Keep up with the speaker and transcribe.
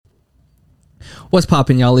What's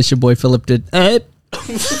poppin', y'all? It's your boy Philip. Keep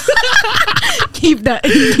that.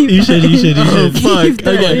 You should. Oh, fuck.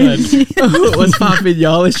 Okay. What's poppin',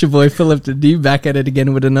 y'all? It's your boy Philip the D, back at it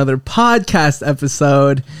again with another podcast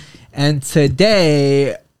episode. And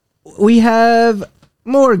today we have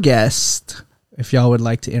more guests. If y'all would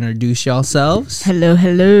like to introduce yourselves.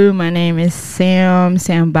 Hello. My name is Sam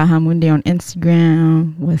Bahamundi on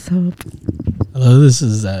Instagram. What's up? Hello, this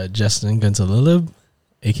is Justin Gonzalilib,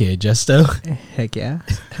 aka Justo. Heck yeah.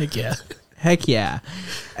 Heck yeah. Heck yeah.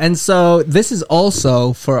 And so this is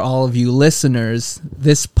also for all of you listeners,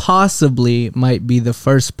 this possibly might be the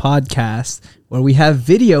first podcast where we have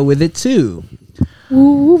video with it too.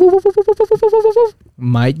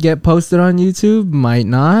 Might get posted on YouTube, might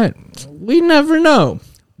not. We never know.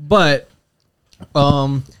 But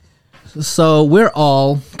so we're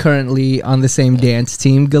all currently on the same dance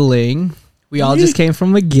team, Galing. We all just came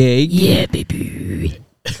from a gig. Yeah, baby.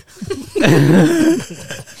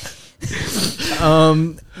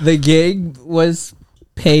 The gig was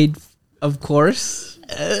paid, of course.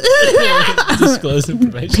 Disclose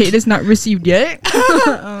information. Paid is not received yet.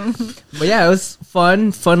 But yeah, it was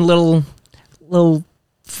fun little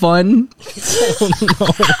fun.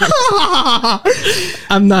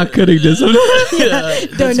 I'm not cutting this. No.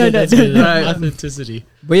 Right. Authenticity.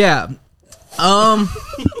 But yeah,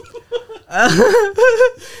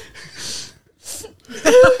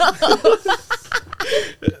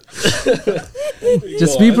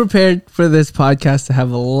 just be prepared for this podcast to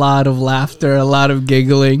have a lot of laughter, a lot of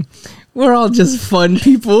giggling. We're all just fun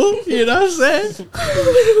people, you know what I'm saying?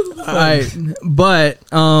 All right, but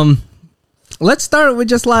let's start with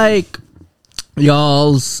just like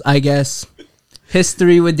y'all's, I guess,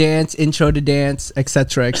 history with dance, intro to dance,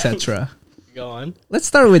 etc., etc. Go on. Let's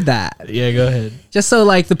start with that. Yeah, go ahead. Just so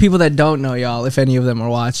like the people that don't know y'all, if any of them are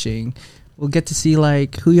watching, we'll get to see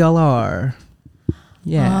like who y'all are.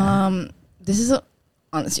 Yeah. This is a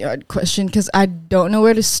honestly hard question because I don't know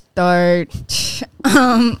where to start.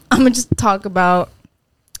 I'm gonna just talk about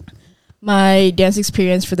my dance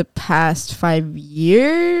experience for the past 5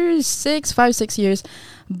 years, 6 years.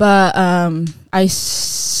 But I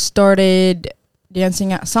started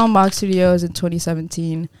dancing at Soundbox Studios in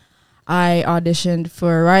 2017. I auditioned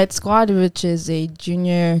for Riot Squad, which is a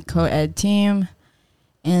junior co-ed team,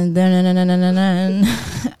 and then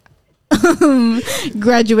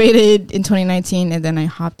graduated in 2019, and then I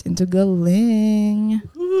hopped into Galing.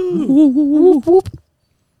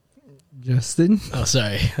 Justin? Oh,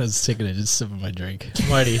 sorry. I was taking a sip of my drink.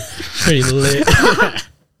 I'm already pretty lit.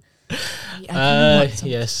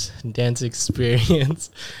 Yes, dance experience.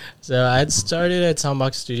 So I had started at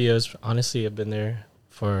Soundbox Studios. Honestly, I've been there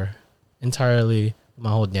for entirely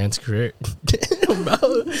my whole dance career.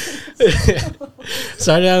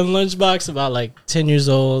 Started out in Lunchbox about like 10 years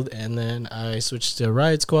old, and then I switched to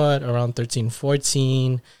Riot Squad around 13,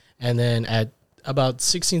 14, and then at about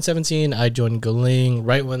 16, 17, I joined Galing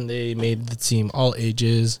right when they made the team all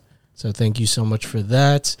ages. So thank you so much for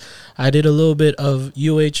that. I did a little bit of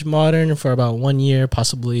UH Modern for about 1 year,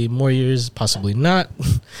 possibly more years, possibly not.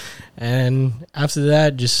 And after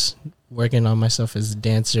that, just working on myself as a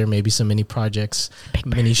dancer, maybe some mini projects,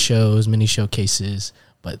 mini shows, mini showcases.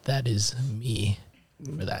 But that is me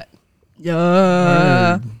for that.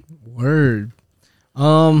 Yeah. Word.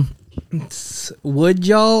 Would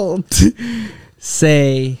y'all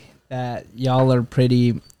say that y'all are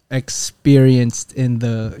pretty experienced in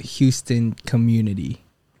the Houston community?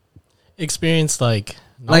 Experienced like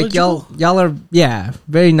y'all are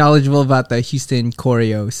very knowledgeable about the Houston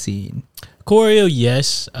choreo scene. Choreo,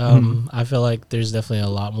 yes. I feel like there's definitely a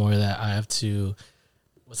lot more that I have to,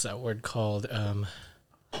 what's that word called?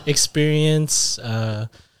 Experience.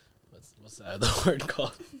 What's that other word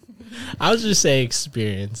called? I would just say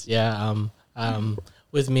experience. Yeah.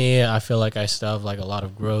 With me, I feel like I still have like a lot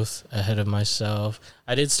of growth ahead of myself.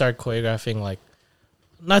 I did start choreographing like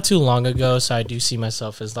not too long ago, so I do see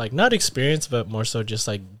myself as like not experienced, but more so just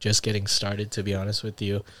getting started, to be honest with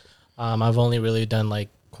you. I've only really done like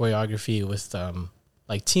choreography with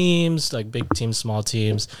like teams, like big teams, small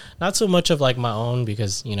teams, not so much of like my own,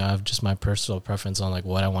 because I have just my personal preference on like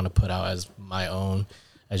what I want to put out as my own.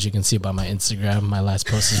 As you can see by my Instagram, my last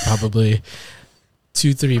post is probably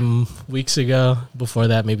 2-3 weeks ago. Before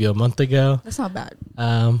that, maybe a month ago. That's not bad.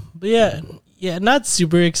 But yeah, not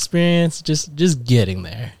super experienced, just getting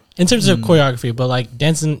there in terms of choreography. But like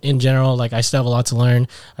dancing in general, like I still have a lot to learn.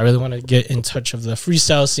 I really want to get in touch of the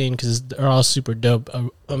freestyle scene because they're all super dope,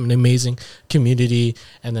 an amazing community.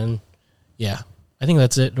 And then yeah, I think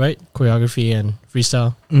that's it, right? Choreography and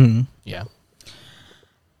freestyle. Yeah.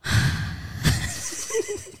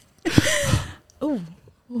 Oh,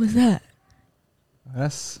 what was that?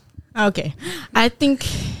 Yes. Okay. I think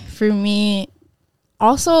for me,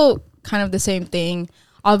 also kind of the same thing.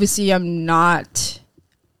 Obviously, I'm not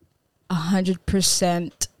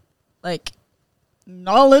 100% like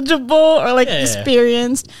knowledgeable or like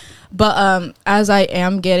experienced, but as I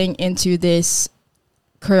am getting into this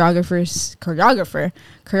choreography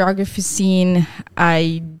scene,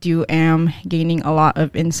 I am gaining a lot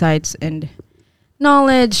of insights and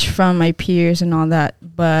knowledge from my peers and all that.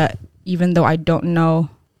 But even though I don't know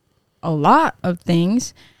a lot of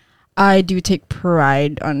things, I do take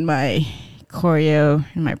pride on my choreo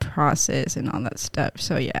and my process and all that stuff.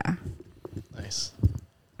 So yeah. Nice.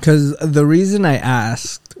 Because the reason I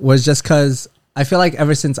asked was just because I feel like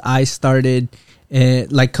ever since I started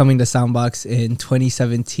like coming to Soundbox in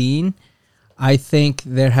 2017, I think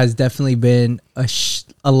there has definitely been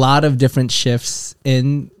a lot of different shifts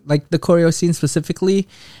in like the choreo scene specifically.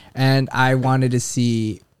 And I wanted to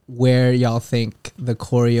see where y'all think the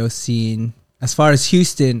choreo scene, as far as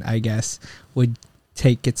Houston, I guess, would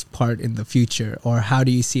take its part in the future, or how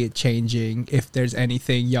do you see it changing? If there's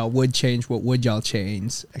anything y'all would change, what would y'all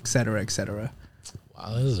change, etc., etc.?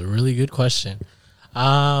 Wow, this is a really good question.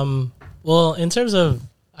 Well, in terms of,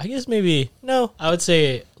 I guess maybe no, I would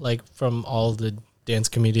say like from all the dance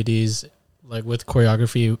communities, like with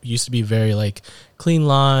choreography, it used to be very like clean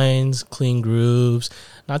lines, clean grooves,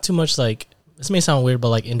 not too much like, this may sound weird, but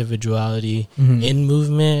like individuality in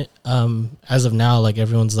movement. As of now, like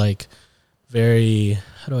everyone's like very,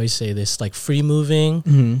 how do I say this, like free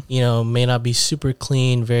moving, you know, may not be super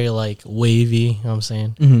clean, very like wavy, you know what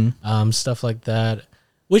I'm saying? Stuff like that,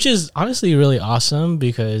 which is honestly really awesome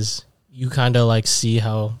because you kind of like see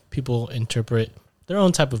how people interpret their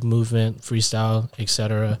own type of movement, freestyle,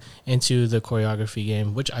 etc., into the choreography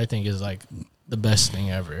game, which I think is like the best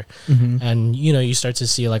thing ever. And you know, you start to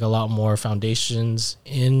see like a lot more foundations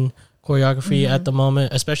in choreography at the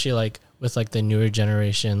moment, especially like with like the newer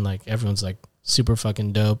generation. Like everyone's like super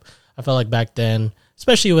fucking dope. I felt like back then,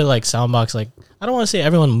 especially with like Soundbox, like I don't want to say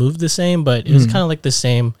everyone moved the same, but it was kind of like the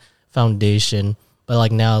same foundation. But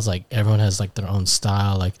like now it's like everyone has like their own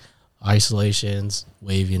style, like isolations,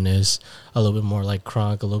 waviness, a little bit more like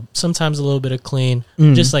crunk, sometimes a little bit of clean,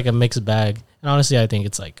 just like a mixed bag. And honestly, I think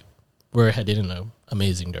it's like we're headed in an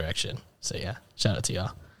amazing direction. So yeah, shout out to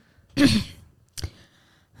y'all.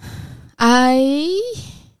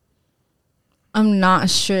 I'm not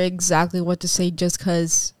sure exactly what to say just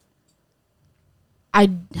because I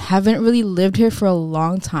haven't really lived here for a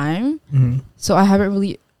long time. So I haven't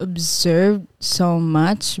really observed so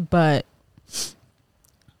much, but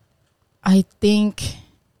I think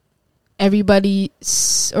everybody,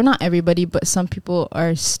 or not everybody, but some people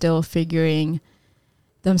are still figuring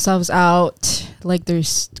themselves out, like their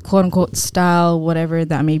quote unquote style, whatever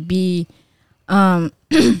that may be. But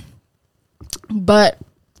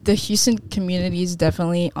the Houston community is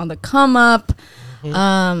definitely on the come up.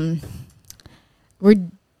 We're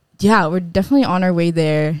definitely on our way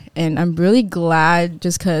there, and I'm really glad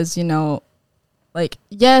just because, you know, like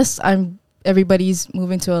yes, everybody's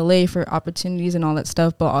moving to LA for opportunities and all that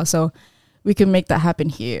stuff, but also we can make that happen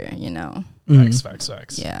here, you know.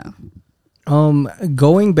 Facts. Yeah.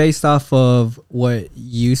 Going based off of what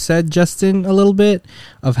you said, Justin, a little bit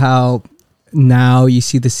of how now you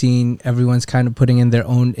see the scene, everyone's kind of putting in their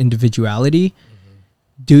own individuality.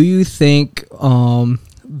 Do you think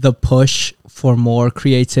the push for more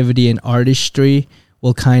creativity and artistry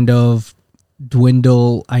will kind of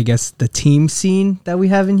dwindle, I guess, the team scene that we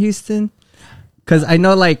have in Houston? Because I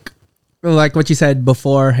know like what you said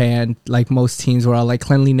beforehand, like most teams were all like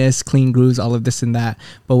cleanliness, clean grooves, all of this and that.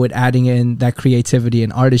 But with adding in that creativity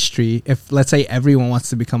and artistry, if let's say everyone wants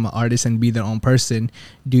to become an artist and be their own person,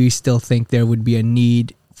 do you still think there would be a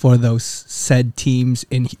need for those said teams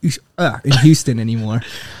in Houston anymore?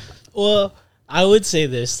 Well, I would say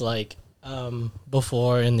this, like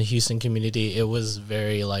before in the Houston community, it was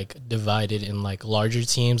very like divided in like larger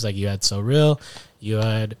teams. Like you had So Real, you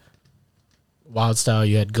had Wild Style,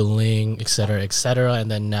 you had Galing, etc., and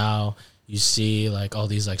then now you see like all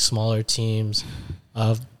these like smaller teams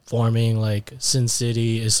forming, like Sin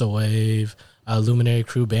City, Issa Wave, Luminary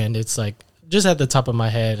Crew Bandits, like just at the top of my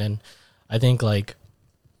head. And I think like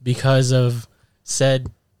because of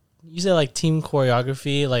you said like team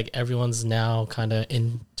choreography, like everyone's now kind of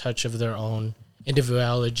in touch of their own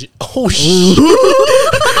individuality. Oh shit!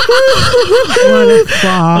 What a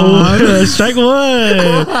fuck! Strike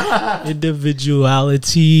one.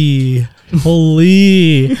 Individuality.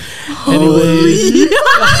 Holy. Anyway.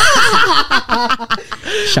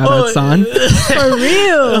 Shout out, son. For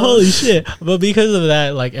real. Holy shit. But because of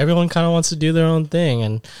that, like everyone kind of wants to do their own thing.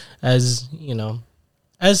 And as you know,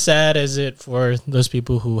 as sad as it for those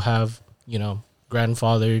people who have,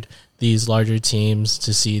 grandfathered these larger teams,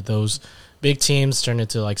 to see those big teams turn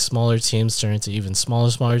into like smaller teams, turn into even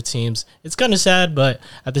smaller teams. It's kind of sad, but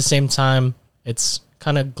at the same time, it's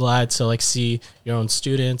kind of glad to like see your own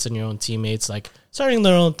students and your own teammates like starting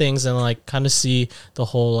their own things, and like kind of see the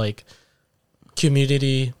whole like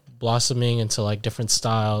community blossoming into like different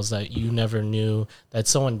styles that you never knew that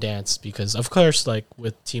someone danced. Because of course, like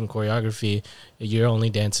with team choreography, you're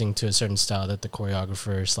only dancing to a certain style that the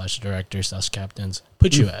choreographer / director / captains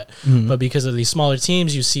put you at. But because of these smaller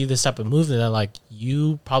teams, you see this type of movement that like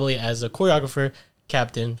you probably as a choreographer,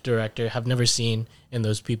 captain, director have never seen in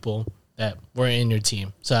those people that were in your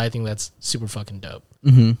team. So I think that's super fucking dope.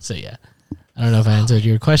 So yeah, I don't know if I answered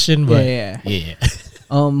your question, but yeah.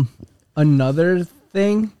 Another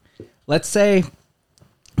thing, let's say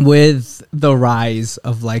with the rise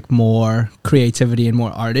of like more creativity and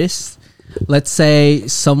more artists, let's say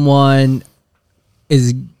someone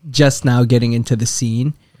is just now getting into the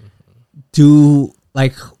scene.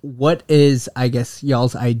 What is, I guess,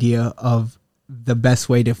 y'all's idea of the best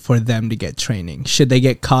way for them to get training? Should they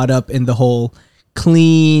get caught up in the whole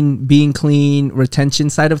being clean, retention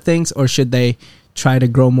side of things, or should they try to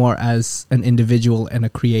grow more as an individual and a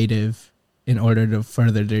creative in order to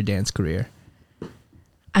further their dance career?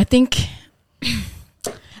 I think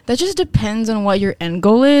that just depends on what your end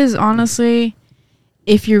goal is, honestly.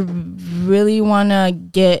 If you really want to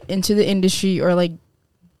get into the industry or like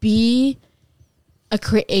be a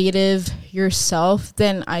creative yourself,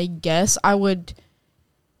 then I guess I would,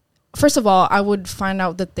 first of all, I would find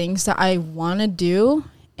out the things that I want to do,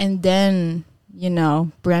 and then,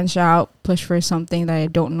 branch out, push for something that I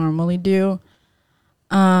don't normally do.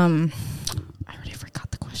 I already forgot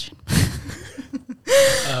the question.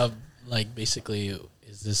 Like basically,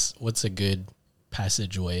 what's a good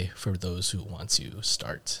passageway for those who want to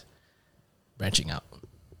start branching out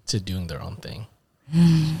to doing their own thing?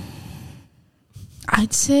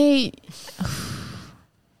 I'd say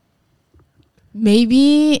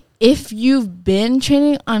maybe if you've been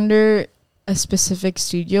training under a specific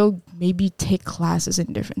studio, maybe take classes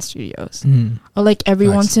in different studios. Or like every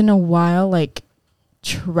once in a while, like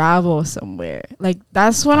travel somewhere. Like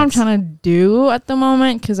that's what I'm trying to do at the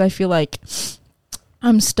moment, because I feel like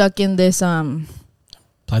I'm stuck in this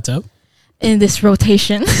plateau, in this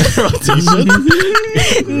rotation.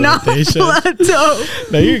 Not plateau.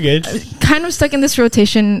 No, you're good. Kind of stuck in this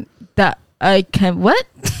rotation that I can what?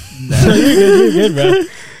 No, you're good,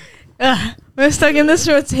 bro. We're stuck in this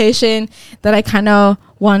rotation that I kind of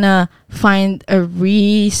want to find a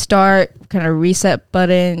restart, kind of reset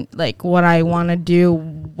button, like what I want to do,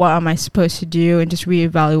 what am I supposed to do, and just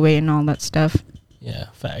reevaluate and all that stuff. Yeah,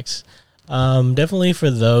 facts. Definitely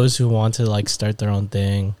for those who want to like start their own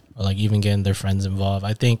thing, or like even getting their friends involved,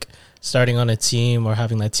 I think starting on a team or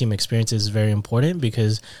having that team experience is very important,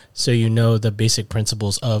 because so the basic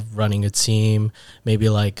principles of running a team, maybe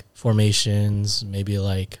like formations, maybe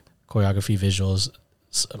like choreography, visuals,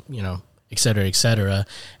 et cetera,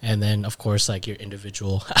 and then of course like your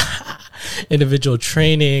individual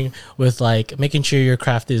training with like making sure your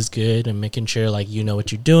craft is good and making sure like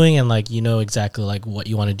what you're doing, and like exactly like what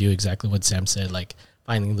you want to do, exactly what Sam said, like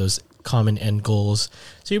finding those common end goals.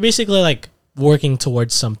 So you're basically like working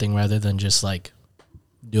towards something rather than just like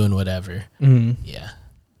doing whatever. Yeah.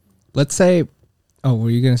 Let's say, were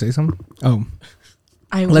you gonna say something?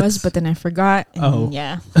 I was, but then I forgot.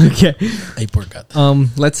 Yeah. Okay. I forgot that.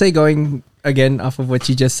 Let's say, going again off of what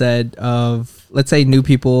you just said, let's say new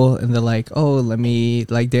people and they're like, let me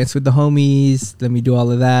like dance with the homies, let me do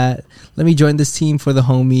all of that, let me join this team for the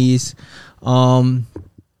homies.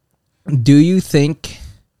 Do you think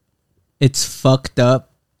it's fucked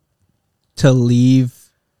up to leave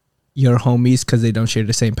your homies because they don't share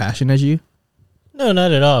the same passion as you? No,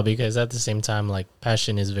 not at all, because at the same time, like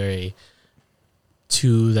passion is very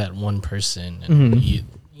to that one person, and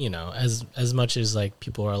as much as like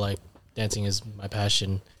people are like dancing is my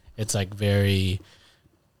passion, it's like very,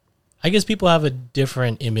 I guess people have a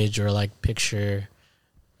different image or like picture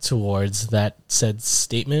towards that said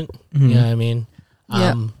statement. You know what I mean?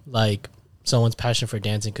 Like someone's passion for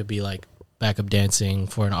dancing could be like backup dancing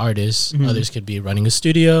for an artist, others could be running a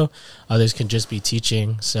studio, others can just be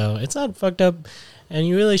teaching. So it's not fucked up, and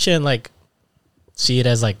you really shouldn't like see it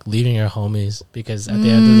as like leaving your homies, because at the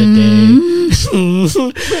end of the day,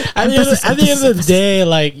 at the end of the day,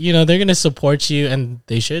 like they're gonna support you, and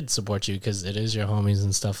they should support you because it is your homies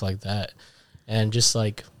and stuff like that. And just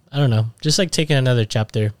like, I don't know, just like taking another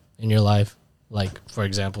chapter in your life, like for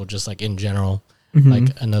example, just like in general, like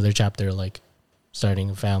another chapter, like starting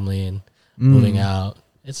a family and moving out.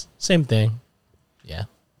 It's same thing. Yeah.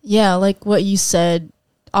 Yeah, like what you said,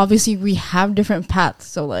 obviously we have different paths,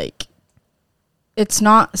 so like it's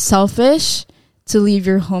not selfish to leave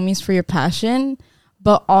your homies for your passion,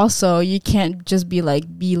 but also you can't just be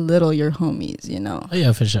like belittle your homies, you know? Oh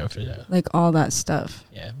yeah, for sure. Like all that stuff.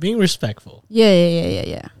 Yeah, being respectful. Yeah.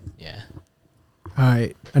 Yeah. All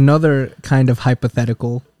right, another kind of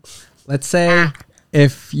hypothetical. Let's say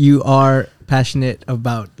if you are passionate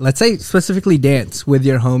about, let's say specifically dance with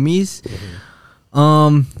your homies,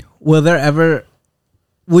 will there ever,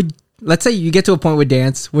 let's say you get to a point with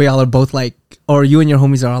dance where y'all are both like, or you and your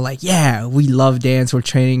homies are all like, yeah, we love dance, we're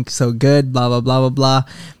training so good, blah, blah, blah, blah, blah.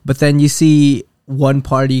 But then you see one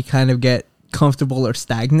party kind of get comfortable or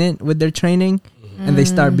stagnant with their training and they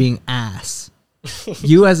start being ass.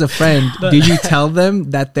 You as a friend, do you tell them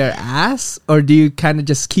that they're ass, or do you kind of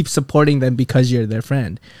just keep supporting them because you're their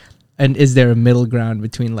friend? And is there a middle ground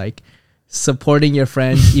between like supporting your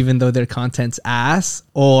friends even though their content's ass,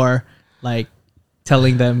 or like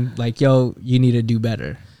telling them like, yo, you need to do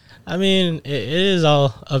better? I mean, it is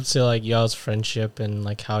all up to like y'all's friendship and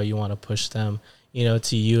like how you want to push them, you know,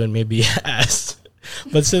 to you and maybe ass.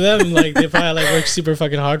 But to them, like they probably like work super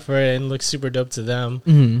fucking hard for it and look super dope to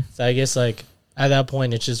them. So I guess like at that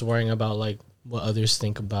point, it's just worrying about like what others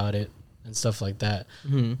think about it and stuff like that.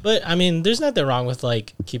 But I mean, there's nothing wrong with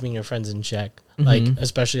like keeping your friends in check. Like,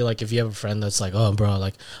 especially like if you have a friend that's like, oh bro,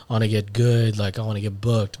 like I want to get good, like I want to get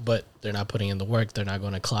booked, but they're not putting in the work, they're not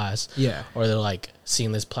going to class, or they're like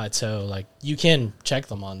seeing this plateau. Like you can check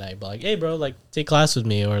them on that, but like, hey bro, like take class with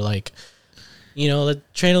me, or like, you know,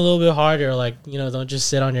 train a little bit harder, like, you know, don't just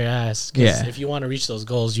sit on your ass. Because if you want to reach those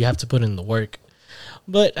goals, you have to put in the work.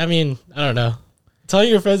 But I mean, I don't know. Telling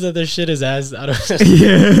your friends that their shit is ass, I don't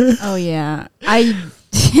know. Oh yeah,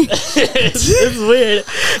 it's weird.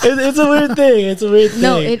 It's a weird thing. It's a weird thing.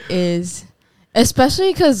 No, it is,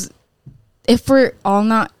 especially because if we're all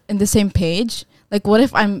not in the same page, like what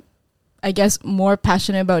if I'm, I guess, more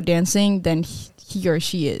passionate about dancing than he or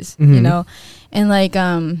she is, you know, and like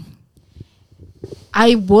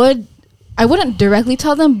I wouldn't directly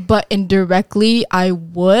tell them, but indirectly I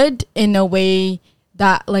would, in a way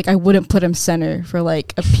that like I wouldn't put him center for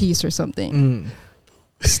like a piece or something.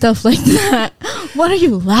 Stuff like that. What are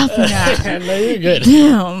you laughing at? No, you're good.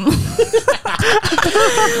 Damn.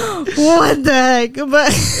 What the heck?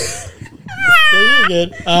 But No, you're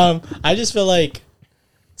good. I just feel like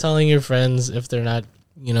telling your friends if they're not,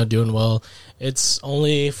 you know, doing well, it's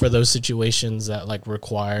only for those situations that like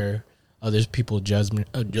require other people's judgment.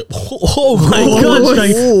 Oh my gosh,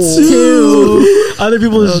 like other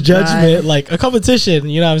people's judgment, like a competition.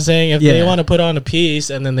 You know what I'm saying? If they want to put on a piece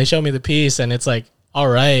and then they show me the piece and it's like, all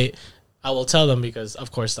right, I will tell them, because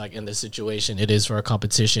of course, like in this situation, it is for a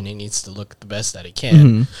competition. It needs to look the best that it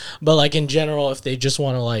can. But like in general, if they just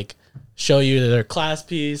want to like show you their class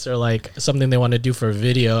piece or like something they want to do for a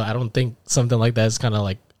video, I don't think something like that is kind of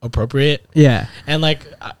like appropriate. Yeah. And like,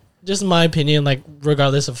 just in my opinion, like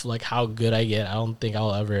regardless of like how good I get, I don't think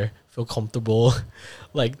I'll ever feel comfortable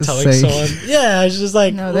like telling someone. Yeah, it's just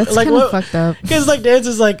like, no, that's like kind of fucked up. Because like dance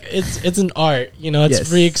is like it's an art, you know, it's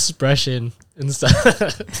free expression and stuff.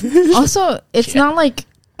 Also, it's not like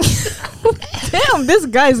damn, this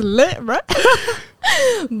guy's lit, bro.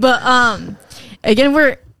 But again,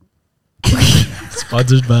 we're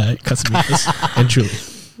sponsored by Casamigos and Truly.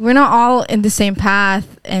 We're not all in the same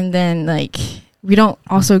path, and then like we don't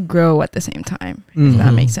also grow at the same time. If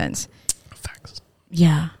that makes sense. Facts.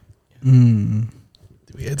 Yeah. Do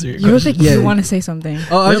we answer your question? Think you want to say something?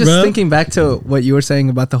 Oh, I was just thinking back to what you were saying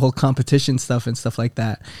about the whole competition stuff and stuff like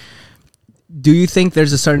that. Do you think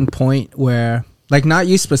there's a certain point where, like, not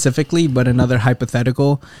you specifically, but another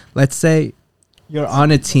hypothetical, let's say you're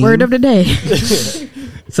on a team. Word of the day.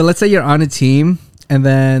 So let's say you're on a team, and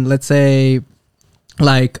then let's say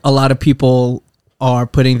like a lot of people are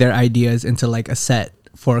putting their ideas into like a set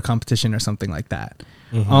for a competition or something like that.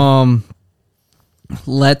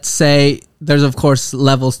 Let's say there's of course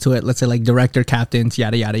levels to it. Let's say like director, captains,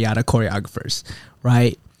 yada yada yada, choreographers,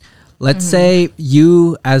 right? Let's say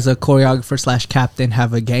you as a choreographer / captain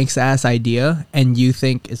have a gangsta ass idea and you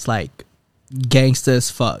think it's like gangsta as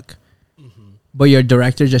fuck, but your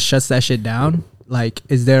director just shuts that shit down. Like,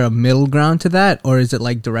 is there a middle ground to that, or is it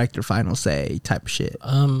like director final say type of shit?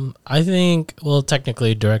 I think, well,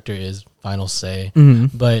 technically director is final say,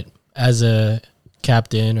 but as a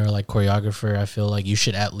captain or like choreographer, I feel like you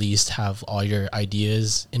should at least have all your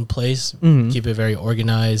ideas in place, keep it very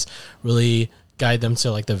organized, really guide them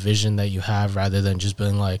to like the vision that you have, rather than just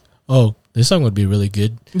being like, oh, this song would be really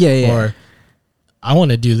good. Or I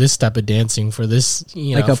want to do this type of dancing for this,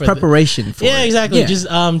 you like know, a preparation for it. Yeah, exactly. Yeah. Just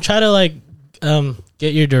try to like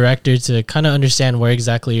get your director to kind of understand where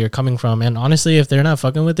exactly you're coming from. And honestly, if they're not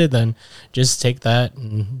fucking with it, then just take that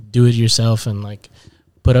and do it yourself and like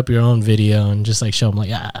put up your own video and just like show them like,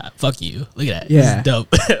 fuck you. Look at that. Yeah. This is dope.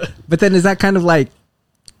 But then is that kind of like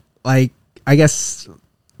I guess,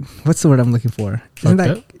 what's the word I'm looking for? Isn't Fucked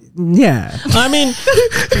that up? Yeah. I mean,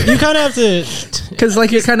 you kind of have to, Because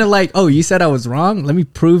like you're kind of like, oh, you said I was wrong. Let me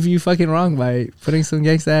prove you fucking wrong by putting some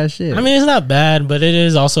gangsta ass shit. I mean, it's not bad, but it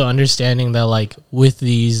is also understanding that like with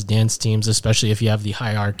these dance teams, especially if you have the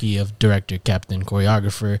hierarchy of director, captain,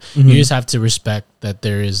 choreographer, you just have to respect that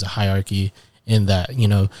there is a hierarchy in that, you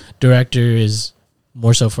know, director is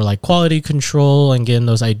more so for like quality control and getting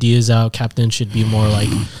those ideas out. Captain should be more like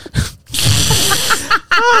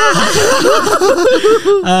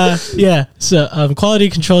so quality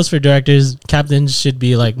controls for directors. Captains should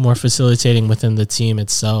be like more facilitating within the team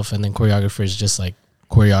itself, and then choreographer is just like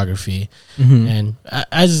choreography. And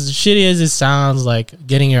as shitty as it sounds, like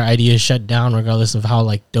getting your ideas shut down regardless of how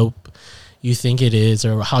like dope you think it is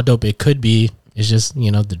or how dope it could be, it's just,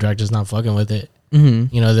 you know, the director's not fucking with it. You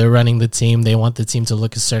know, they're running the team, they want the team to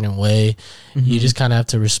look a certain way. You just kind of have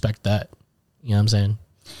to respect that. You know what I'm saying?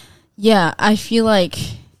 Yeah, I feel like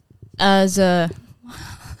as a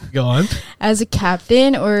Go on. as a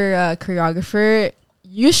captain or a choreographer,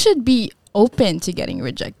 you should be open to getting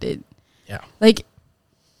rejected. Yeah. Like,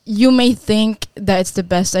 you may think that it's the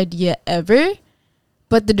best idea ever,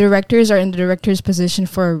 but the directors are in the director's position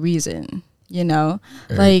for a reason, you know?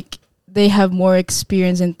 Right. Like, they have more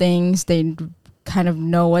experience in things. They kind of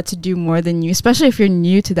know what to do more than you, especially if you're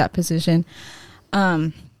new to that position.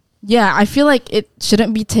 Yeah, I feel like it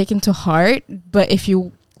shouldn't be taken to heart, but if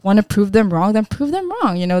you want to prove them wrong, then prove them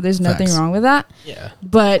wrong. You know, there's nothing Facts. wrong with that. Yeah.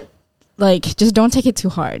 But, like, just don't take it too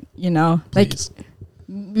hard, you know? Please. Like,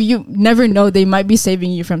 you never know. They might be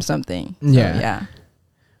saving you from something. So, Yeah. yeah.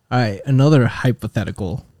 All right, another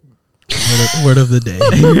hypothetical. Word of the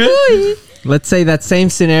day. Let's say that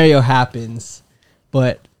same scenario happens,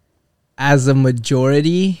 but as a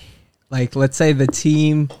majority, like let's say the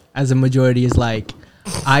team as a majority is like,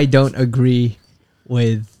 I don't agree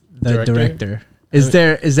with the director. Is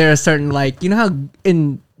there a certain, like, you know how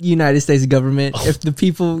in United States government, if the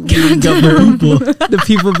people being governed, the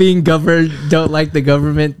people being governed don't like the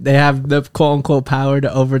government, they have the quote unquote power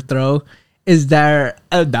to overthrow. Is there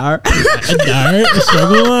a dar? Oh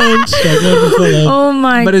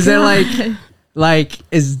my god. But is there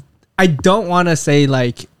I don't want to say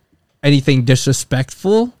like anything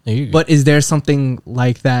disrespectful, There you go. but is there something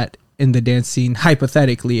like that in the dance scene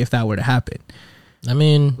hypothetically if that were to happen? I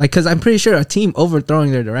mean, Like, because I'm pretty sure a team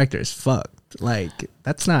overthrowing their director is fucked. Like,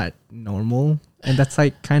 that's not normal. And that's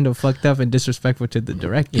like kind of fucked up and disrespectful to the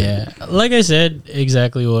director. yeah, like I said,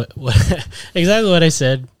 exactly what exactly what I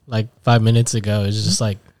said like 5 minutes ago. Is just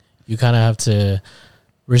like you kind of have to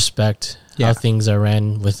respect how things are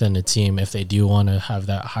ran within a team. If they do want to have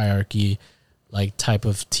that hierarchy, like type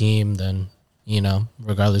of team, then you know,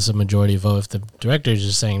 regardless of majority vote, if the director is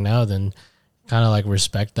just saying no, then kind of like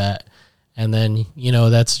respect that. And then, you know,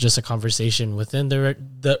 that's just a conversation within the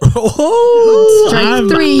Strike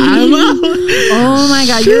three. Oh my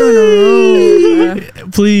god, you're on a roll.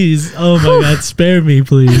 Please, oh my god, spare me,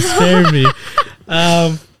 please, spare me.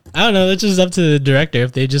 I don't know. That's just up to the director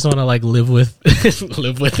if they just want to like live with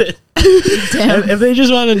it. Damn. If they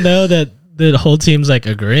just want to know that the whole team's like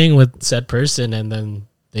agreeing with said person, and then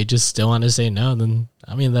they just still want to say no, then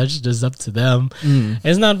I mean that's just up to them.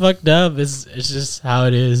 It's not fucked up. It's just how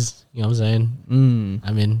it is. You know what I'm saying?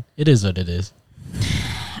 I mean, it is what it is.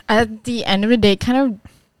 At the end of the day, it kind of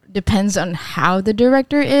depends on how the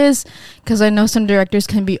director is, because I know some directors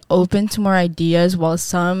can be open to more ideas while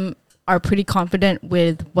some are pretty confident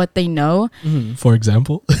with what they know. For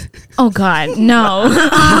example, Oh god, no.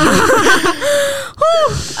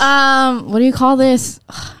 What do you call this?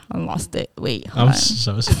 I lost it. Wait, hold I'm on.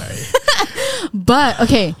 so sorry. But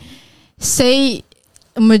okay, say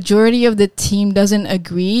a majority of the team doesn't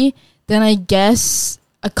agree, then I guess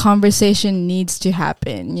a conversation needs to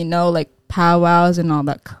happen, you know, like powwows and all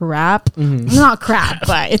that crap. Not crap,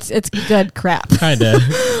 but it's good crap. Kinda.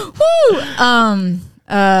 Woo!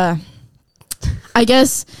 I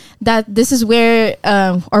guess that this is where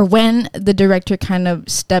or when the director kind of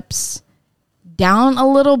steps down a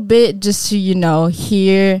little bit just to, you know,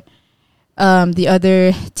 hear the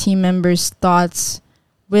other team members' thoughts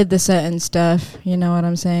with the set and stuff. You know what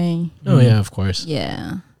I'm saying? Oh yeah, of course.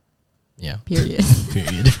 Yeah. Yeah. Period.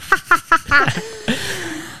 Period.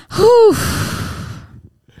 Whew.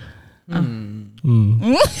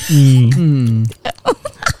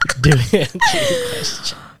 Do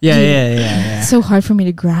it. Yeah. It's so hard for me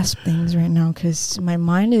to grasp things right now because my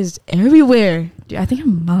mind is everywhere. Dude, I think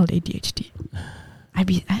I'm mild ADHD. I'm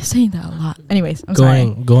saying that a lot. Anyways, I'm sorry.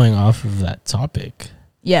 Going off of that topic,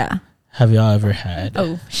 Yeah. have y'all ever had?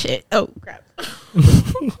 Oh shit. Oh crap.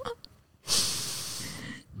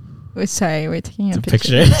 Wait, sorry, we're taking a the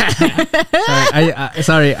picture.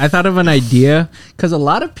 Sorry, I thought of an idea because a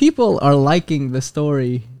lot of people are liking the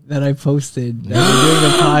story that I posted that we're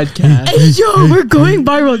doing a podcast. Hey, yo, we're going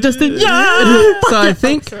viral, Justin. Yeah. So I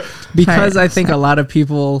think because I think a lot of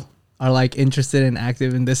people are like interested and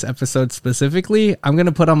active in this episode specifically, I'm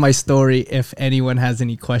gonna put on my story if anyone has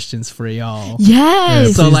any questions for y'all.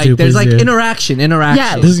 Yes. So Please like do, there's please like do. interaction.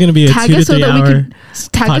 Yeah. This is gonna be a Tag 2 to us so 3 that we hour. can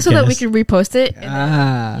tag us so that we podcast. can repost it.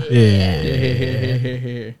 Yeah.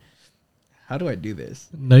 How do I do this?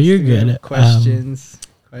 No, you're good. Questions.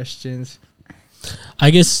 I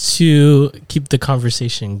guess to keep the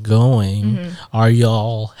conversation going, are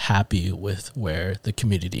y'all happy with where the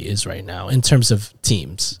community is right now in terms of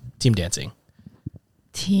team dancing?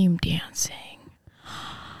 Team dancing.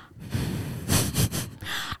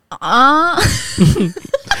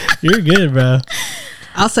 You're good, bro.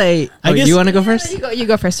 I'll say. I guess- you want to go first? You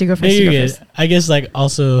go first. No, you're good. I guess like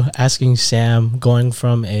also asking Sam, going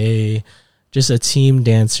from just a team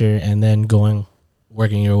dancer and then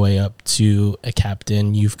working your way up to a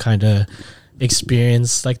captain, you've kind of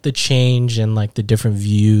experienced like the change and like the different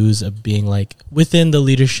views of being like within the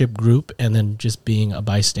leadership group and then just being a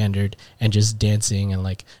bystander and just dancing and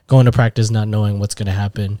like going to practice not knowing what's going to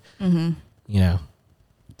happen. You know,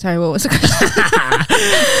 Sorry, what was the question?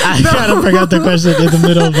 I kind of forgot the question in the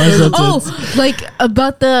middle of my sentence. Oh, like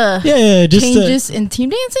about the Yeah, just changes in team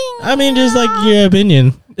dancing? I mean, just like your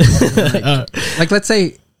opinion. Like, let's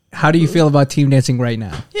say, how do you feel about team dancing right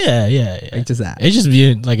now? Yeah. Like, just that. It's just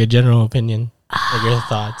being like a general opinion, like your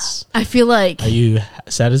thoughts. I feel like Are you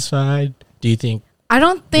satisfied? Do you think I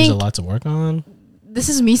don't there's a think lot to work on? this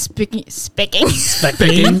is me specking. Specking.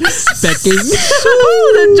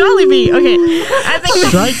 Oh, the Jollibee. Okay, I think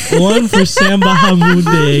Strike one for Sam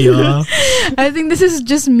Bahamude, y'all. I think this is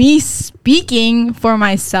just me speaking for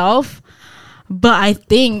myself, but I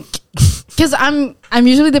think because I'm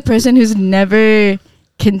usually the person who's never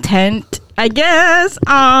content, I guess.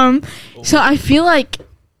 So I feel like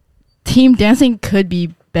team dancing could be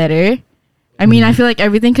better. I mean, I feel like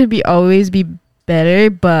everything could be always be better,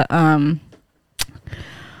 but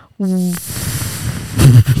No,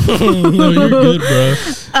 you're good, bro.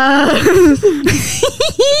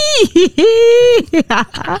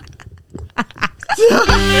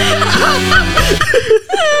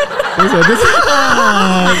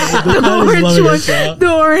 The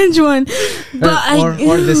orange one. But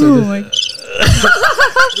or this one. oh my-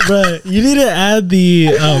 But you need to add the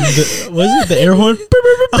was it the air horn?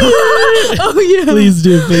 oh yeah. Please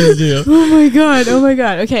do. Oh my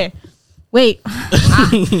god. Okay. Wait.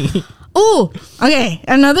 Oh, okay.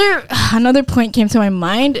 Another point came to my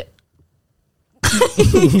mind.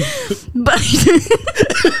 But She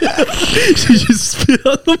just spit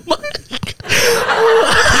on the mic.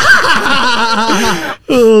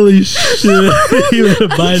 Holy shit! You have to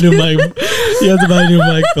buy a new mic. You have to buy a new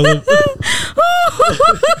mic, Philip.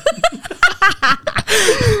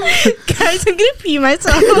 guys, I'm gonna pee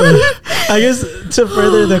myself. I guess to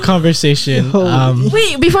further the conversation.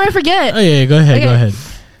 Wait, before I forget. Oh yeah, go ahead. Okay. Go ahead.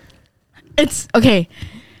 It's okay.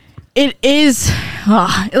 It is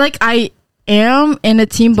like I am in a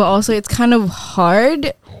team, but also it's kind of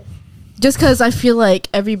hard just because I feel like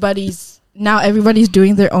everybody's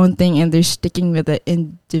doing their own thing and they're sticking with the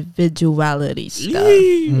individuality stuff.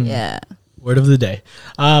 Yeah. Word of the day.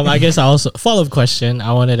 I guess I also follow-up question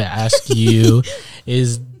I wanted to ask you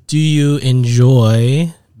is, do you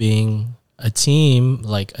enjoy being a team,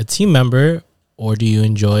 like a team member, or do you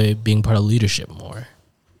enjoy being part of leadership more?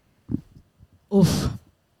 Oof.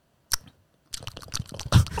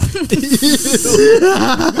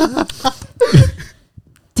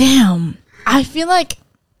 Damn. I feel like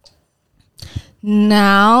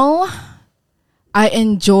now I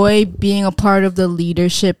enjoy being a part of the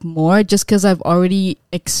leadership more just because I've already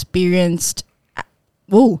experienced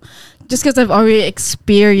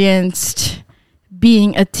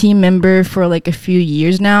being a team member for like a few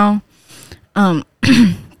years now. And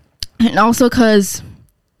also because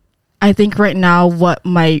I think right now what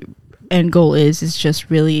my end goal is just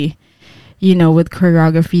really, with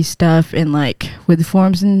choreography stuff and like with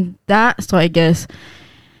forms and that. So I guess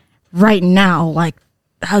right now, like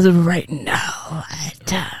as of right now,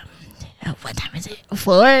 what time is it?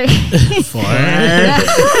 4. 4.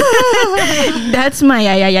 That's my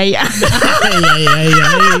yeah.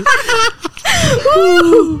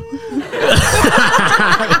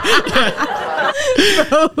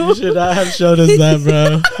 You should not have showed us that,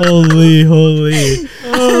 bro. Holy.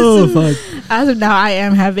 Oh fuck. As of now, I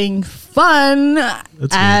am having fun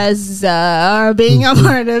as being a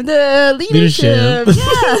part of the leadership.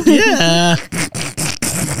 Yeah.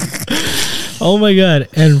 Oh my god.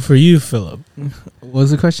 And for you, Philip, What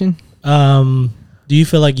was the question? do you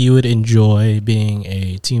feel like you would enjoy being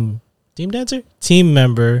a team dancer, team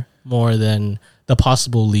member more than the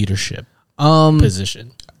possible leadership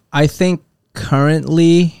position? I think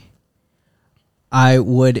currently I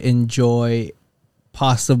would enjoy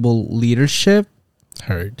possible leadership.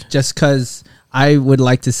 Heard. Just because I would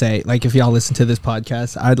like to say, like, if y'all listen to this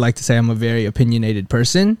podcast, I'd like to say I'm a very opinionated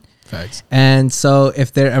person. Facts. And so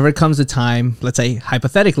if there ever comes a time, let's say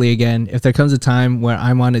hypothetically again, if there comes a time where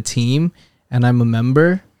I'm on a team and I'm a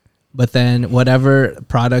member, but then whatever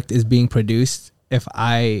product is being produced, if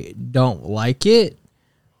I don't like it,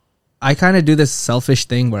 I kind of do this selfish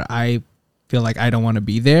thing where I feel like I don't want to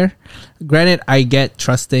be there. Granted, I get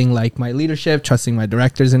trusting like my leadership, trusting my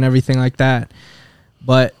directors and everything like that.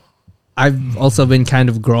 But I've also been kind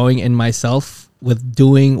of growing in myself with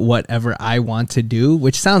doing whatever I want to do,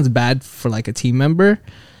 which sounds bad for like a team member,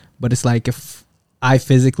 but it's like if I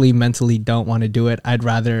physically, mentally don't want to do it, I'd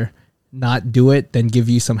rather not do it than give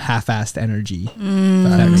you some half-assed energy. If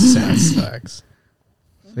that makes sense. Facts.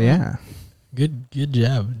 So, yeah. Good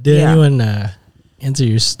job. Did anyone answer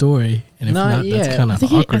your story? And if Not not, yet. that's kind I of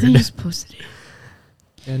think awkward. you just posted it.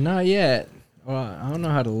 Yeah, not yet. Well, I don't know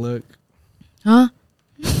how to look. Huh?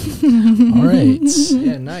 All right.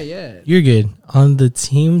 Yeah, not yet. You're good. On the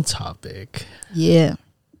team topic. Yeah.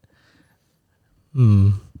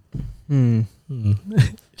 Do Hmm.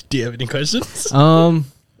 you have any questions?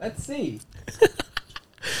 Let's see.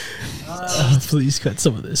 Please cut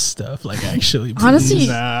some of this stuff. Like, actually, please. Honestly,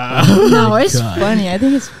 no, it's God. funny. I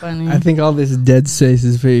think it's funny. I think all this dead space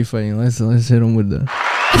is pretty funny. Let's hit them with the.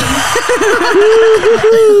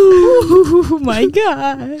 Oh my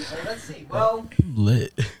god. Let's see. Well,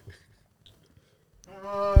 Lit.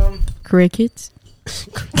 Crickets.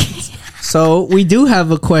 So we do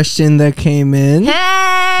have a question that came in.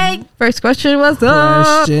 Hey! First question was up.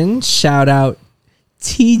 Question. Shout out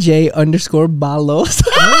TJ_Balos.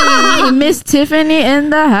 Miss Tiffany in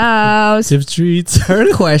the house. Tip treats.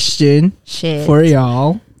 Her question Shit. for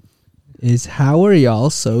y'all is, how are y'all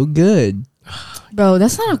so good? Bro,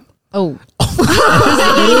 that's not a... Oh.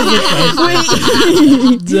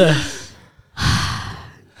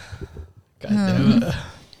 God damn it.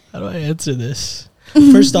 How do I answer this?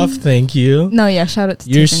 First off, thank you. No, yeah, shout out to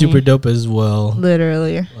You're Tiffany. super dope as well.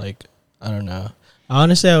 Literally. Like, I don't know.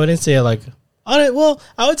 Honestly, I wouldn't say like on it. Well,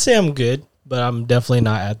 I would say I'm good, but I'm definitely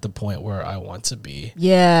not at the point where I want to be.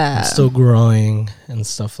 Yeah. I'm still growing and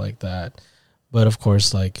stuff like that. But of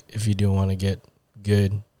course, like if you do want to get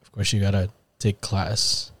good, of course you gotta take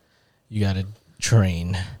class. You gotta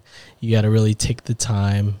train. You gotta really take the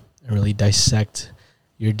time and really dissect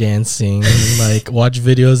your dancing. Like watch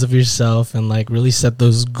videos of yourself and like really set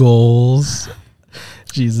those goals.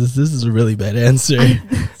 Jesus, this is a really bad answer.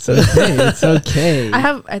 It's okay. It's okay.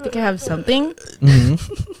 I think I have something. Mhm.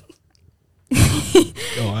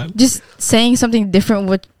 Go on. Just saying something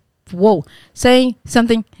different. Saying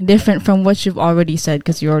something different from what you've already said,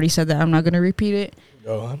 because you already said that. I'm not gonna repeat it.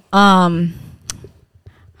 Go on.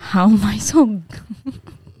 How am I so?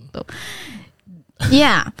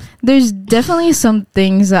 Yeah, there's definitely some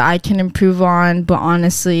things that I can improve on, but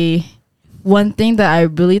honestly, one thing that I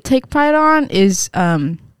really take pride on is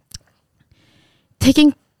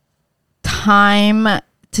taking time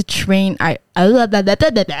to train.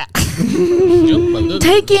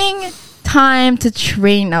 Taking time to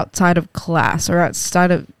train outside of class or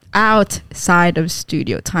outside of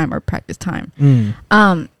studio time or practice time.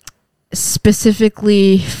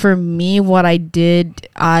 Specifically for me, what I did,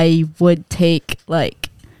 I would take like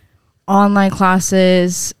online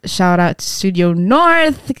classes. Shout out to Studio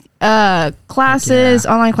North classes,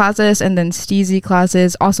 online classes, and then Steezy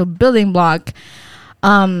classes. Also Building Block.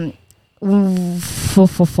 As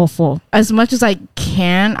much as I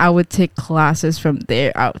can, I would take classes from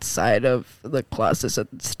there outside of the classes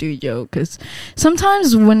at the studio, because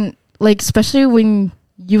sometimes when, like, especially when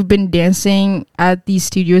you've been dancing at these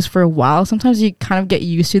studios for a while, sometimes you kind of get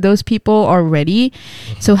used to those people already.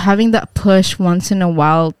 So having that push once in a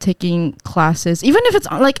while, taking classes, even if it's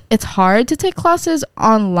like, it's hard to take classes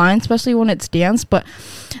online, especially when it's dance, but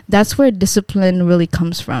that's where discipline really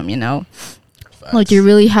comes from, you know? Facts. Like you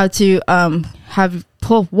really have to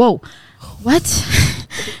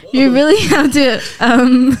you really have to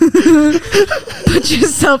put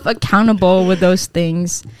yourself accountable with those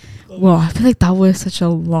things. Whoa, I feel like that was such a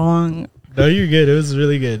long No, you're good. It was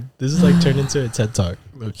really good. This is like turned into a TED Talk,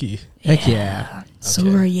 low key. Heck yeah. So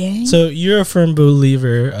are you? So you're a firm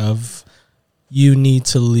believer of you need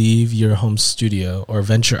to leave your home studio or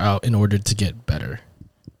venture out in order to get better.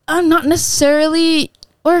 Not necessarily,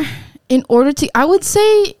 or in order to. I would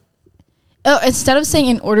say, instead of saying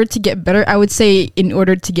in order to get better, I would say in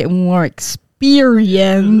order to get more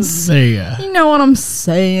experience. There you go. You know what I'm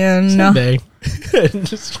saying? Same thing.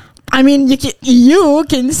 Just- I mean, you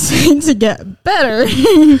can say to get better,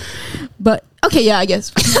 but okay, yeah, I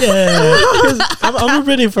guess. yeah, 'cause I'm a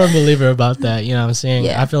pretty firm believer about that. You know what I'm saying?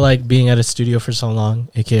 Yeah. I feel like being at a studio for so long,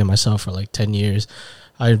 aka myself for like 10 years,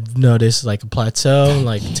 I've noticed like a plateau,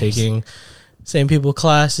 like taking same people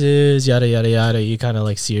classes, yada, yada, yada. You kind of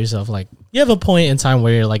like see yourself like you have a point in time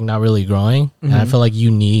where you're like not really growing. And I feel like you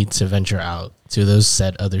need to venture out to those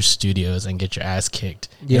said other studios and get your ass kicked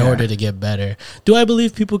in Yeah. order to get better. Do I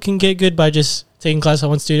believe people can get good by just taking class at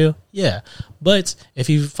one studio? Yeah. But if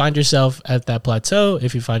you find yourself at that plateau,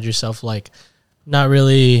 if you find yourself like not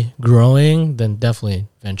really growing, then definitely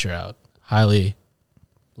venture out. Highly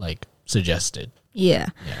like suggested. Yeah.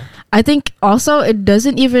 Yeah. I think also it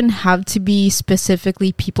doesn't even have to be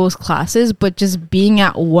specifically people's classes, but just being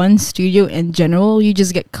at one studio in general, you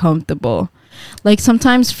just get comfortable. Like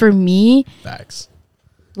sometimes for me, Facts.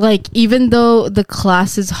 like even though the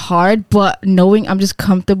class is hard, but knowing I'm just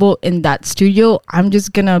comfortable in that studio, I'm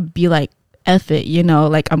just gonna be like, F it, you know,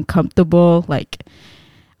 like I'm comfortable. Like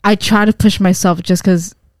I try to push myself just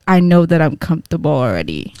because I know that I'm comfortable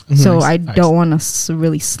already. So I Nice. don't want to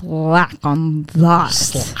really slack on that.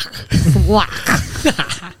 Slack.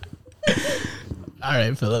 All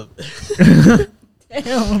right, Philip.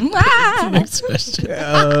 Damn. Next question.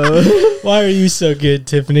 Why are you so good,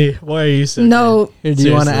 Tiffany? Why are you so No, Here, do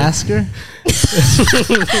you want to Seriously.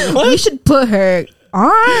 ask her? you should put her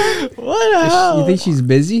on. good? What? You think she's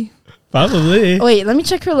busy? Probably. Wait, let me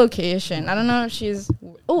check her location. I don't know if she's.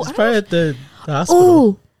 Oh, It's probably at the hospital.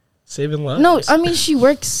 oh Saving lives. no! I mean, she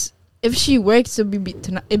works. If she works, it'll be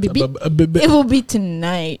tonight. It will be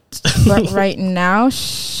tonight. But right now,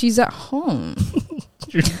 she's at home.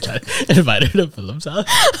 You're trying to invite her to Philip's house.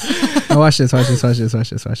 Oh, watch this. Oh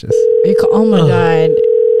my god!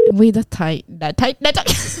 Wait, that tight.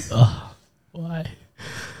 Oh, why?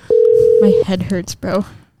 My head hurts, bro.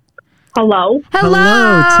 Hello.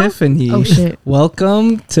 Hello, Tiffany. Oh shit!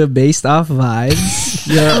 Welcome to Based Off Vibes.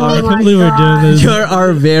 You're I Oh can't my believe we're God. doing this. You're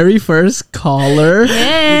our very first caller. Bro,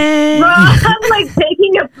 Yay! I'm like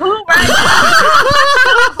taking a poop right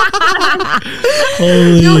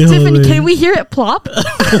Holy, Yo, Tiffany, holy. can we hear it plop? now.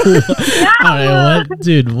 All right, what,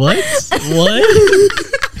 dude? What?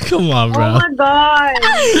 Come on, Oh bro. my god.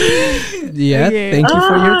 Yeah, Okay. thank you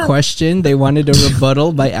for your question. They wanted a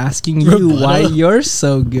rebuttal by asking you why Rebuttal? you're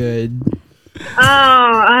so good. Oh,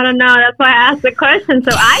 I don't know. That's why I asked the question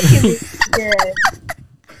so I can be good.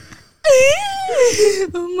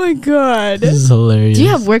 Oh my god! This is hilarious. Do you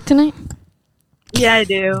have work tonight? Yeah, I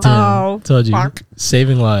do. Damn, Oh, told you, fuck.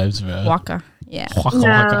 saving lives, bro. Waka. Yeah. Waka, waka,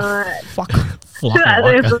 No. Fuck. flocka,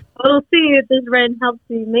 waka. We'll see if this red helps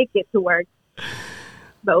you make it to work.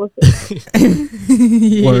 But we'll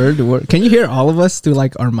see. Word. Can you hear all of us through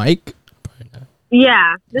like our mic?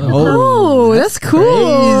 Yeah. This is Oh, that's cool.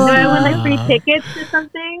 Do I win like free tickets or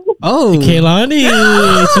something? Oh, Kaylani,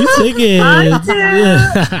 2 tickets. Awesome.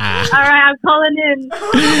 Yeah. Alright, I'm calling in.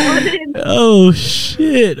 Calling in. Oh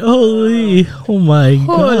shit! Holy! Oh my god!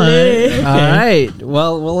 Holy. Okay. all right.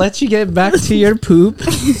 Well, we'll let you get back to your poop.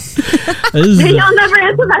 This is Hey, y'all never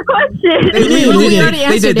answered that question. They did, We they did. already They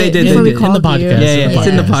answered did, they it did, before they we did. In the called you. podcast. Yeah, it's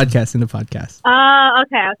in the podcast. podcast.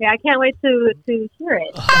 Okay. I can't wait to hear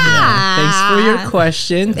it. Thanks for your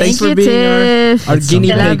question. Thanks for you, being Tiff. our That's guinea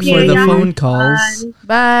something. pig Love you, for the y'all. phone calls.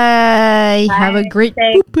 Bye. Have a Bye. great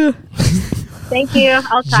Thanks. poop. Thank you.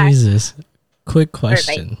 I'll try. Jesus. Quick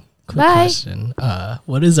question. Bye.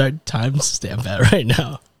 What is our timestamp at right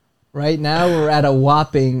now? Right now, we're at a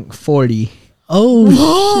whopping 40. Oh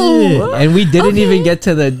shit! And we didn't even get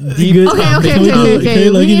to the deep Good. Okay, topic. Can we do- okay. Can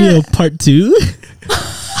you We give me need a part 2?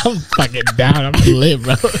 I'm fucking down. I'm lit,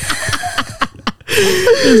 bro.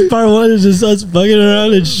 This part 1 is just us fucking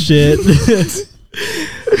around and shit.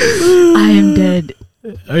 I am dead.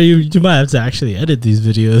 You might have to actually edit these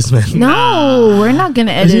videos, man. No, we're not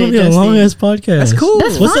gonna It's edit gonna it. be a Justin. long ass podcast. That's cool.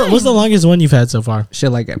 That's What's the longest one you've had so far?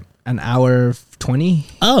 Shit, like an hour 20.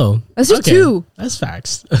 Oh, Let's do 2. That's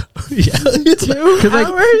facts. Yeah, 2 like-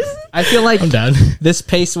 hours. I feel like I'm down. this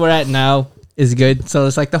pace we're at now is good. So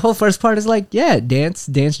it's like the whole first part is like, yeah, dance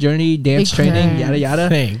journey, dance Big training, time. yada yada.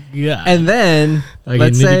 Thank God. And then Okay,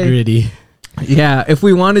 let's nitty say, gritty. yeah, if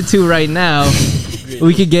we wanted to right now,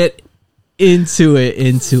 we could get into it.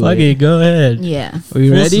 Fuck it, go ahead. Yeah. Are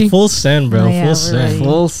you ready? Full send, bro. Oh, yeah, Full we're send. ready.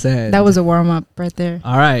 Full send. That was a warm up right there.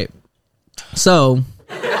 all right. So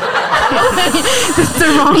That's the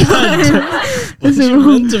wrong one. What's your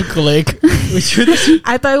mental click?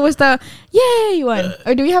 I thought it was the yay one.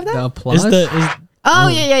 Or do we have the that? applause. Oh,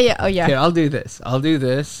 yeah. Oh, yeah. Here, I'll do this.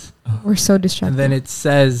 We're so distracted. And then it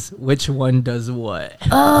says which one does what.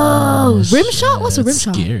 oh, rim shot? What's a rim That's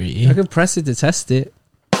shot? scary. I can press it to test it.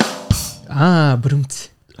 But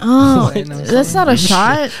Oh, Wait, no, that's not a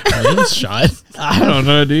shot. Shot. I don't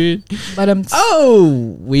know, dude. But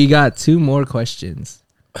Oh, we got 2 more questions.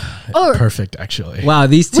 Oh, Perfect, actually. Wow,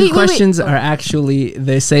 these 2 Wait. questions Oh. are actually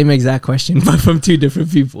the same exact question, but from 2 different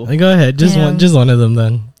people. Then go ahead. Just Damn. one of them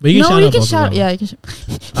then. But you can no, shout you out can both of shout. them. Yeah, you can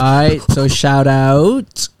shout. All right, so shout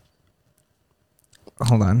out.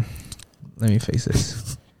 Hold on. Let me face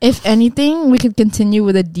this. If anything, we could continue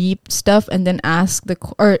with the deep stuff and then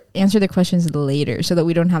or answer the questions later, so that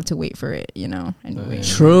we don't have to wait for it. Anyway.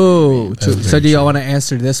 True. That's So very do y'all true. want to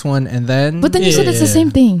answer this one and then? But then you said it's the Yeah. same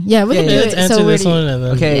thing. Yeah, we can Yeah, do Let's it. answer So this we're one and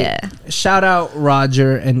then Okay. Yeah. Shout out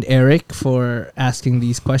Roger and Eric for asking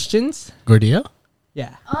these questions. Gordia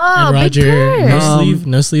Yeah. Oh, and Big Roger. Bear.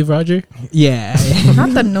 No sleeve Roger. Yeah.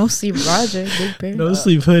 Not the no sleeve Roger. Big Bear. No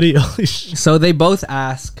sleeve hoodie. Holy shit. So they both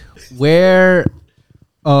ask, where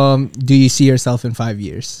do you see yourself in 5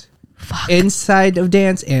 years? Fuck. Inside of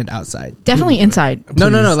dance and outside. Definitely inside. No,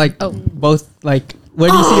 Please. like Oh. both. Like,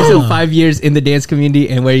 where do you see yourself 5 years in the dance community,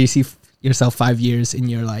 and where you see yourself 5 years in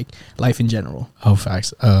your like life in general? Oh,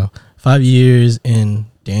 facts. 5 years in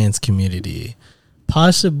dance community.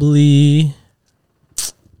 Possibly.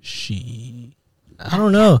 I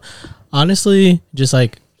don't know. Honestly, just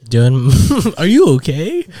like doing. Are you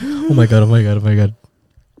okay? Oh my god.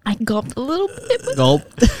 I gulped a little bit. Gulp.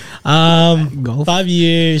 Golf. 5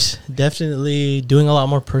 years, definitely doing a lot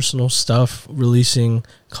more personal stuff, releasing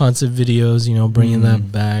concept videos, bringing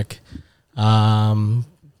that back.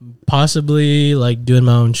 Possibly like doing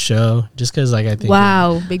my own show, just because like I think.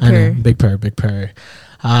 Wow, Big I know, Bear. big purr.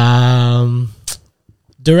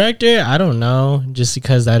 Director, I don't know, just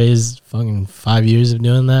because that is fucking 5 years of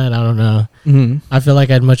doing that. I don't know. Mm-hmm. I feel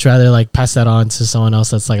like I'd much rather like pass that on to someone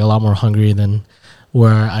else that's like a lot more hungry than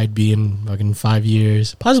where I'd be in fucking 5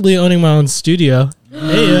 years. Possibly owning my own studio.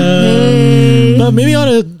 Hey. But maybe on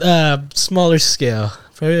a smaller scale.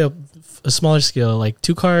 Probably a smaller scale, like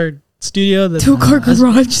 2-car studio. 2-car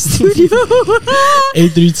garage studio.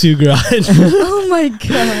 832 garage. Oh my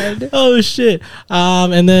god. Oh shit.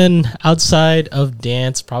 And then outside of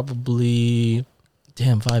dance, probably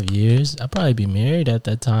 5 years. I'd probably be married at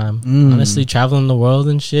that time. Honestly, traveling the world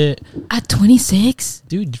and shit. At 26?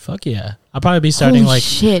 Dude, fuck yeah. I'll probably be starting Holy like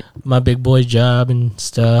shit. my big boy job and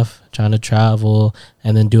stuff, trying to travel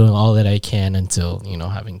and then doing all that I can until,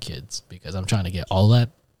 having kids, because I'm trying to get all that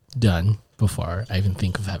done before I even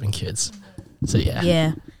think of having kids. So yeah.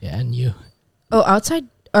 Yeah. Yeah, and you. Oh, outside?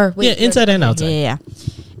 Or wait. Yeah, inside and outside. Yeah.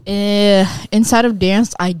 Inside of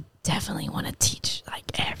dance, I definitely want to teach like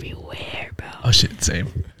everywhere, bro. Oh shit, same.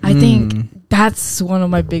 I think that's one of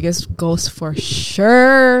my biggest goals for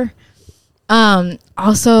sure.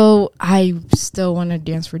 Also, I still want to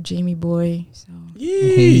dance for Jamie Boy. So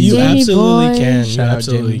You Jamie absolutely boy. can. Shout You out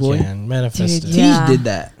absolutely Jamie boy. can. Manifest Dude, it. yeah. Tej did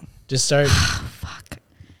that. Just start fuck.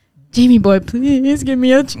 Jamie Boy, please give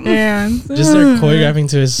me a chance. just start choreographing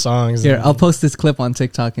to his songs. Here, I'll post this clip on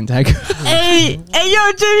TikTok and tag. Hey,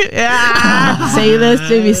 yo, Jamie. Ah, say less,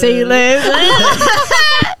 Jamie, say less.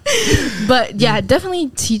 But yeah, definitely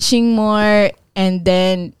teaching more, and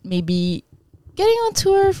then maybe getting on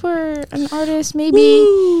tour for an artist, maybe.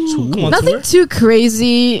 Come on, Nothing tour. too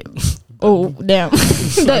crazy. Oh, damn.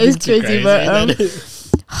 That is Too crazy, but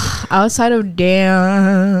outside of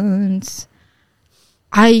dance,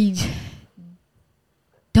 I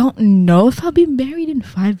don't know if I'll be married in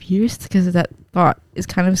 5 years, because that thought is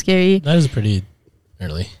kind of scary. That is pretty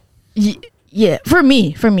early. Yeah, for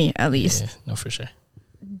me at least. Yeah, no, for sure.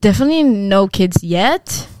 Definitely no kids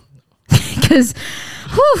yet, because,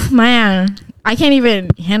 man, I can't even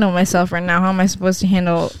handle myself right now. How am I supposed to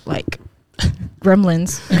handle like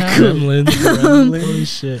gremlins? You know? Gremlins. Holy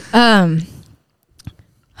shit.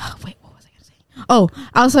 Wait, what was I gonna say? Oh,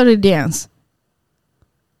 outside of dance.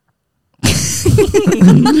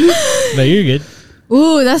 No, you're good.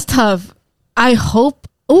 Ooh, that's tough. I hope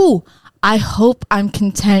I'm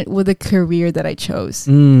content with the career that I chose.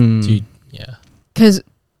 Dude, yeah. Because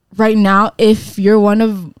right now, if you're one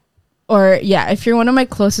of my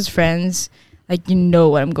closest friends, like, you know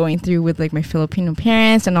what I'm going through with like my Filipino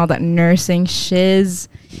parents and all that nursing shiz.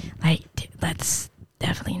 Like, that's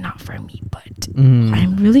definitely not for me, but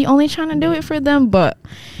I'm really only trying to do it for them. But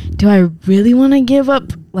do I really want to give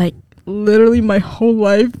up like literally my whole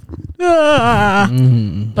life?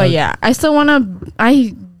 But yeah, I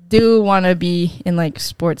do want to be in like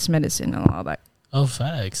sports medicine and all that Oh,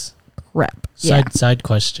 facts. crap. Yeah. Side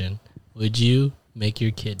question. Would you make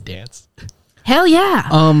your kid dance? Hell yeah.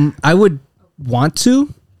 I would want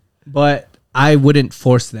to, but I wouldn't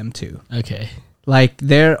force them to. Okay. Like,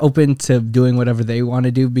 they're open to doing whatever they want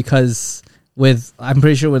to do, because I'm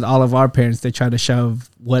pretty sure with all of our parents, they try to shove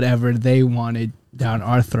whatever they wanted down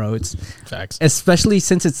our throats. Facts. Especially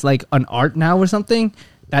since it's like an art now or something,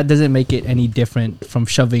 that doesn't make it any different from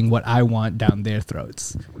shoving what I want down their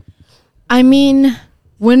throats. I mean,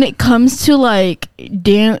 when it comes to like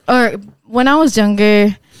dance, or when I was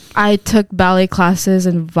younger, I took ballet classes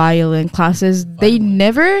and violin classes. They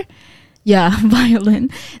never,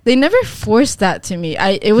 violin. They never forced that to me.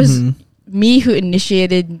 It was me who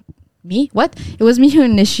initiated me. What? It was me who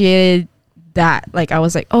initiated that. Like, I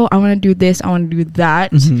was like, oh, I want to do this. I want to do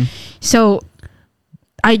that. So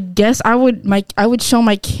I guess I would show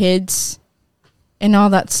my kids and all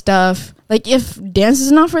that stuff. Like, if dance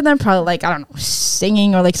is not for them, probably like, I don't know,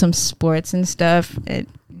 singing or like some sports and stuff. And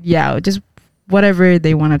just whatever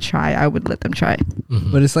they want to try, I would let them try.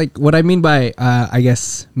 But it's like, what I mean by I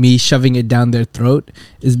guess me shoving it down their throat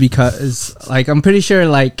is because, like, I'm pretty sure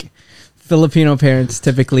like Filipino parents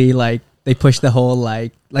typically, like, they push the whole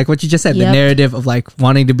like what you just said, the narrative of like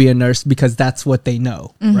wanting to be a nurse because that's what they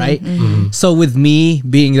know, right? So with me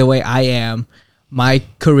being the way I am, my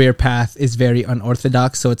career path is very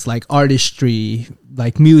unorthodox. So it's like artistry,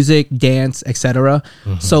 like music, dance, etc.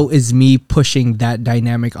 So is me pushing that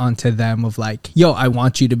dynamic onto them of like, yo, I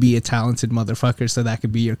want you to be a talented motherfucker so that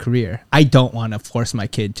could be your career. I don't want to force my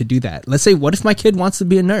kid to do that. Let's say, what if my kid wants to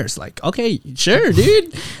be a nurse? Like, okay, sure,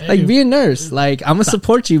 dude. Like, be a nurse. Like, I'm going to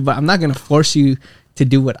support you, but I'm not going to force you to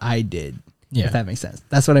do what I did. Yeah. If that makes sense.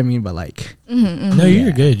 That's what I mean by like. No,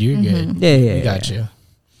 you're good. You're good. Yeah. We got you.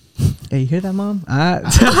 Hey, you hear that, Mom?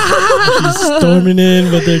 Storming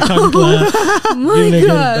in with their tongue clap. My Giving a good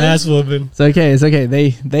God. ass whooping. It's okay. It's okay.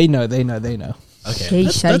 They know. Okay.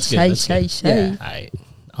 Shay. Yeah. All right.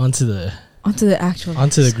 Onto the Actual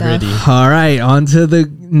stuff. gritty. All right, on to the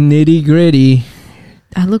nitty gritty.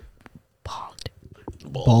 I look bald.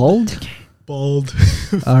 Bald? Bald.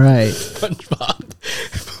 All right. SpongeBob.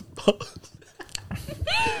 Bald.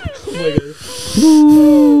 Oh my God.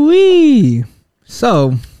 Ooh-wee.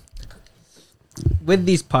 So, with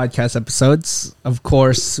these podcast episodes, of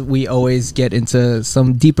course, we always get into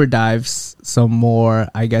some deeper dives, some more,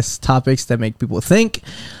 I guess, topics that make people think.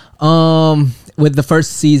 With the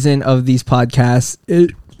first season of these podcasts,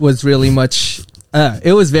 it was very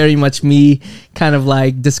much me kind of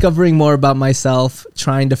like discovering more about myself,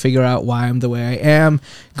 trying to figure out why I'm the way I am,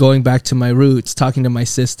 going back to my roots, talking to my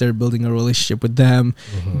sister, building a relationship with them,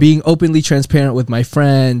 being openly transparent with my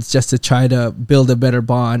friends just to try to build a better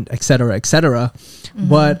bond, etc., etc.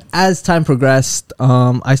 But as time progressed,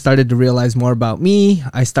 I started to realize more about me.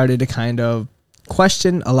 I started to kind of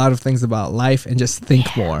question a lot of things about life and just think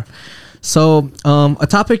more. So a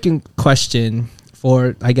topic in question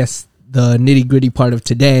for, I guess, the nitty gritty part of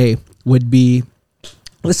today would be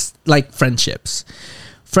like friendships.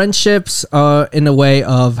 Friendships are in a way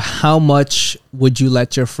of how much would you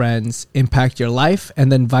let your friends impact your life,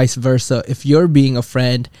 and then vice versa. If you're being a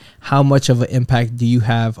friend, how much of an impact do you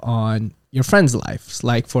have on your friends' lives?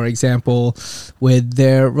 Like, for example, with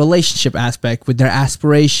their relationship aspect, with their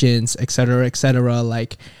aspirations, etc., etc.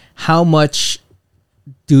 Like, how much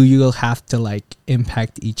do you have to like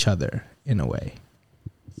impact each other in a way?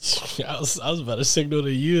 I was about to signal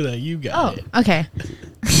to you that you got it. Okay.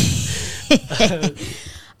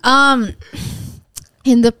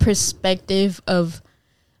 In the perspective of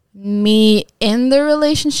me in the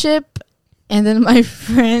relationship, and then my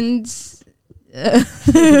friends.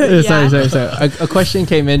 Sorry. A question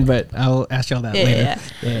came in, but I'll ask y'all that later.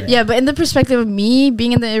 Yeah, but in the perspective of me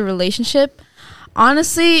being in the relationship,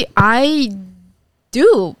 honestly, I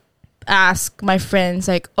do ask my friends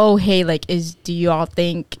like, oh, hey, like, do y'all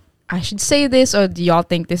think I should say this, or do y'all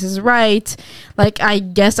think this is right? Like, I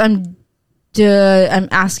guess I'm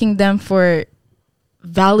asking them for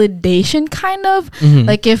validation, kind of.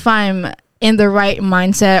 Like, if I'm in the right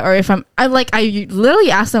mindset, or if I literally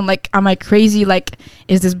ask them, like, am I crazy? Like,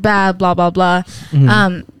 is this bad? Blah blah blah.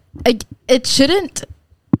 It shouldn't,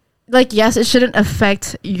 like, yes, it shouldn't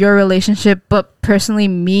affect your relationship, but personally,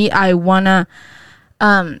 me, I wanna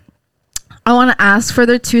ask for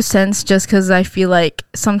their 2 cents, just because I feel like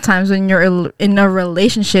sometimes when you're in a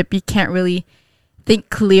relationship, you can't really think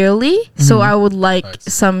clearly. So I would like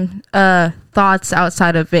Facts. some thoughts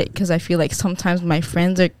outside of it, because I feel like sometimes my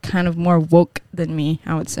friends are kind of more woke than me,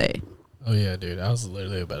 I would say. Oh yeah, dude. I was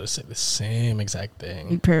literally about to say the same exact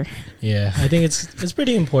thing. Per. Yeah, I think it's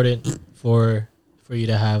pretty important for you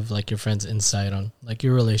to have like your friends' insight on like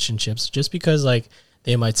your relationships, just because like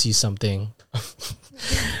they might see something,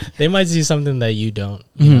 they might see something that you don't.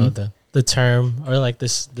 You know, the term, or like the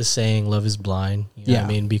saying, "Love is blind." You know what I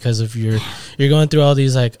mean? Because of you're going through all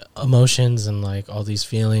these like emotions and like all these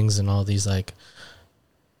feelings and all these like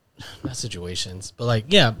not situations, but like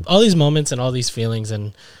all these moments and all these feelings,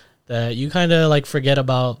 and that you kind of like forget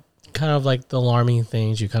about kind of like the alarming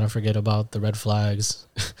things. You kind of forget about the red flags.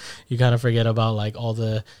 You kind of forget about like all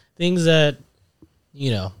the things that,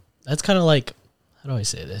 you know, that's kind of like, how do I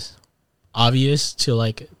say this? Obvious to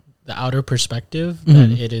like the outer perspective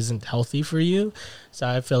that it isn't healthy for you. So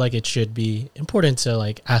I feel like it should be important to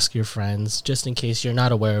like ask your friends just in case you're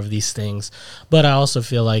not aware of these things. But I also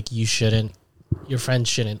feel like your friends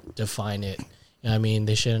shouldn't define it. You know what I mean?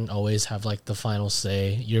 They shouldn't always have like the final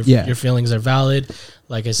say. Your feelings are valid.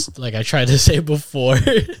 Like I tried to say before.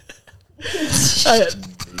 This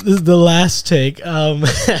is the last take.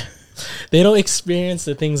 They don't experience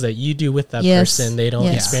the things that you do with that person. They don't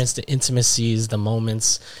experience the intimacies, the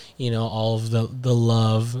moments, you know, all of the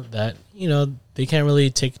love that, you know, they can't really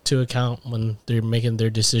take into account when they're making their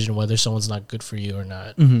decision whether someone's not good for you or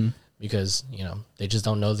not. Because, you know, they just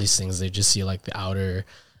don't know these things. They just see like the outer,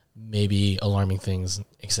 maybe alarming things,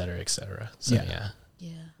 et cetera, et cetera. So yeah,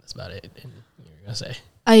 that's about it. And you're gonna say,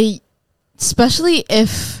 Especially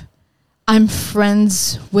if I'm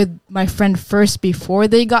friends with my friend first before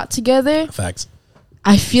they got together. Facts.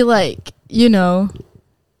 I feel like, you know,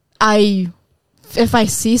 if I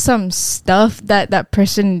see some stuff that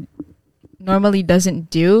person normally doesn't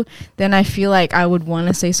do, then I feel like I would want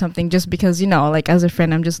to say something, just because, you know, like as a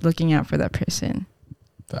friend, I'm just looking out for that person.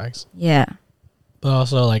 Facts. Yeah. But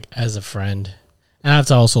also, like, as a friend, and I have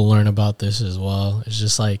to also learn about this as well. It's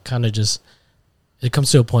just like kind of just, it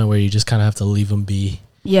comes to a point where you just kind of have to leave them be.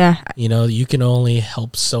 Yeah. You know, you can only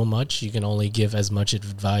help so much. You can only give as much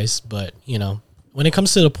advice. But, you know, when it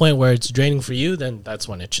comes to the point where it's draining for you, then that's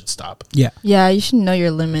when it should stop. Yeah. Yeah, you should know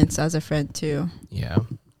your limits as a friend too. Yeah.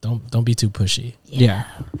 Don't be too pushy. Yeah.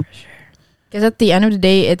 For sure. Because at the end of the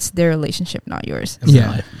day, it's their relationship, not yours.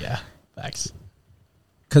 Yeah. Yeah. Facts.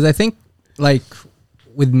 Because I think, like,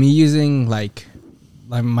 with me using like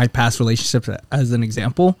my past relationships as an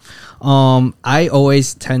example, I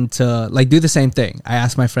always tend to like do the same thing. I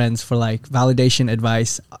ask my friends for like validation,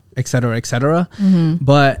 advice, etc., etc.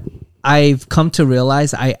 But I've come to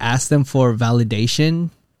realize I ask them for validation,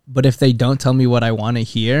 but if they don't tell me what I want to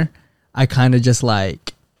hear, I kind of just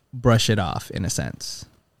like brush it off in a sense.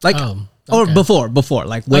 Like, or before,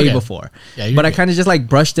 like way before. Yeah, but I kind of just like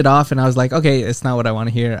brushed it off, and I was like, okay, it's not what I want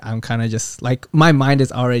to hear. I'm kind of just like, my mind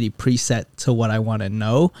is already preset to what I want to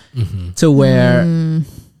know, to where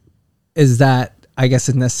is that, I guess,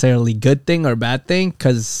 a necessarily good thing or bad thing?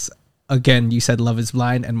 Because again, you said love is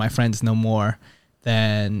blind, and my friends know more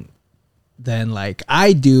than like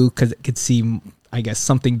I do, because it could seem, I guess,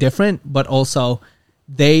 something different, but also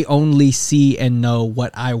they only see and know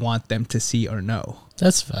what I want them to see or know.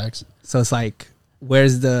 That's facts. So it's like,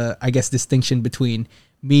 where's the, I guess, distinction between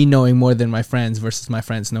me knowing more than my friends versus my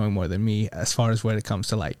friends knowing more than me, as far as when it comes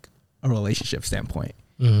to like a relationship standpoint?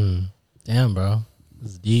 Damn, bro.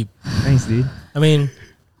 This is deep. Thanks, dude. I mean,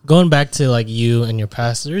 going back to like you and your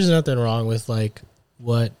past, there's nothing wrong with like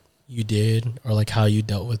what you did or like how you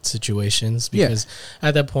dealt with situations, because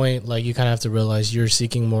at that point, like, you kind of have to realize you're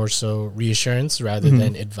seeking more so reassurance rather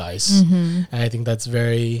than advice. And I think that's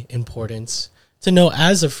very important to know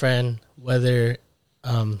as a friend, whether,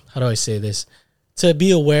 how do I say this, to be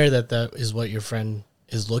aware that that is what your friend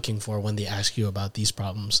is looking for when they ask you about these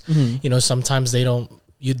problems. You know, sometimes they don't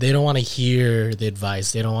want to hear the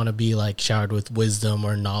advice. They don't want to be like showered with wisdom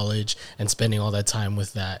or knowledge and spending all that time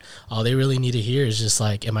with that. All they really need to hear is just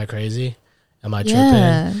like, am I crazy? Am I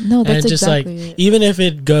tripping? No, that's and just exactly like, it. even if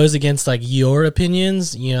it goes against like your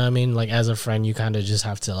opinions, you know what I mean? Like, as a friend, you kind of just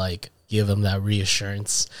have to like give them that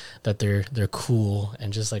reassurance that they're cool,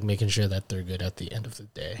 and just like making sure that they're good at the end of the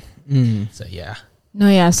day. So yeah. No,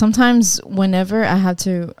 yeah. Sometimes whenever I have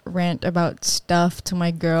to rant about stuff to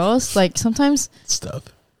my girls, like sometimes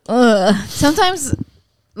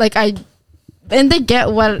like they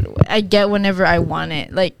get what I get whenever I want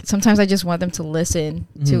it. Like sometimes I just want them to listen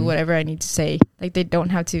to whatever I need to say. Like they don't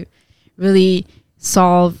have to really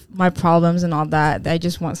solve my problems and all that. I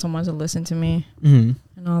just want someone to listen to me and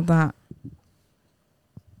all that.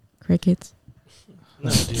 Crickets.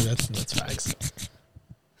 No, dude, that's facts.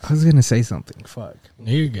 I was gonna say something. Fuck.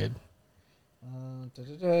 No, you're good.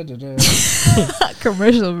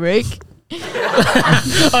 Commercial break.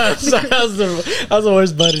 Oh, sorry, that was the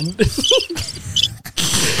worst button.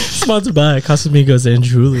 Sponsored by Casamigos and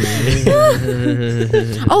Truly.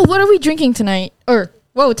 Oh, what are we drinking tonight?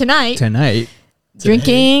 Tonight. Tonight.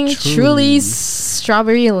 Drinking Truly's. Truly's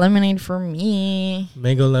strawberry lemonade for me.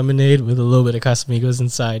 Mango lemonade with a little bit of Casamigos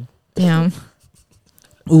inside. Damn.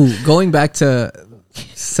 Ooh, going back to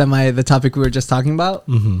the topic we were just talking about.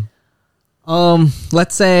 Mm-hmm.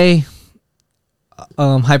 Let's say,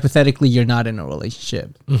 hypothetically, you're not in a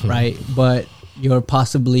relationship, right? But you're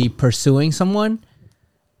possibly pursuing someone,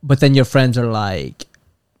 but then your friends are like,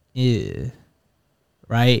 ew,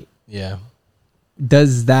 right? Yeah.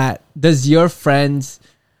 Does your friends,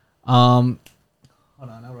 hold on,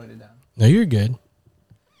 I wrote it down. No, you're good.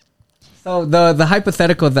 So the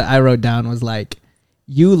hypothetical that I wrote down was like,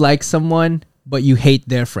 you like someone, but you hate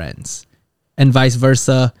their friends, and vice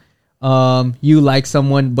versa. You like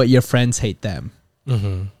someone, but your friends hate them.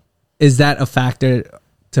 Mm-hmm. Is that a factor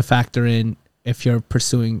to factor in if you're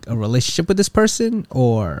pursuing a relationship with this person,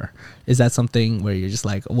 or is that something where you're just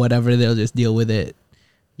like, whatever, they'll just deal with it,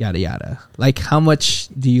 yada yada? Like, how much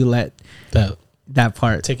do you let that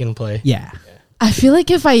part take in play? Yeah. I feel like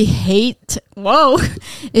if I hate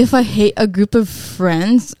a group of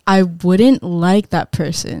friends, I wouldn't like that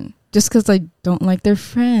person just because I don't like their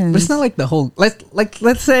friends. But it's not like the whole,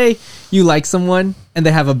 let's say you like someone and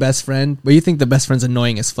they have a best friend, but you think the best friend's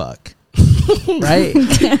annoying as fuck. Right?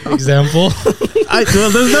 Example.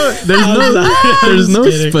 There's no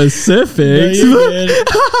specifics.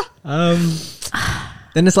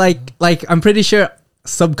 Then it's like I'm pretty sure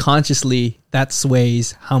subconsciously that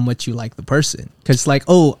sways how much you like the person, because it's like,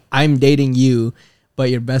 oh, I'm dating you, but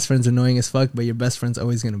your best friend's annoying as fuck, but your best friend's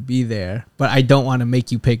always gonna be there, but I don't want to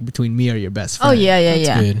make you pick between me or your best friend. Oh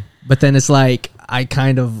yeah. Good. But then it's like, I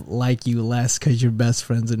kind of like you less because your best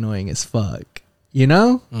friend's annoying as fuck, you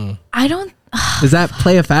know? I don't. Does that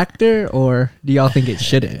play a factor, or do y'all think it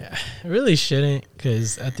shouldn't? It really shouldn't,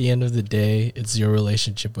 because at the end of the day, it's your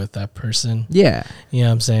relationship with that person. Yeah. You know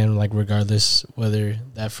what I'm saying? Like, regardless whether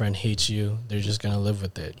that friend hates you, they're just going to live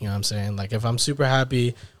with it. You know what I'm saying? Like, if I'm super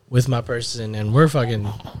happy with my person and we're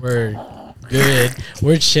good,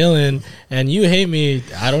 we're chilling, and you hate me,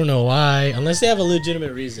 I don't know why, unless they have a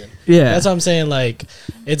legitimate reason. Yeah. That's what I'm saying. Like,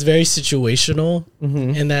 it's very situational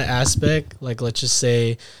in that aspect. Like, let's just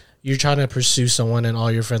say you're trying to pursue someone and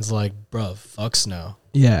all your friends are like, bro, fucks no.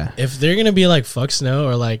 Yeah. If they're gonna be like, fucks no,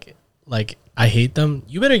 or like I hate them,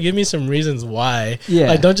 you better give me some reasons why. Yeah.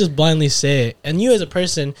 Like, don't just blindly say it. And you as a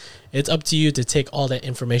person, it's up to you to take all that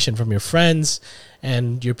information from your friends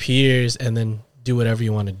and your peers and then do whatever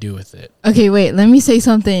you want to do with it. Okay, wait. Let me say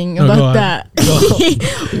something No, go about on. that.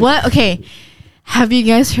 What? Okay. Have you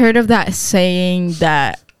guys heard of that saying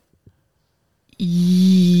that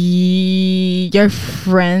your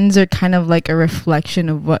friends are kind of like a reflection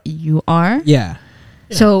of what you are? Yeah.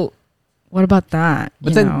 So, what about that?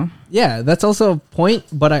 But then, yeah, that's also a point.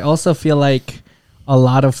 But I also feel like a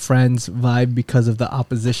lot of friends vibe because of the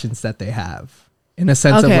oppositions that they have, in a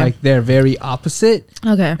sense of Okay. like they're very opposite,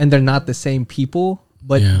 Okay. and they're not the same people,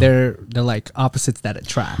 but Yeah. they're like opposites that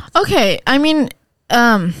attract. Okay. I mean,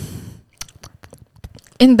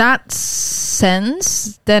 in that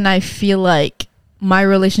sense, then I feel like my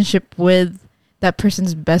relationship with that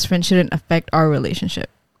person's best friend shouldn't affect our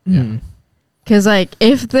relationship. Mm. Because, like,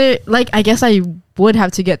 if they're, like, I guess I would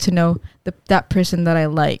have to get to know that person that I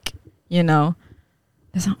like, you know?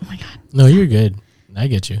 That's not, oh my God. No, you're good. I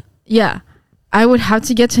get you. Yeah. I would have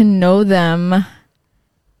to get to know them.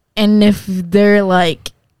 And if they're,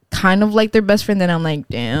 like, kind of like their best friend, then I'm like,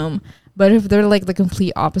 damn. But if they're, like, the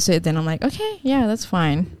complete opposite, then I'm like, okay, yeah, that's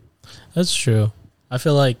fine. That's true. I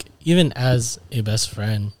feel like even as a best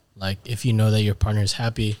friend, like, if you know that your partner is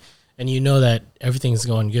happy and you know that everything's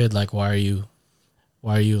going good, like, why are you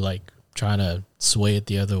like trying to sway it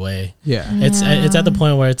the other way? Yeah. It's at the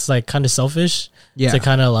point where it's like kind of selfish Yeah. to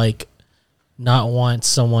kind of like not want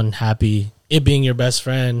someone happy, it being your best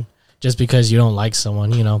friend, just because you don't like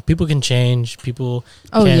someone. You know, people can change. People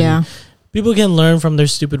Oh, can, yeah. people can learn from their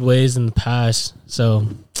stupid ways in the past. So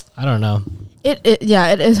I don't know. It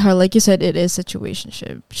is hard. Like you said, it is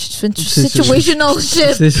situationship. Situational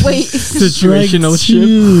ship. Wait. Situational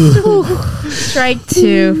ship. Strike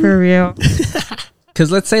two, for real.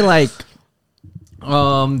 Because let's say like,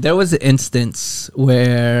 there was an instance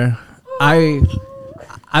where I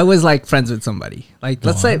was like friends with somebody. Like,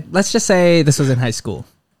 let's just say this was in high school,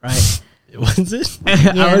 right? Was it?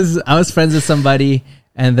 I was friends with somebody,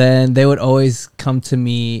 and then they would always come to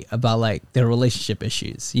me about like their relationship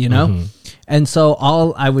issues, you know? Mhm. And so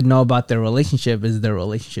all I would know about their relationship is their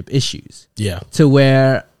relationship issues, Yeah. to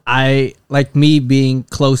where I, like me being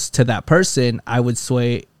close to that person, I would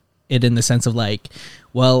sway it in the sense of like,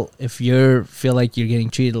 well, if you feel like you're getting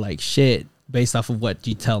treated like shit based off of what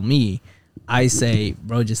you tell me, I say,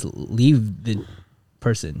 bro, just leave the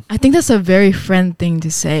person. I think that's a very friend thing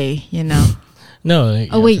to say, you know. No. Yeah,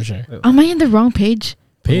 Oh, wait. For sure. Am I in the wrong page?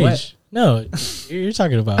 Page. What? No, you're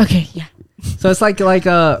talking about. Okay, yeah. So it's like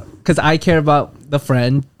because I care about the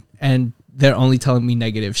friend and they're only telling me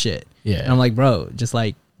negative shit. Yeah. And I'm like, bro, just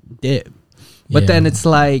like dip. But Yeah. then it's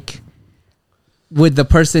like with the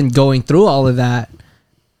person going through all of that,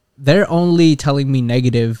 they're only telling me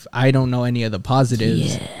negative. I don't know any of the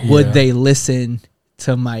positives. Would Yeah. they listen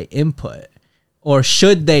to my input? Or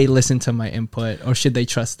should they listen to my input? Or should they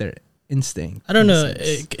trust their instinct? I don't in a know.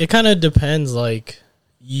 sense? It kind of depends. Like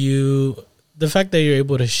the fact that you're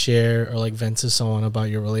able to share or like vent to someone about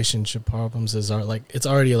your relationship problems is it's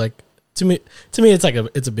already like to me it's like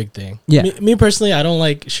it's a big thing. Yeah. Me personally, I don't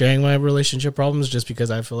like sharing my relationship problems just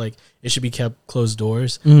because I feel like it should be kept closed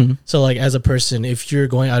doors. Mhm. So like as a person, if you're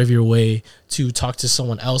going out of your way to talk to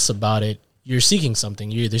someone else about it, you're seeking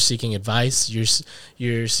something. You're either seeking advice,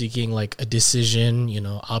 you're seeking like a decision,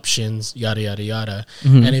 options, yada yada yada.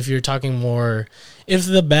 Mhm. And if you're talking more, if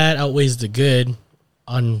the bad outweighs the good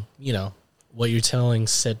on what you're telling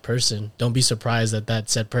said person, don't be surprised that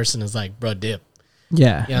said person is like, bro, dip.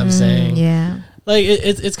 Yeah. You know what I'm saying? Yeah. Like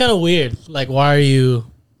it's kind of weird. Like why are you?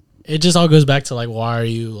 It just all goes back to like why are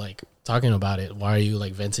you like talking about it? Why are you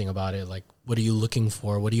like venting about it? Like what are you looking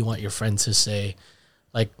for? What do you want your friend to say?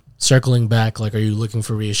 Like circling back, like are you looking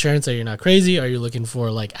for reassurance that you're not crazy? Are you looking for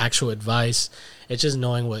like actual advice? It's just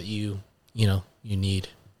knowing what you need.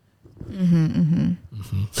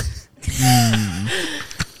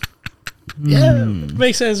 Yeah,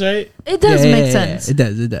 makes sense, right? It does Yeah, make yeah, sense. It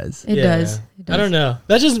does. It does. It Yeah. does. It does. I don't know.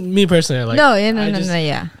 That's just me personally. Like no,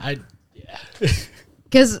 yeah.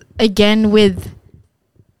 Because again, with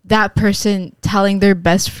that person telling their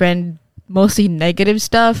best friend mostly negative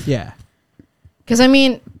stuff. Yeah. Because I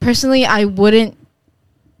mean, personally, I wouldn't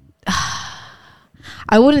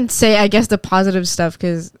say, I guess, the positive stuff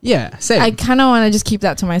because Yeah. Same. I kind of want to just keep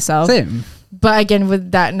that to myself. Same. But again,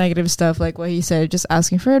 with that negative stuff, like what he said, just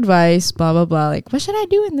asking for advice, blah blah blah. Like, what should I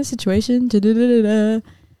do in this situation? Da-da-da-da-da.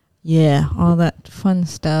 Yeah, all that fun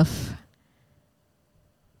stuff.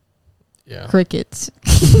 Yeah. Crickets.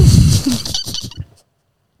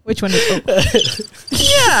 Which one is? Oh.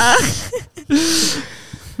 Yeah.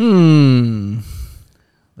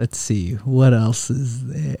 Let's see. What else is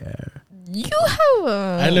there? You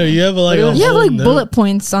have. I know you have like a You have whole like note. bullet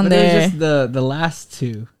points on But it there. was just the last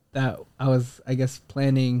two that I was, I guess,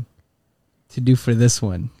 planning to do for this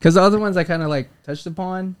one. Because the other ones I kind of like touched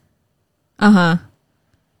upon.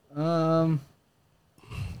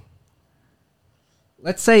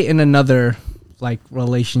 Let's say in another like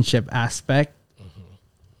relationship aspect.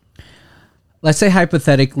 Let's say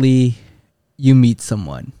hypothetically you meet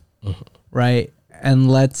someone, right? And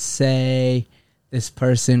let's say this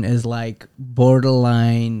person is like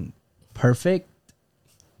borderline perfect.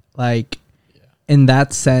 Like in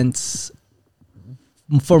that sense,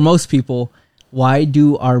 for most people, why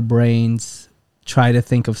do our brains try to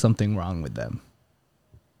think of something wrong with them?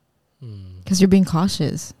 Because you're being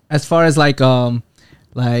cautious. As far as like You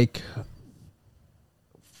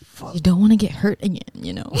don't want to get hurt again,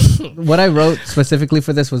 you know? what I wrote specifically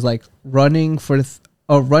for this was like running from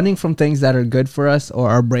things that are good for us, or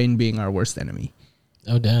our brain being our worst enemy.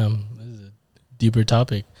 Oh damn, this is a deeper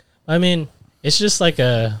topic. I mean, it's just like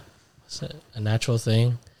a natural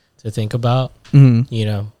thing to think about.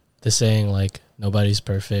 Mm-hmm. The saying like nobody's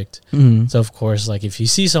perfect. Mm-hmm. So of course, like if you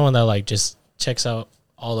see someone that like just checks out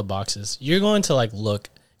all the boxes, you're going to like look.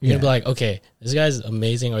 You're gonna be like, okay, this guy's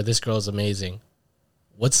amazing or this girl's amazing.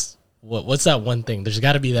 What's that one thing? There's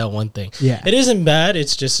got to be that one thing. Yeah. It isn't bad.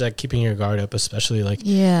 It's just like keeping your guard up, especially like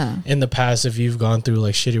Yeah. in the past, if you've gone through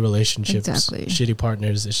like shitty relationships, Exactly. shitty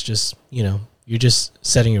partners, it's just, you're just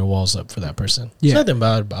setting your walls up for that person. Yeah. There's nothing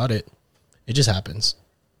bad about it. It just happens.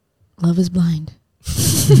 Love is blind.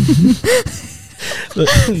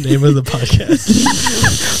 The name of the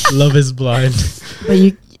podcast. Love is blind. But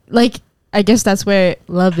you, like, I guess that's where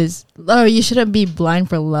love is. Oh, you shouldn't be blind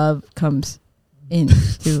for love comes in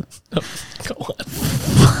too. Go on.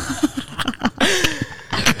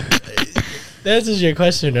 That answers your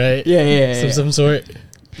question, right? Yeah. Some sort.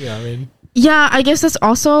 Yeah, I mean. Yeah, I guess that's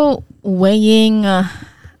also weighing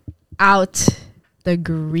out the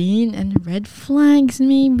green and red flags,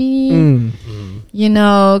 maybe. Mm. You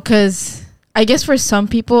know, because I guess for some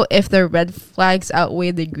people, if the red flags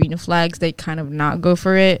outweigh the green flags, they kind of not go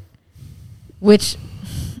for it. Which,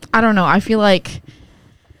 I don't know. I feel like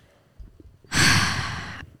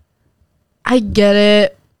I get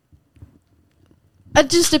it. It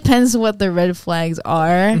just depends what the red flags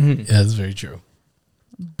are. Mhm. Yeah, that's very true.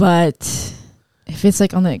 But if it's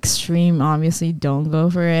like on the extreme, obviously don't go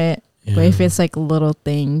for it. Yeah. But if it's like little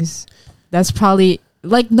things, that's probably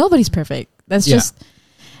like nobody's perfect. That's Yeah.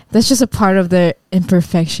 just a part of the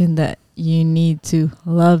imperfection that you need to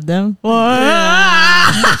love them. You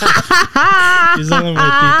sound like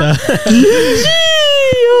my tita.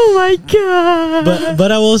 Oh my god.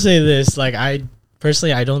 But I will say this, like I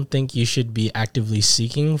personally I don't think you should be actively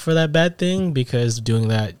seeking for that bad thing, because doing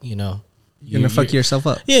that, you know, You're gonna fuck yourself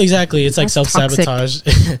up. Yeah, exactly. It's like That's self-sabotage.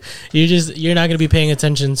 You're not going to be paying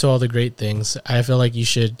attention to all the great things. I feel like you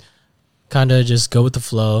should kind of just go with the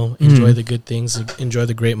flow, enjoy the good things, enjoy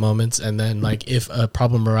the great moments, and then like if a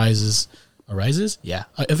problem arises, yeah.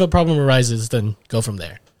 If a problem arises, then go from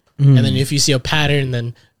there. Mhm. And then if you see a pattern,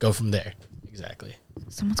 then go from there. Exactly.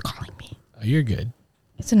 Someone's calling me. Oh, you're good.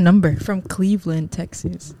 It's a number from Cleveland,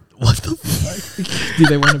 Texas. What the fuck? Do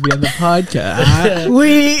they want to be on the podcast?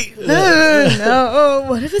 Wait, no.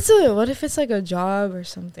 What if it's like a job or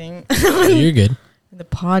something? You're good. The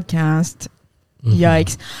podcast. Mhm.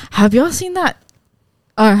 Yikes! Have y'all seen that?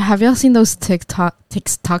 Have y'all seen those TikToks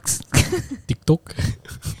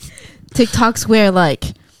TikTok. where like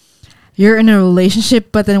you're in a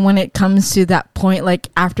relationship, but then when it comes to that point, like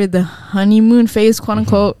after the honeymoon phase, quote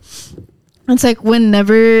unquote, it's like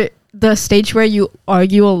whenever the stage where you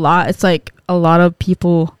argue a lot, it's like a lot of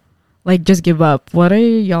people like just give up. What are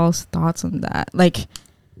y'all's thoughts on that? Like,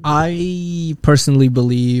 I personally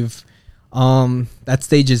believe that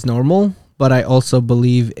stage is normal, but I also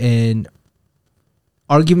believe in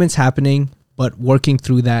arguments happening, but working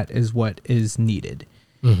through that is what is needed.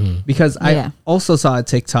 Mm-hmm. Because Yeah. I also saw a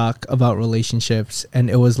TikTok about relationships, and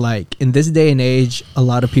it was like, in this day and age, a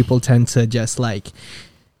lot of people tend to just like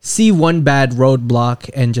see one bad roadblock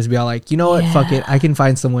and just be all like, you know what, fuck it, I can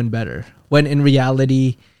find someone better. When in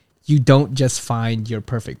reality, you don't just find your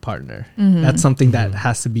perfect partner. That's something that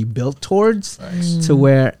has to be built towards, to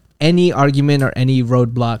where any argument or any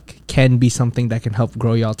roadblock can be something that can help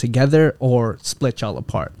grow y'all together or split y'all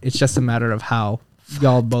apart. It's just a matter of how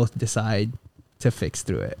y'all both decide to fix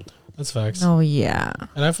through it. That's facts. oh yeah,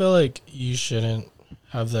 And I feel like you shouldn't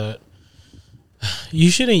have that. You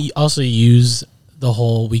shouldn't also use the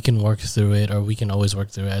whole "we can work through it" or "we can always work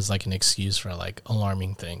through it" as like an excuse for like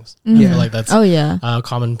alarming things. I Yeah. feel like that's oh yeah. a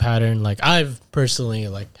common pattern. Like I've personally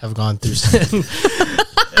like have gone through.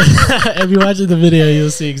 If you watch the video, you'll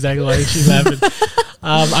see exactly why she's laughing.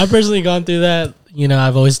 I've personally gone through that. You know,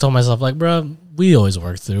 I've always told myself like, bro, we always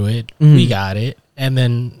work through it. We got it. And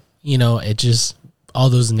then, you know, it just, all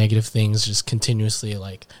those negative things just continuously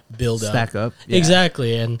like build up. Stack up. Yeah.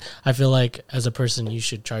 Exactly. And I feel like as a person, you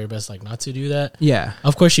should try your best like not to do that. Yeah.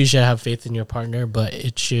 Of course, you should have faith in your partner, but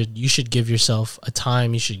you should give yourself a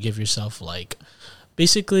time. You should give yourself like,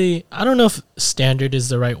 basically, I don't know if standard is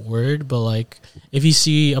the right word, but like if you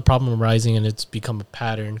see a problem arising and it's become a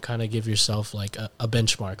pattern, kind of give yourself like a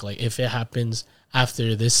benchmark. Like if it happens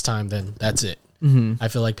after this time, then that's it. I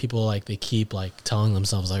feel like people like they keep like telling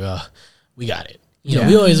themselves like, oh, we got it. You know,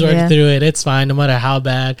 we always work through it. It's fine, no matter how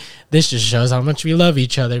bad. This just shows how much we love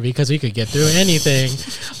each other because we could get through anything.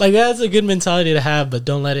 Like that's a good mentality to have, but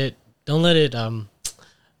don't let it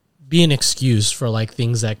be an excuse for like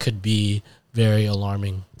things that could be very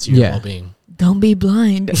alarming to your well-being. Don't be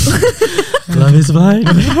blind. Love is blind.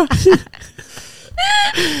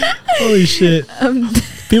 Holy shit.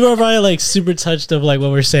 People are probably like super touched of like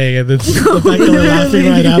what we're saying, and then the fact that we're laughing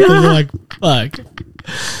right after, they're like, fuck.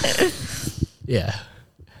 Yeah.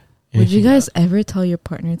 Would you guys ever tell your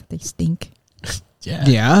partner that they stink? Yeah.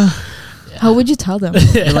 Yeah. How would you tell them?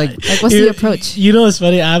 Like, What's the approach? You know what's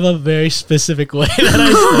funny? I have a very specific way that I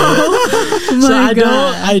say it. So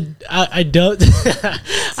I don't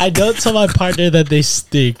I don't tell my partner that they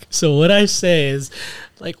stink. So what I say is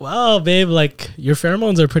like, wow, babe, like your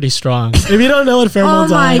pheromones are pretty strong. If you don't know what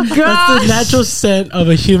pheromones are, that's the natural scent of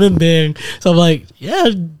a human being. So I'm like, yeah,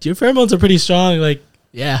 your pheromones are pretty strong. Like,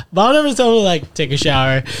 yeah, but I'll never tell them to like take a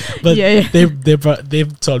shower. But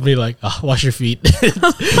they've told me like, oh, wash your feet, take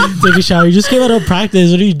a shower. You just came out of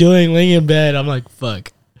practice. What are you doing, laying in bed? I'm like,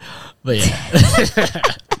 fuck. But yeah,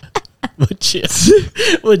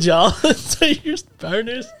 would y'all tell your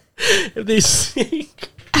partners if they stink?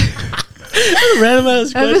 Random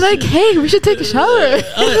ass question. I'd be like, hey, we should take a shower.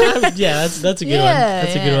 Yeah, that's a good one.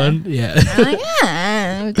 That's a good one. Yeah. I'm like,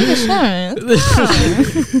 yeah, we take a shower.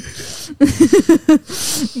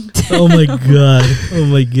 Oh my god. Oh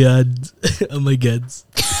my god. Oh my god.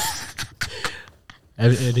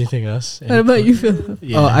 Anything else? What about you, Phil?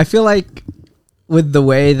 Yeah. Oh, I feel like with the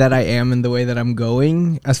way that I am and the way that I'm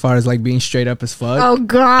going, as far as like being straight up as fuck, Oh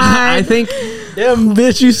God! I think Damn,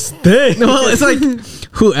 bitch, you stink. well, it's like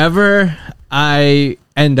whoever I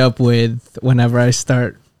end up with whenever I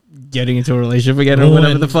start getting into a relationship again or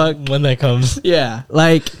whatever the fuck. When that comes. Yeah,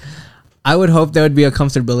 like I would hope there would be a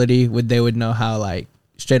comfortability where they would know how like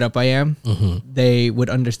straight up I am. Mm-hmm. They would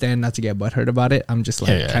understand not to get butthurt about it. I'm just like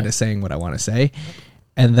Yeah. kind of saying what I want to say.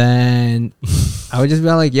 And then I would just be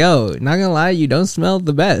like, yo, not gonna lie, you don't smell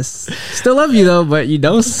the best. Still love you though, but you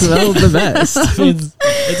don't smell the best. I mean,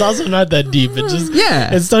 it's also not that deep. It just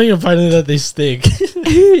Yeah. it's telling your partner that they stink.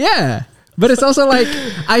 Yeah. But it's also like,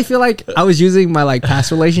 I feel like I was using my like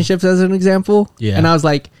past relationships as an example. Yeah. And I was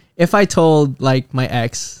like, if I told like my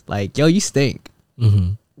ex, like, yo, you stink,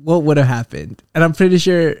 Mm-hmm. what would have happened? And I'm pretty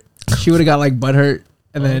sure she would have got like butthurt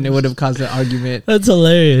and then it would have caused an argument. That's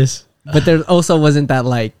hilarious. But there also wasn't that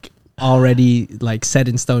like already like set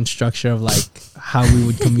in stone structure of like how we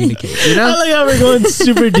would communicate, you I know? like how we're going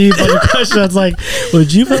super deep on the question. It's like,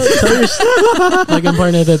 would you tell your like a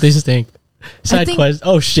partner that they stink? Side think- question.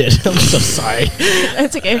 Oh shit! I'm so sorry.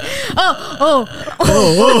 It's okay. Oh,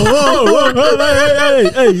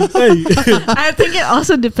 Hey. I think it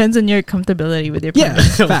also depends on your comfortability with your Yeah,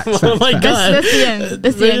 partner. facts. Oh my god. That's the end.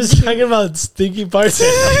 That's the We're end. just talking about stinky parts.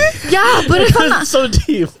 Yeah, but if I'm not, It's so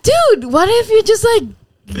deep. dude, what if you just like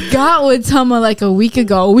got with someone like a week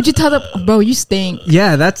ago? Would you tell them, bro, you stink?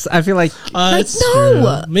 Yeah, that's, I feel like Like, It's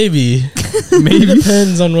no. true. Maybe. Maybe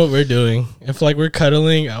depends on what we're doing. If like we're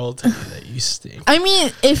cuddling, I will tell you that you stink. I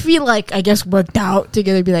mean, if we like, I guess worked out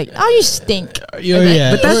together, be like, oh, you stink.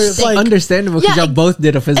 Yeah, but or that's it's like understandable because Yeah, y'all both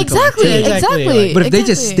did a physical Exactly, activity. Exactly, exactly. like- But if they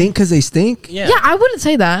just exactly. stink because they stink, yeah. Yeah, I wouldn't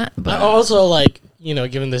say that. But But also like, you know,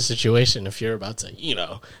 given the situation, if you're about to, you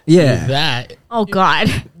know, yeah. do that, oh god,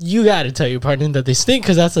 you got to tell your partner that they stink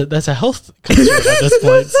because that's a health concern at this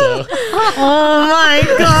point. So, oh my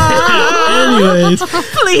god. anyways,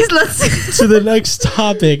 Please let's. to the next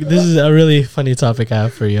topic. This is a really funny topic I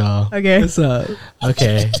have for y'all. Okay. What's up?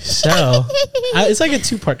 Okay, so it's like a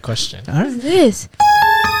 2-part question. All right. This.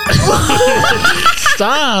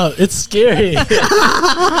 Stop! It's scary. All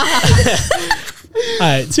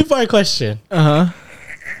right, 2-part question. Uh huh.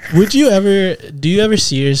 Do you ever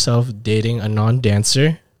see yourself dating a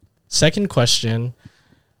non-dancer? Second question,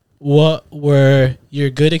 what were your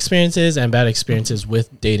good experiences and bad experiences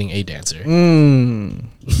with dating a dancer?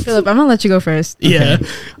 Philip, I'm gonna let you go first. Yeah.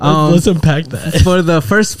 Um, Let's unpack that. For the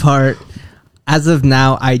first part, as of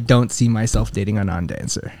now, I don't see myself dating a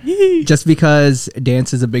non-dancer. Just because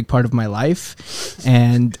dance is a big part of my life,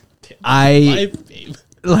 and I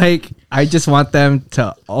I just want them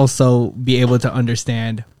to also be able to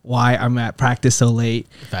understand why I'm at practice so late,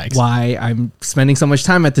 Facts. why I'm spending so much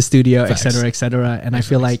time at the studio, Facts. et cetera, and I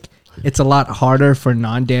feel like it's a lot harder for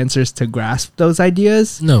non-dancers to grasp those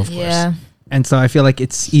ideas. No, of course. Yeah. And so I feel like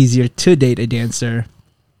it's easier to date a dancer.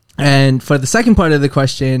 And for the second part of the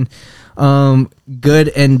question, good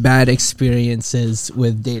and bad experiences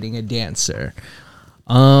with dating a dancer.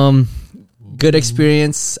 Good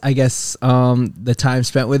experience, I guess, the time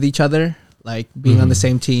spent with each other, like being on the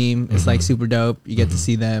same team. It's like super dope. You get to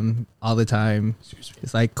see them all the time.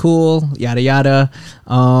 It's like cool, yada yada.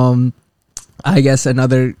 I guess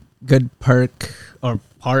another good perk or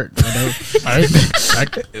part, but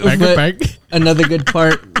another good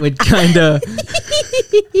part would kind of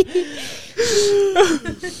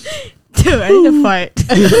Dude, I need to fart.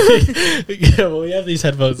 Yeah, well, we have these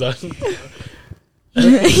headphones on.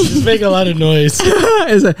 Just make a lot of noise.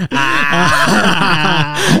 is a,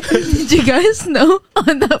 Did you guys know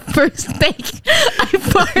on the first take I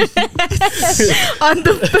farted on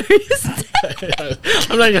the first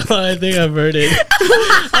I'm not gonna lie, I think I've heard it.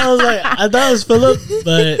 I was like, I thought it was Philip,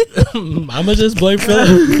 but I'ma just blame Philip.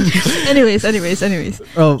 Anyways.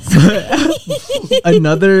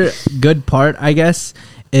 another good part, I guess,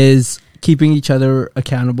 is keeping each other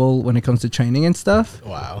accountable when it comes to training and stuff.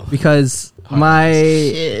 Wow. Because my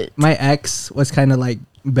ex was kind of like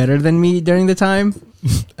better than me during the time.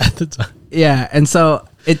 At the time. Yeah, and so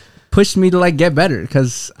it pushed me to like get better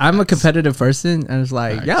because I'm a competitive person, and it's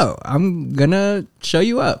like, yo, I'm gonna show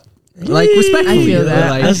you up, like respectfully. I feel that.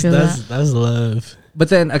 Like, I feel That's love. but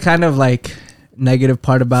then a kind of like negative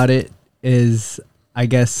part about it is, I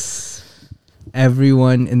guess,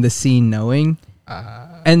 everyone in the scene knowing.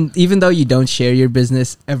 And even though you don't share your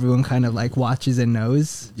business, everyone kind of like watches and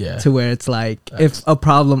knows. Yeah. To where it's like, if a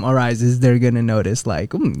problem arises, they're gonna notice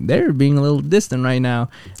like, they're being a little distant right now,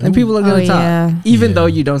 and people are gonna talk, even though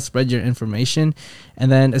you don't spread your information.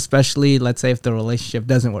 And then, especially, let's say if the relationship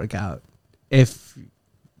doesn't work out, if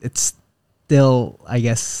it's still, I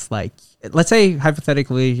guess, like, let's say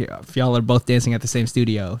hypothetically, if y'all are both dancing at the same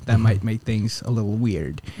studio, that might make things a little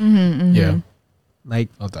weird. Yeah. Like,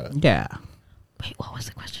 yeah. Wait, what was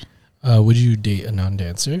the question? Would you date a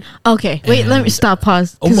non-dancer? Okay, wait, let me stop,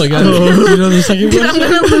 pause. Oh my god. You know the second question?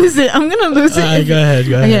 I'm gonna lose it. Go ahead.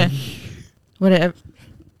 Okay. Whatever.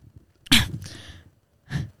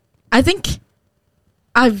 I think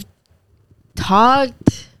I've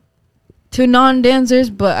talked to non-dancers,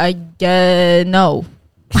 but I get no.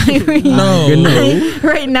 No.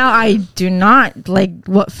 Right now, I do not. Like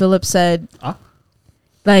what Philip said.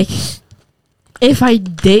 Like, if I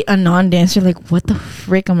date a non-dancer, like, what the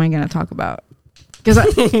frick am I gonna talk about? Because I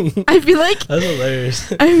feel like that's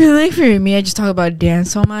hilarious. I feel like for me, I just talk about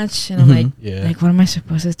dance so much, and I'm like, like, what am I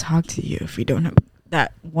supposed to talk to you if we don't have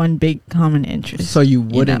that one big common interest? So you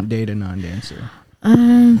wouldn't date a non-dancer?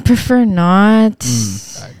 Prefer not.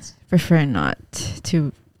 Prefer not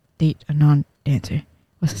to date a non-dancer.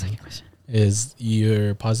 What's the second question? Is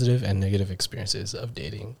your positive and negative experiences of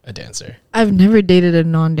dating a dancer? I've never dated a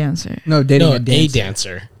non-dancer. No, dating a dancer. a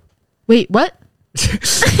dancer. Wait, what?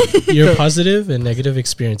 Your positive and negative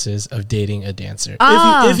experiences of dating a dancer.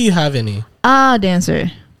 If you have any.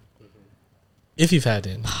 Dancer. If you've had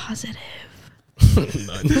any. Positive.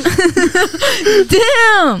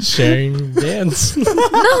 Damn. Sharing dance.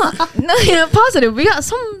 no, yeah, positive. We got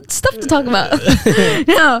some stuff to talk about.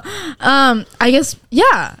 No, I guess,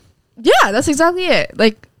 yeah, that's exactly it.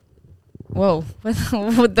 Like, whoa,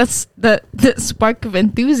 that's the spark of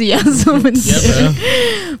enthusiasm.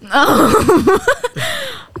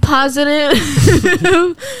 Positive.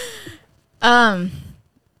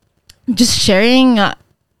 Just sharing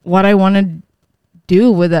what I want to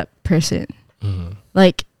do with that person.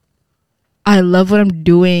 Like, I love what I'm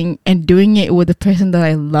doing, and doing it with the person that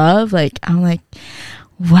I love. Like, I'm like,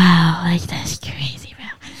 wow, like, that's crazy, bro.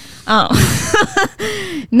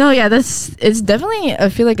 Oh, no, yeah, it's definitely, I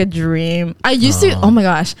feel like a dream. I used to, oh my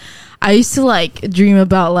gosh, I used to like dream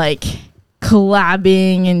about like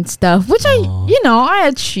collabing and stuff, which I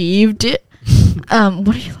achieved. What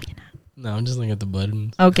are you looking at? No, I'm just looking at the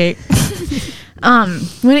buttons. Okay.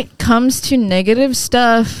 When it comes to negative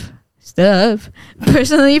stuff,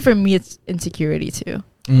 personally, for me, it's insecurity too.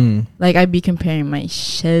 Like, I'd be comparing my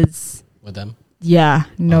shiz with them. Yeah,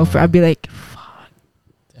 no, I'd be like, fuck.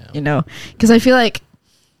 Damn. Because I feel like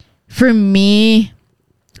for me,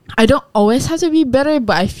 I don't always have to be better,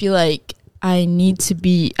 but I feel like I need to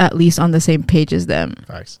be at least on the same page as them.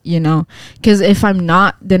 Facts. Because if I'm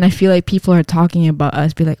not, then I feel like people are talking about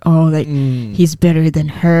us, be like, oh, like, he's better than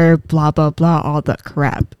her, blah, blah, blah, all that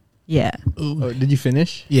crap. Yeah. Oh, did you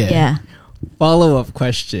finish? Yeah. Follow-up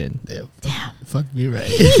question. Damn. Fuck me right.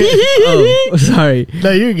 Oh, sorry.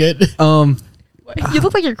 No, you're good. You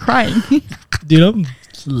look like you're crying. Dude, I'm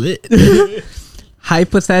lit.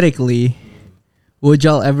 Hypothetically, would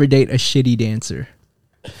y'all ever date a shitty dancer?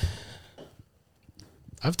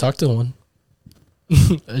 I've talked to one.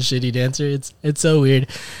 A shitty dancer. It's so weird.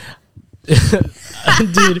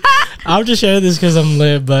 Dude, I'm just sharing this because I'm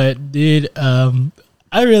lit, but dude,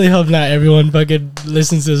 I really hope not everyone fucking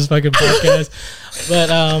listens to this fucking podcast.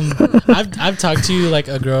 But I've talked to like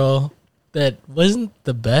a girl that wasn't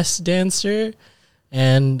the best dancer,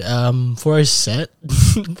 and for a set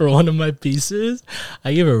for one of my pieces,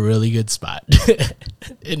 I gave a really good spot,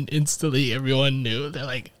 and instantly everyone knew. They're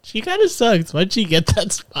like, "She kind of sucks. Why'd she get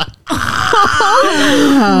that spot?"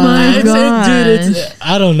 Oh my god, dude!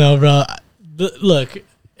 I don't know, bro. Look,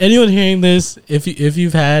 anyone hearing this, if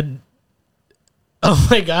you've had. Oh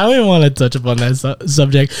my god, I don't even want to touch upon that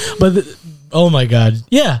subject, but oh my god,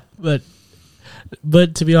 yeah, but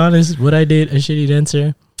to be honest, would I date a shitty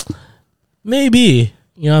dancer? Maybe,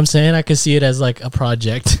 you know what I'm saying? I could see it as like a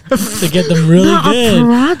project to get them really not good. A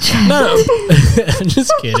project. No, I'm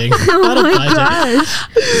just kidding. Not a project.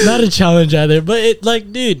 Gosh. Not a challenge either. But it,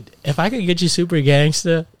 like, dude, if I could get you super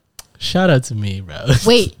gangsta, shout out to me, bro.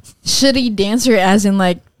 Wait, shitty dancer as in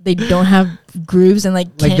like they don't have grooves and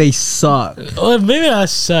like they suck. Well, maybe I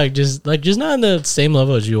suck. Just not on the same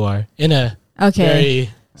level as you are. In a very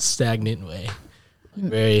stagnant way.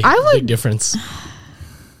 Very big difference.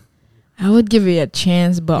 I would give it a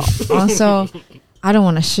chance, but also I don't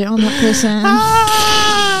want to shit on that person.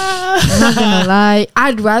 I'm not gonna lie.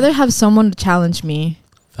 I'd rather have someone to challenge me.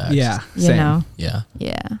 Facts. Yeah. You know. Yeah.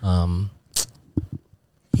 Yeah.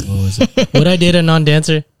 was it? Would I date a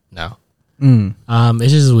non-dancer? No. Mm.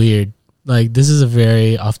 It's just weird. Like, this is a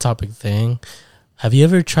very off-topic thing. Have you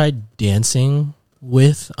ever tried dancing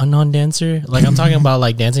with a non-dancer? Like, I'm talking about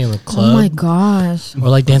like dancing in the club. Oh my gosh. Or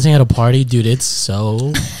like dancing at a party, dude. It's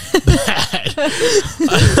so bad.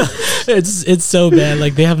 it's so bad.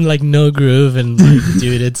 Like, they have like no groove, and like,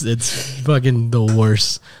 dude, it's fucking the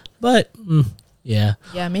worst. But yeah,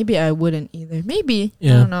 Yeah, maybe I wouldn't either. Maybe. I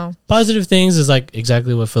Yeah. don't know. positive things is like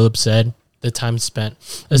exactly what Philip said. The time spent,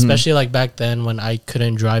 especially like back then when I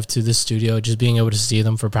couldn't drive to the studio, just being able to see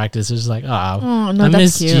them for practice is like, Oh, no, I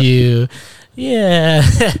that's missed cute. you. Yeah.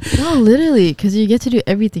 No, literally, because you get to do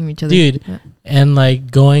everything with each other. Dude. Yeah. And like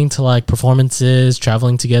going to like performances,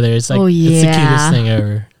 traveling together. It's like, Oh, it's the cutest yeah. thing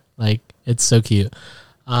ever. Like, it's so cute.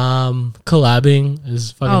 Collabing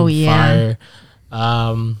is fucking Oh, yeah.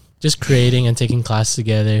 fire. Just creating and taking class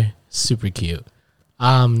together. Super cute.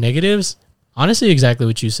 Negatives, honestly, exactly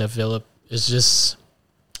what you said, Philip. It's just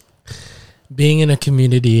being in a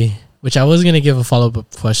community, which I was going to give a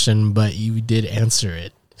follow-up question, but you did answer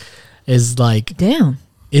it. Is like, Damn.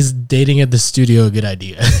 is dating at the studio a good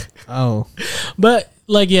idea? Oh. But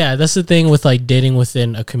like, yeah, that's the thing with like dating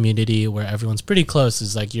within a community where everyone's pretty close,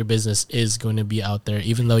 is like your business is going to be out there,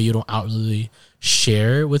 even though you don't outwardly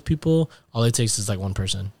share with people. All it takes is like one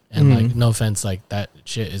person. And like, no offense, like that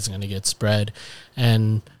shit is going to get spread.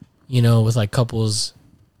 And, you know, with like couples,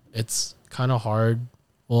 it's kind of hard.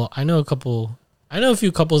 Well, I know a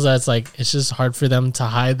few couples that's like, it's just hard for them to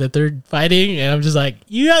hide that they're fighting, and I'm just like,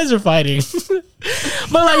 you guys are fighting.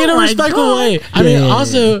 But like in a my respectful God. way. I mean,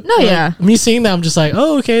 also, No, like, yeah. me seeing that, I'm just like,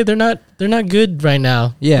 oh, okay, they're not good right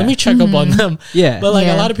now. Yeah. Let me check up on them. Yeah. But like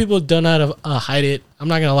Yeah. a lot of people don't know how to hide it. I'm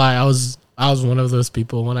not gonna lie, I was one of those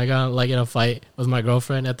people when I got like in a fight with my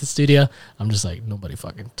girlfriend at the studio. I'm just like, nobody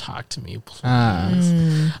fucking talk to me,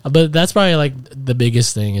 please. But that's probably like the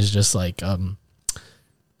biggest thing, is just like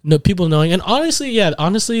no, people knowing. And honestly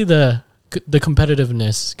the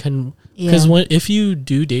competitiveness can, because Yeah. if you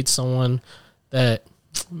do date someone that,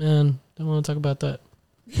 man, don't want to talk about that.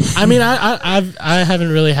 I mean, I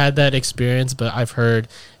haven't really had that experience, but I've heard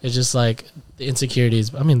it's just like the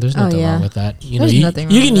insecurities. I mean, there's nothing yeah. wrong with that. You There's know, nothing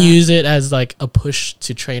you wrong can with that. use it as like a push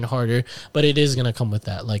to train harder, but it is gonna come with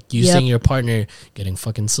that. Like you seeing your partner getting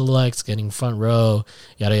fucking selects, getting front row,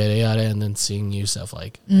 yada yada yada, and then seeing yourself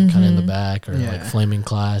like kind of in the back or like Yeah. flaming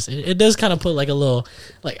class. It does kind of put like a little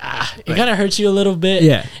like it kind of hurts you a little bit.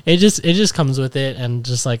 Yeah. It just comes with it, and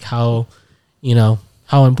just like how, you know,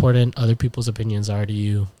 how important other people's opinions are to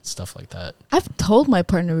you, stuff like that. I've told my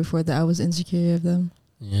partner before that I was insecure of them.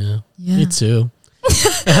 Yeah, Yeah. me too.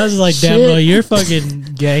 I was like, damn, Shit. bro, you're fucking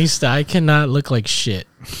gangsta. I cannot look like shit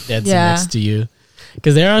dancing Yeah. next to you.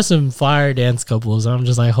 Because there are some fire dance couples. I'm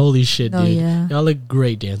just like, holy shit, Oh, dude. yeah. Y'all look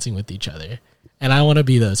great dancing with each other. And I want to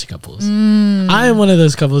be those couples. Mm. I am one of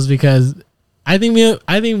those couples because I think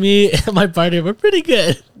me and my partner were pretty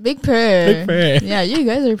good. Big purr. Big purr. Yeah, you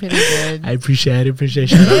guys are pretty good. I appreciate it.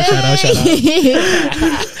 Shout out.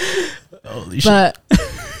 Holy shit. But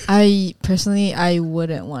I personally, I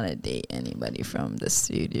wouldn't want to date anybody from the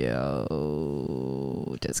studio,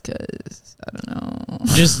 just because I don't know.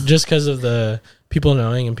 Just because of the people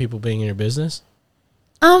knowing and people being in your business.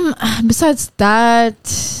 Besides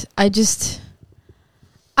that, I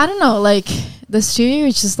don't know. Like the studio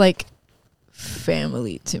is just like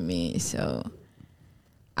family to me, so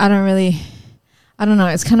I don't know.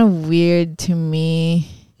 It's kind of weird to me.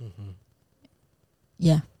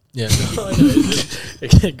 Yeah. Yeah.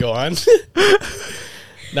 Go on.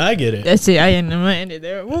 No, I get it. That's it. I ended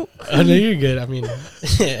there. Woo. Oh no, you're good. I mean,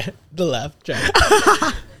 the laugh track.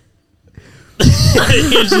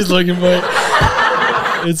 He's just looking for it.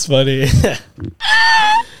 It's funny.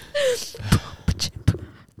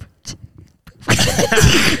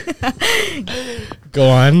 Go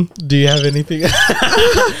on. Do you have anything?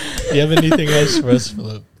 Do you have anything else for us,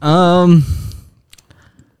 Philip?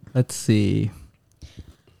 Let's see.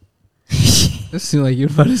 It seemed like you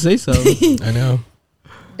were about to say something. I know.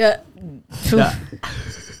 The- Yeah.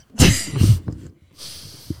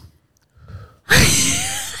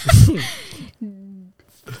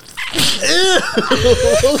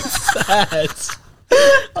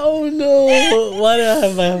 Oh no! Why do I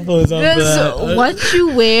have my headphones on?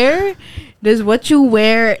 Does what you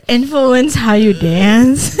wear influence how you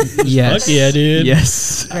dance? Yes. Fuck yeah, dude.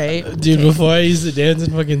 Yes. Right. Dude, before I used to dance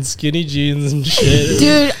in fucking skinny jeans and shit.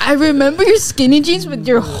 Dude, I remember your skinny jeans with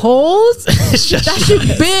your holes. That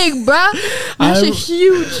shit big, bruh. That shit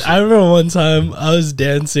huge. I remember one time I was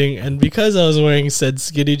dancing, and because I was wearing said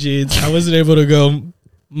skinny jeans, I wasn't able to go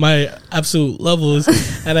my absolute levels,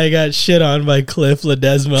 and I got shit on by Cliff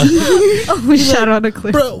Ledesma. Oh, shout out to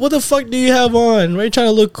Cliff. Bro, what the fuck do you have on? Why are you trying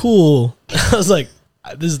to look cool? I was like,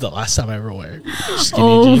 this is the last time I ever wear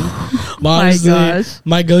skinny jeans. But honestly, gosh.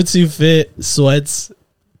 my go-to fit, sweats,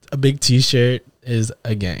 a big t-shirt is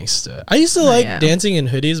a gangsta. I used to like yeah. dancing in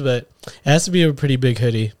hoodies, but it has to be a pretty big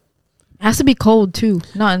hoodie. It has to be cold too,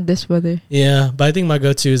 not in this weather. Yeah, but I think my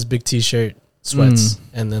go-to is big t-shirt, sweats,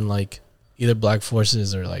 and then like either Black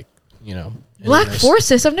Forces or like, you know. any Black nice-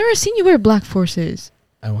 Forces? I've never seen you wear Black Forces.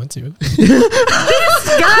 I want to.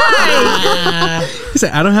 Guy! He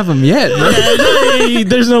said, I don't have them yet, bro. Hey,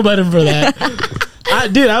 there's no button for that.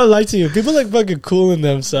 Dude, I would like to. People look fucking cool in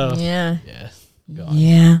them, so. Yeah. Yeah. Go on.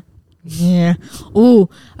 Yeah. Yeah. Ooh,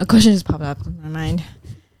 a question just popped up in my mind.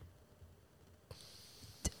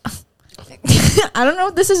 I don't know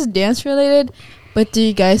if this is dance related, but do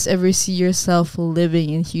you guys ever see yourself living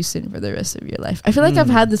in Houston for the rest of your life? I feel like I've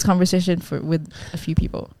had this conversation with a few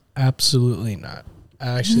people. Absolutely not. I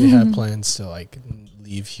actually had plans to like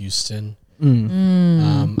leave Houston.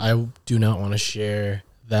 I do not want to share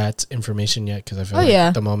that information yet because I feel like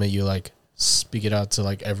yeah. the moment you like speak it out to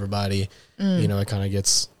like everybody, you know, it kind of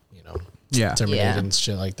gets, you know, Yeah. terminated Yeah. and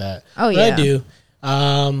shit like that. Oh, But yeah. I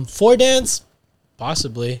do. For dance,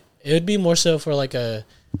 possibly. It would be more so for like a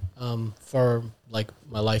for like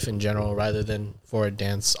my life in general rather than for a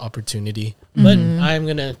dance opportunity. But I'm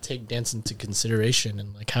gonna take dance into consideration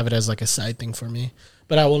and like have it as like a side thing for me.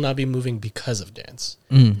 But I will not be moving because of dance.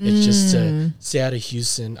 It's just to stay out of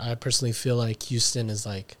Houston. I personally feel like Houston is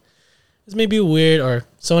like, it's maybe weird, or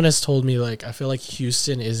someone has told me like I feel like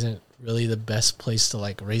Houston isn't really the best place to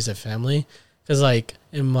like raise a family because like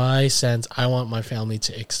in my sense I want my family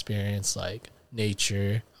to experience like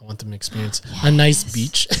nature. I want them to experience a nice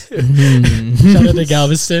beach. Shout out to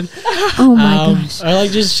Galveston. Oh my gosh. Or like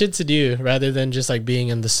just shit to do rather than just like being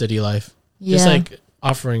in the city life. Yeah. Just like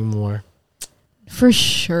offering more. For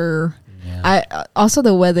sure. Yeah. I also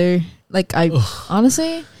the weather. Like I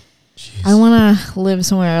honestly, Jeez. I want to live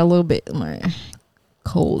somewhere a little bit more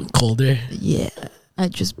cold. Colder. Yeah, I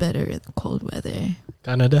just better in cold weather.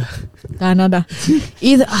 Canada. Canada.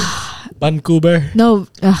 Either Vancouver. no,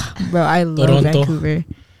 bro, I love Toronto. Vancouver.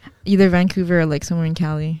 Either Vancouver or like somewhere in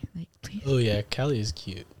Cali. Like please. Oh yeah, Cali is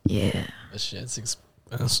cute. Yeah. But shit's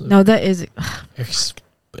expensive. No, that is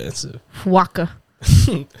Expensive. waka.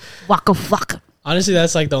 Waka waka. Honestly,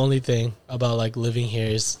 that's like the only thing about like living here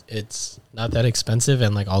is it's not that expensive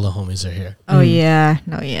and like all the homies are here. Oh yeah.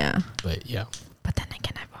 No yeah. But yeah. But then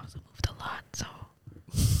again, I've also moved a lot, so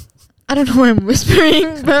I don't know what I'm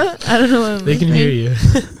whispering, but I don't know what I'm They can hear you.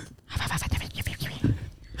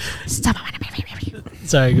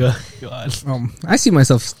 Sorry, go on. I see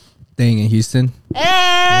myself staying in Houston.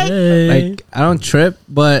 Hey! Like, I don't trip,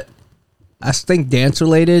 but I think dance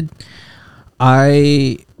related.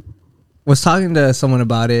 I was talking to someone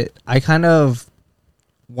about it. I kind of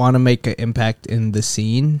want to make an impact in the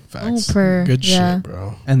scene. Facts. per- Good yeah. shit,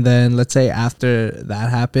 bro. And then let's say after that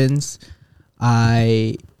happens,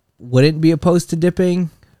 I wouldn't be opposed to dipping,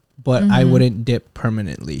 but I wouldn't dip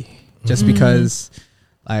permanently just because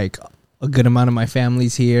like a good amount of my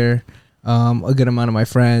family's here, a good amount of my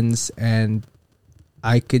friends, and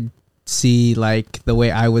I could see like the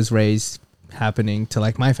way I was raised happening to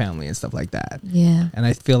like my family and stuff like that. Yeah. And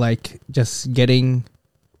I feel like just getting,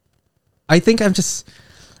 I think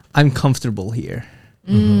I'm comfortable here.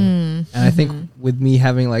 And I think with me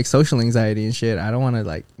having like social anxiety and shit, I don't want to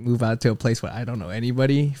like move out to a place where I don't know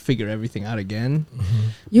anybody, figure everything out again.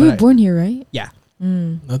 You But were I- born here, right? Yeah.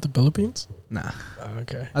 Not the Philippines? Nah. Oh,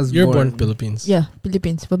 okay. I was You're born born- in Philippines. Yeah,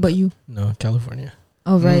 Philippines. What about you? No, California.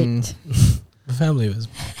 Oh, right. My family was,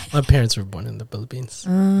 my parents were born in the Philippines.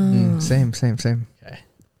 Same. Okay.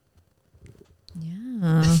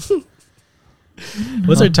 Yeah.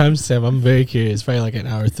 What's our timestamp? I'm very curious. Probably like an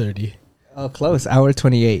hour 30. Oh, close. Hour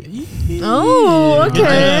 28. Oh, Good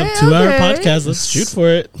okay. job. 2 hour okay. podcast. Let's shoot for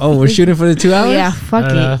it. Oh, we're shooting for the 2 Oh, hours? yeah, fuck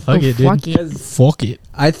it. Fuck it, dude. Fuck it. Fuck it.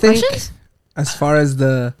 I think Questions? as far as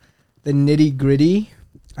the nitty gritty,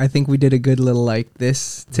 I think we did a good little like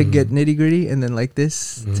this to get nitty gritty and then like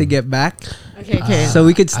this to get back. Okay. So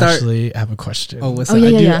we could start. Actually, I have a question. Oh, what's Oh, up? yeah,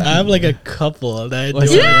 I, yeah, do, yeah. I have like a couple that I do What's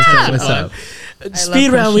wanna up? touch What's on. up?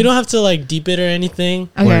 Speed round. We questions. don't have to like deep it or anything.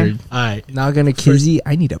 Okay. Word. All right. Not gonna kizzy.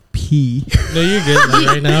 I need a pee. No, you're good. Like,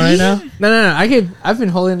 right now, right now. No. I've been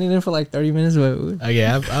holding it in for like 30 minutes. But Okay,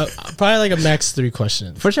 I probably like a max 3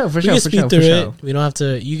 questions. for sure. We can speed through it. We don't have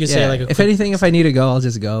to. You can say Yeah. like a If quick- anything, if I need to go, I'll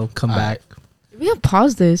just go. Come All back. We can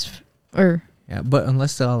pause this. Or. Yeah, but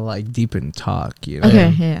unless they'll like deep and talk, you know. Okay,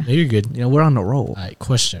 yeah. No, you're good. You know, we're on the roll. All right.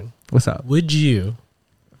 Question: What's up? Would you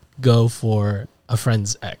go for a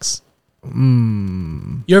friend's ex?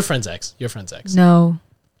 Mm. Your friend's ex. Your friend's ex. No.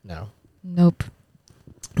 No. Nope.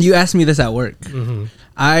 You asked me this at work. Mm-hmm.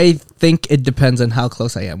 I think it depends on how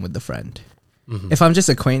close I am with the friend. Mm-hmm. If I'm just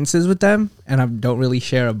acquaintances with them and I don't really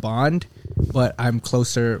share a bond, but I'm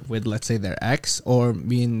closer with, let's say, their ex, or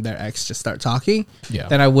me and their ex just start talking, Yeah.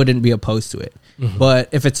 then I wouldn't be opposed to it. Mhm. But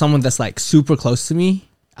if it's someone that's like super close to me,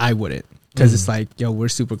 I wouldn't. Because it's like, yo, we're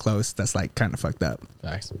super close. That's like kind of fucked up.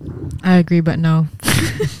 Facts. I agree, but no.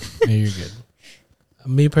 Yeah, you're good.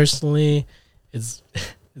 Me personally, it's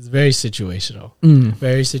very situational. Mm.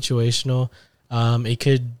 Very situational. It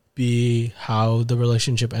could be how the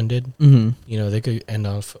relationship ended. Mm-hmm. You know, they could end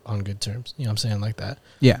off on good terms. You know what I'm saying? Like that.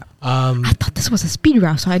 Yeah. I thought this was a speed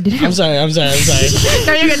round, so I didn't. I'm sorry. No,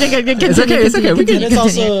 you're good. It's okay, it's okay. We And it's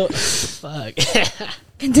also fuck.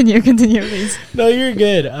 Continue, please. No, you're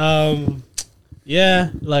good. Yeah,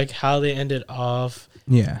 like how they ended off,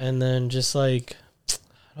 Yeah. and then just like,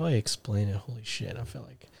 how do I explain it? Holy shit! I feel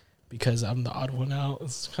like because I'm the odd one out,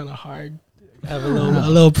 it's kind of hard. I have a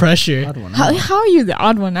little pressure How are you the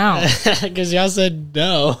odd one out? because y'all said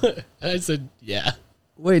no. I said yeah.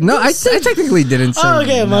 Wait, no, I technically didn't say. Oh,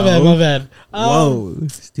 okay, no. my bad. Whoa,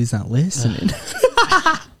 this dude's not listening.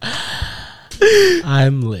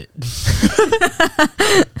 I'm lit.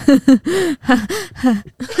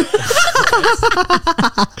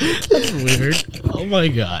 That's weird. Oh my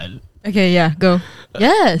god. Okay, yeah, go.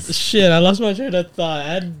 Yes. Shit, I lost my train of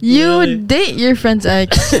thought. You date your friend's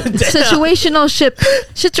ex. Situational ship.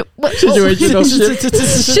 Situational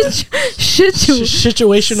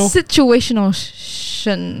Situational.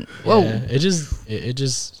 Situational. Whoa. Yeah, it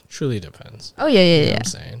just truly depends. Oh, yeah, You know yeah, what yeah. I'm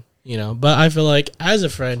saying? You know, but I feel like as a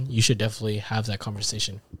friend, you should definitely have that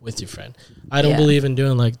conversation with your friend. I don't Yeah. believe in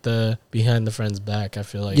doing like the behind the friend's back. I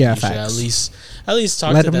feel like Yeah, you should facts. at least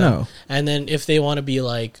talk Let to them them. know. And then if they want to be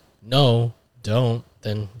like, no, don't,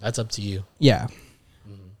 then that's up to you. Yeah.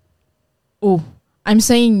 Oh, I'm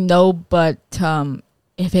saying no, but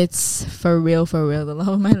if it's for real, the love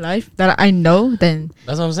of my life that I know, then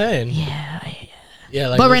That's what I'm saying. yeah. Yeah,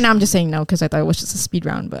 like But right now I'm just saying no because I thought it was just a speed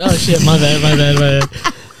round. But oh shit, my bad.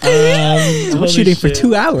 We're Holy shooting for shit.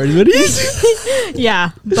 2 hours. What is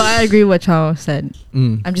yeah, but I agree with what Charles said.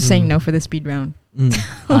 Mm. I'm just saying no for the speed round.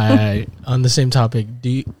 I on the same topic,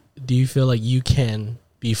 do you feel like you can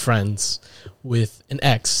be friends with an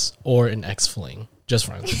ex or an ex fling? Just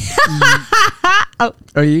friends.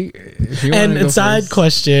 Are you? if you And wanna go a side first.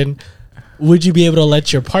 question: would you be able to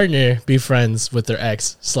let your partner be friends with their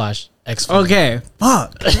ex/ex? Okay.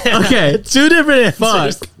 Fuck. Okay. Two different Fuck.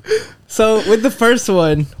 answers. So with the first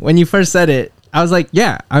one, when you first said it, I was like,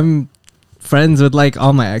 yeah, I'm friends with like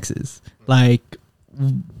all my exes. Like,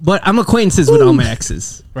 but I'm acquaintances with all my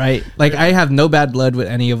exes, right? Like I have no bad blood with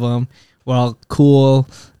any of them. We're all cool.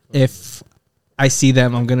 If I see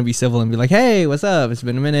them, I'm gonna be civil and be like, hey, what's up? It's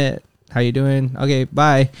been a minute. How you doing? Okay,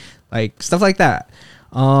 bye. Like stuff like that.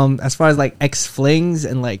 As far as like ex flings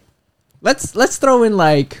and like, let's throw in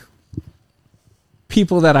like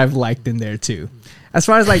people that I've liked in there too. As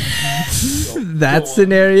far as like that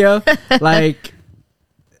scenario, like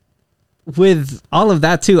with all of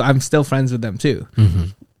that too, I'm still friends with them too.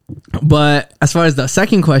 But as far as the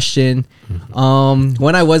second question,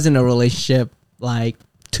 when I was in a relationship like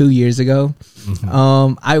 2 years ago,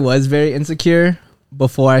 I was very insecure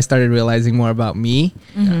before I started realizing more about me,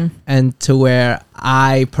 and to where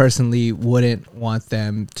I personally wouldn't want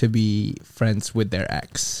them to be friends with their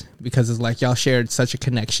ex because it's like y'all shared such a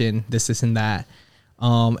connection, this and that.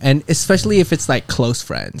 And especially if it's like close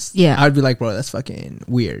friends, Yeah. I'd be like, bro, that's fucking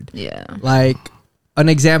weird. Yeah. Like an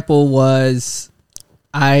example was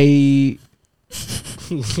I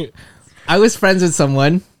was friends with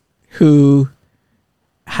someone who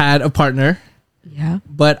had a partner, Yeah.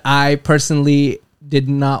 but I personally did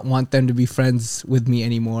not want them to be friends with me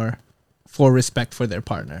anymore for respect for their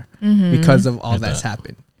partner because of all that's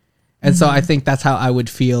happened. And so I think that's how I would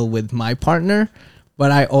feel with my partner,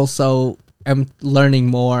 but I also am learning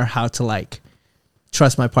more how to like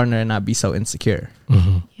trust my partner and not be so insecure.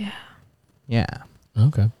 Yeah. Yeah.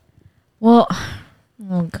 Okay. Well,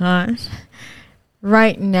 oh gosh.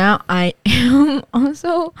 Right now I am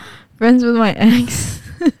also friends with my ex.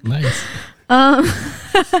 Nice.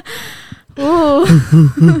 Ooh.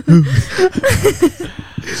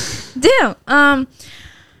 Damn.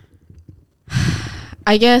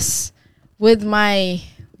 I guess with my,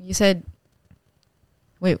 you said,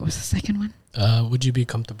 wait, what was the second one? Would you be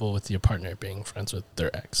comfortable with your partner being friends with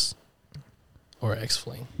their ex or ex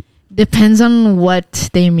fling? Depends on what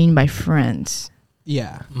they mean by friends.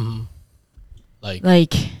 Yeah. Like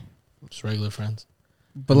Like, just regular friends.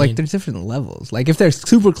 But I like, mean- there's different levels. Like, if they're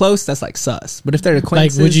super close, that's like sus. But if they're Like,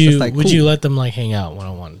 acquaintances, would you that's like, would cool. you let them like hang out one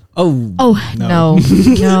on one? Oh, Oh no,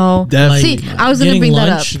 no. Definitely See, not. I was gonna Getting bring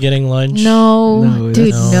lunch, that up. getting lunch. No, No,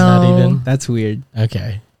 dude, that's- No, no. not even. That's weird.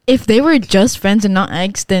 Okay. If they were just friends and not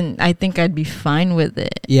ex, then I think I'd be fine with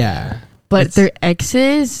it. Yeah. But It's- they're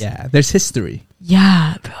exes. Yeah. There's history.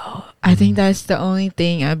 Yeah, bro. I think that's the only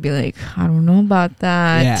thing I'd be like, I don't know about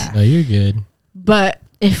that. Yeah. No, you're good. But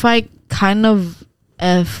if I kind of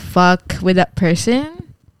fuck with that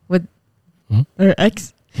person, with Hmm? their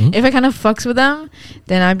ex, Hmm? if I kind of fucks with them,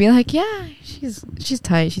 then I'd be like, yeah, she's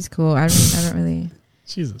tight, she's cool. I don't really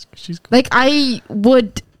Jesus, she's cool. like. I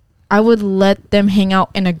would let them hang out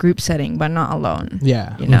in a group setting, but not alone.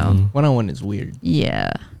 Yeah. You know. Mhm. One-on-one is weird.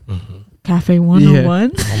 Yeah. Mhm. Cafe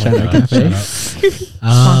 101. Oh my Shout out God, Cafe. shut up.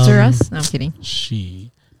 Sponsor us. No, I'm kidding.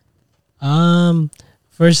 She.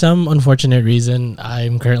 For some unfortunate reason,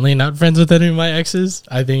 I'm currently not friends with any of my exes.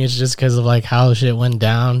 I think it's just because of like how shit went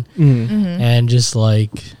down, and just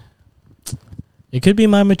like it could be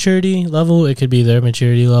my maturity level, it could be their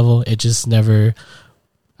maturity level. I just never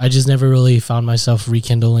really found myself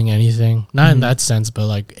rekindling anything. Not in that sense, but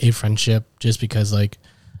like a friendship. Just because like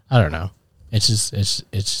I don't know, it's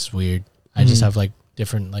just weird. I just have like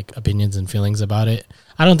different like opinions and feelings about it.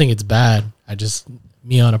 I don't think it's bad.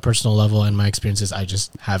 Me on a personal level and my experiences, I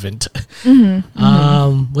just haven't.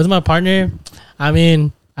 With my partner, I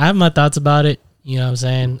mean, I have my thoughts about it. You know what I'm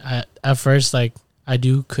saying? At first, like, I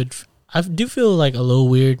do feel like a little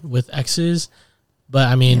weird with exes, but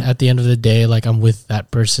I mean, at the end of the day, like, I'm with that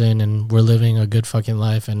person and we're living a good fucking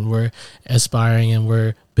life and we're aspiring and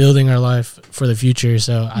we're building our life for the future.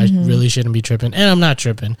 So I really shouldn't be tripping, and I'm not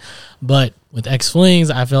tripping. But with ex flings,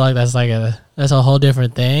 I feel like that's a whole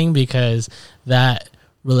different thing, because that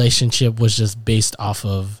relationship was just based off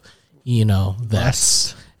of, you know,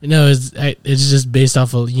 that's, you know, it's just based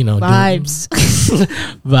off of, you know, Vibes.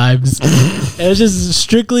 vibes. It was just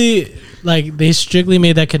strictly like they strictly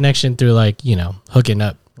made that connection through like, you know, hooking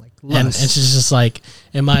up. Like, And lust. it's just like,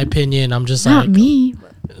 in my opinion, I'm just Not like, me.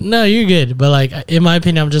 no, you're good. But like, in my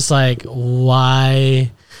opinion, I'm just like,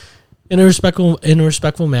 why, in a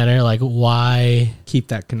respectful manner, like, why? keep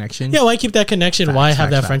that connection. Yeah, why keep that connection? Facts, Why have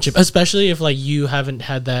facts, that facts. friendship? Especially if like you haven't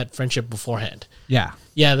had that friendship beforehand. Yeah.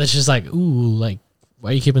 Yeah, that's just like, ooh, like, why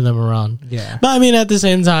are you keeping them around? Yeah. But I mean, at the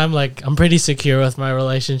same time, like, I'm pretty secure with my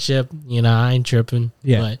relationship. You know, I ain't tripping.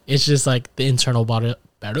 Yeah. But it's just like the internal battle.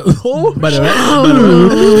 Oh.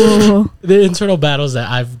 The internal battles that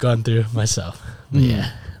I've gone through myself. But Mm.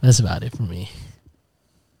 yeah, that's about it for me.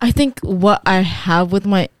 I think what I have with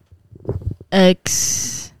my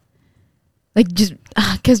ex, like, just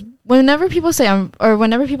because whenever people say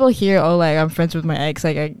whenever people hear, oh, like, I'm friends with my ex,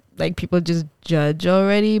 like people just judge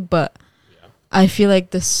already. But I feel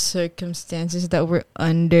like the circumstances that we're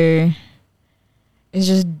under is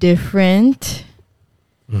just different.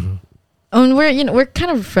 Mm-hmm. And we're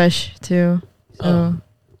kind of fresh too. So Oh,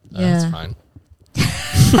 that's yeah. fine.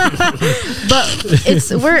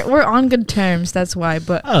 But we're on good terms, that's why.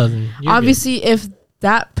 But Oh, then you're obviously, if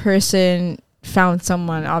that person found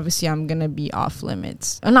someone, obviously I'm gonna be off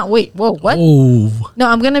limits. Not wait, whoa, good. what? Oh, No,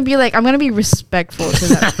 I'm gonna be respectful to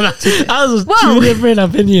that. that was Whoa. two different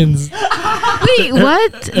opinions. Wait,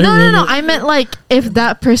 what? No. I meant like if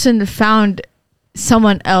that person found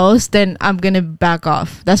someone else, then I'm gonna back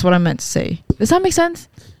off. That's what I meant to say. Does that make sense?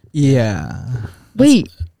 Yeah. Wait.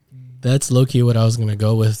 That's low key what I was gonna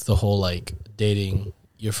go with. The whole like dating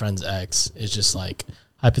your friend's ex is just like,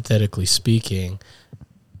 hypothetically speaking,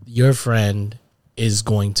 your friend is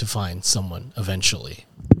going to find someone eventually.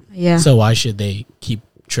 Yeah. So why should they keep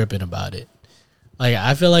tripping about it? Like,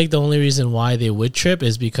 I feel like the only reason why they would trip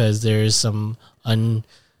is because there is some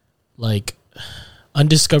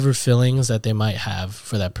undiscovered feelings that they might have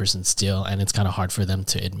for that person still, and it's kind of hard for them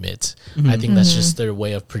to admit. I think that's just their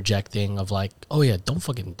way of projecting of like, oh yeah, don't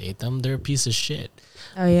fucking date them, they're a piece of shit.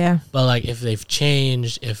 Oh yeah. But like, if they've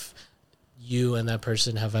changed, if you and that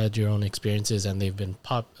person have had your own experiences and they've been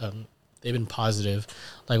positive,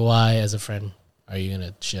 like, why as a friend are you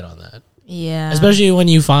gonna shit on that? Yeah. Especially when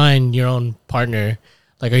you find your own partner.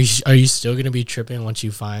 Like, are you still gonna be tripping once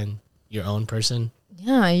you find your own person?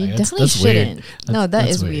 Yeah, you Like, definitely that's weird. shouldn't. No, That's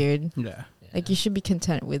is weird. weird. Yeah. Like, you should be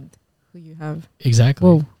content with who you have. Exactly.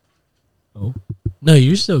 Whoa. Oh. No,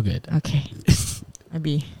 you're still good. Okay. I'd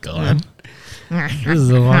be. Go on. This is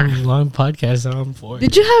a long podcast I'm for.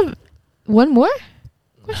 Did you have one more?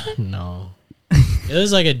 No. It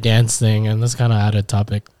was like a dance thing, and that's kind of out of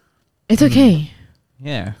topic. It's okay.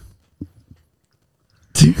 Yeah.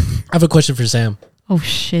 I have a question for Sam. Oh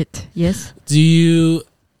shit. Yes. Do you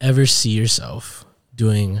ever see yourself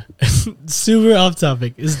doing super off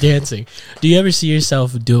topic is dancing. Do you ever see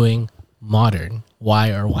yourself doing modern? Why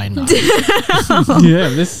or why not? Yeah,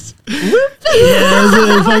 this.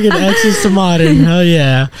 Yeah, fucking access to modern. Hell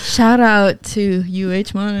yeah. Shout out to UH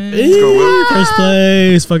Modern. First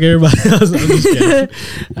place. Fuck everybody else. I'm just kidding.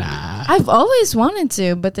 I've always wanted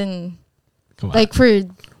to, but then Come on. like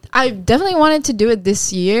I definitely wanted to do it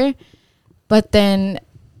this year, but then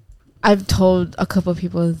I've told a couple of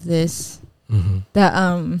people this that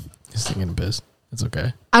Just thinking of biz. It's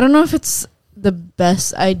okay. I don't know if it's the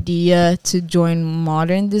best idea to join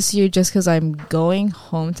modern this year just because I'm going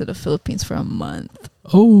home to the Philippines for a month.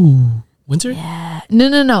 Oh, winter? Yeah.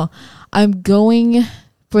 No. I'm going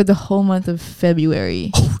for the whole month of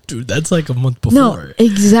February. Oh, dude, that's like a month before. No,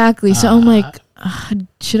 exactly. So I'm like,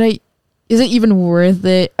 should I? Is it even worth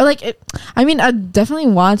it? Or like, I mean, I'd definitely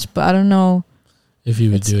watch, but I don't know. If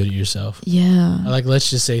you would do it yourself. Yeah. Like, let's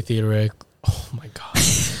just say theoretically. Oh, my God.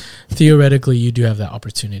 Theoretically, you do have that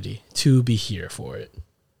opportunity to be here for it.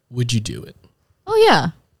 Would you do it? Oh,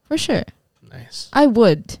 yeah. For sure. Nice. I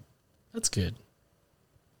would. That's good.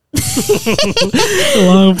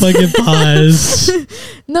 Long fucking pause.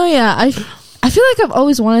 No, yeah. I feel like I've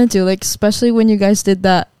always wanted to, like, especially when you guys did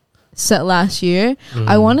that set last year.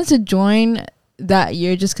 I wanted to join that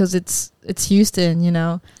year just because it's Houston, you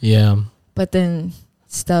know? Yeah. But then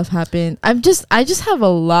stuff happened. I just have a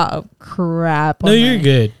lot of crap. No, on you're my-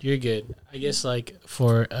 good. You're good. I guess like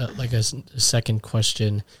for like a second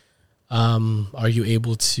question, are you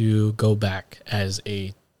able to go back as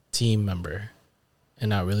a team member and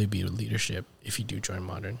not really be leadership if you do join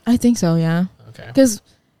modern? I think so, yeah. Okay. Because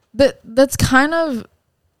that's kind of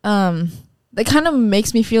that kind of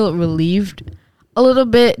makes me feel relieved a little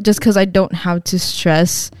bit just because I don't have to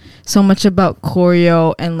stress so much about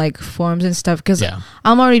choreo and like forms and stuff because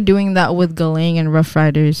I'm already doing that with Galing and Rough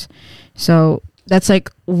Riders. So that's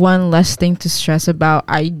like one less thing to stress about.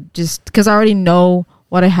 I just because I already know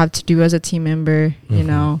what I have to do as a team member, you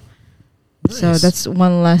know. So Nice. that's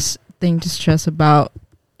one less thing to stress about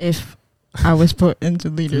if I was put into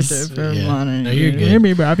leadership for modern. No, you're good. Hear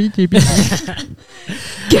me, Bobby.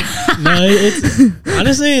 No, it's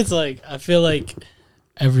honestly, it's like I feel like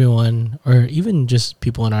everyone, or even just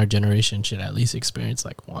people in our generation, should at least experience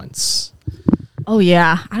like once. Oh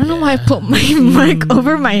yeah, I don't know why I put my mic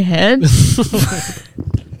over my head.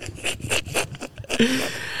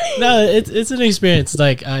 No, it's an experience.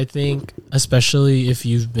 Like I think, especially if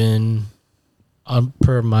you've been,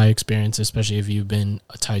 per my experience, especially if you've been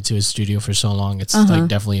tied to a studio for so long, it's like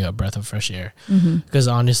definitely a breath of fresh air. Because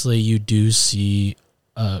honestly, you do see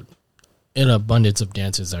an abundance of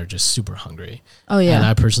dancers that are just super hungry. Oh yeah, and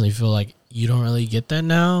I personally feel like you don't really get that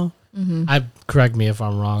now. I correct me if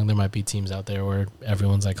I'm wrong. There might be teams out there where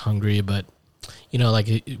everyone's like hungry, but you know, like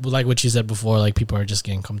what you said before, like people are just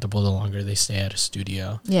getting comfortable the longer they stay at a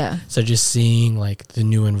studio. Yeah. So just seeing like the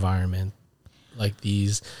new environment, like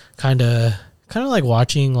these kind of like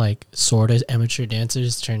watching like sort of amateur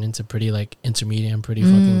dancers turn into pretty like intermediate and pretty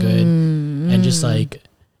fucking good, and just like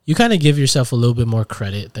you kind of give yourself a little bit more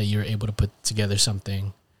credit that you're able to put together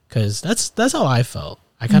something, because that's how I felt.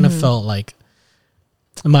 I kind of felt like,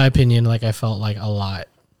 in my opinion, like I felt like a lot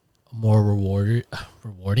more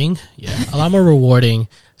rewarding. Yeah, a lot more rewarding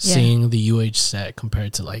seeing the UH set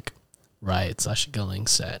compared to like Riot / Galing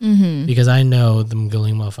set, because I know the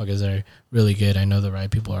Galing motherfuckers are really good. I know the Riot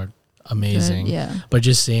people are amazing. Good, yeah. But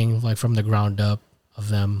just seeing like from the ground up of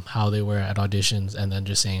them how they were at auditions, and then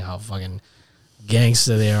just seeing how fucking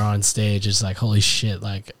gangster they are on stage, is like holy shit,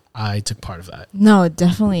 like I took part of that. No,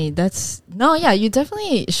 definitely. You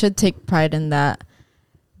definitely should take pride in that.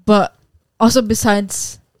 But also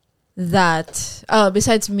besides that,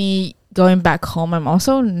 besides me going back home, I'm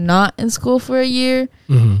also not in school for a year.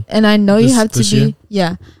 And I know you have to be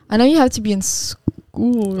I know you have to be in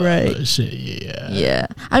school, right? Shit, yeah. Yeah.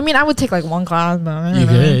 I mean, I would take like one class, but I don't You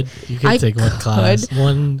know. could take one class,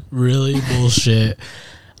 one really bullshit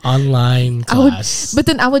online class. But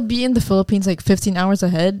then I would be in the Philippines like 15 hours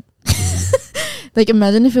ahead. Like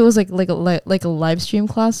imagine if it was like a live stream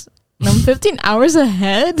class. And I'm 15 hours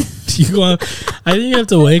ahead. I think you have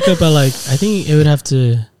to wake up at like, I think it would have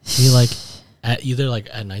to be like at either like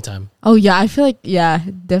at nighttime. Oh yeah, I feel like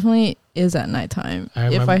definitely is at nighttime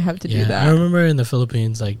if I have to do that. I remember in the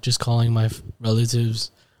Philippines, like just calling my relatives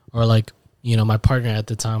or like, you know, my partner at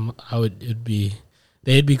the time,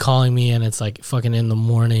 they'd be calling me and it's like fucking in the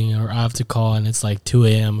morning, or I have to call and it's like 2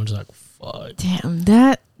 a.m. I'm just like, fuck. Damn,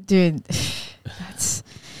 dude,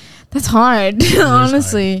 that's hard,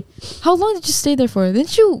 honestly. Hard. How long did you stay there for?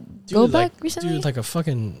 Didn't you go back recently? Dude, like a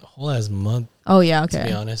fucking whole ass month. Oh yeah, okay. To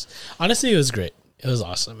be honest, honestly, it was great. It was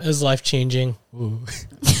awesome. It was life changing.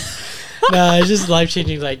 No, it's just life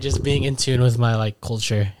changing. Like just being in tune with my like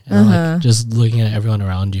culture and like just looking at everyone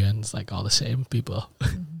around you, and it's like all the same people.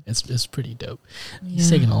 It's pretty dope. He's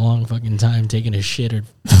taking a long fucking time taking a shit or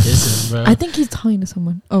pissing, bro. I think he's talking to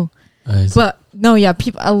someone. Oh. It's- But no, yeah,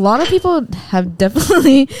 a lot of people have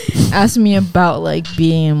definitely asked me about like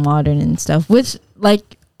being modern and stuff, which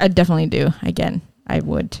like I definitely do. Again, I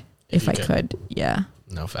would if I could. Yeah,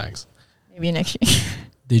 no facts. maybe next year.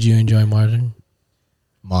 Did you enjoy modern?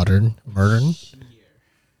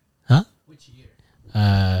 Huh?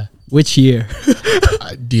 Which year?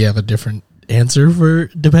 Do you have a different answer for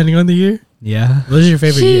depending on the year? Yeah. What was your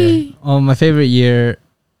favorite year? Oh, my favorite year.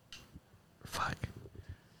 Fuck.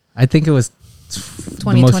 I think it was the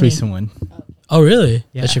 2020. most recent one. Oh, really?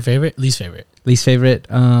 Yeah. That's your favorite? Least favorite? Least favorite.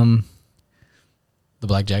 The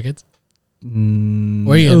Black Jackets? Were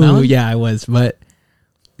you in that ooh, one? yeah, I was, but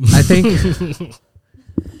I think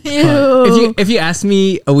Ew. if you asked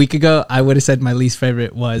me a week ago, I would have said my least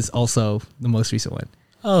favorite was also the most recent one.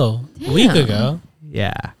 Oh, a week Damn. ago.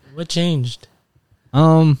 Yeah. What changed?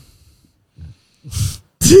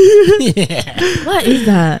 What is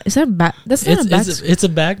that? Is that back? That's not a back. It's a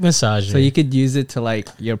back massager. So you could use it to like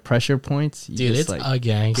your pressure points. You Dude, just, it's like, a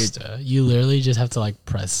gangsta. You literally just have to like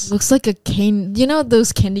press. Looks like a cane. You know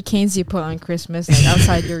those candy canes you put on Christmas, like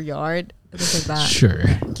outside your yard. It looks like that. Sure.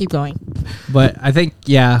 Keep going. But I think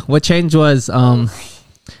what changed was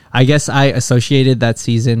I guess I associated that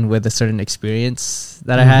season with a certain experience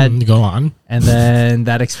that I had, Go on. and then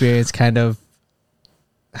that experience kind of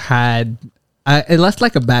it left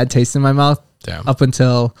like a bad taste in my mouth Damn. up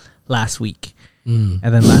until last week. Mm.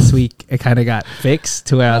 And then last week it kind of got fixed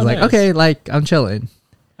to where I was like, nice. okay, like I'm chilling.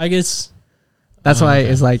 I guess That's why okay.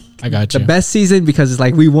 it's like I got the you. best season because it's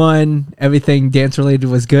like we won, everything dance related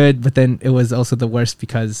was good, but then it was also the worst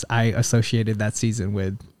because I associated that season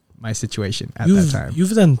with my situation at that time.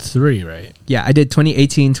 You've done 3, right? Yeah, I did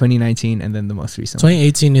 2018, 2019, and then the most recent one.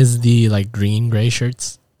 2018 is the like green gray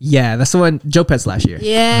shirts. Yeah, that's the one Joe Pets last year.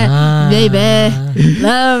 Yeah, baby.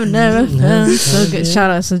 Love never felt so good. Shout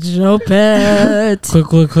out to Joe Pet.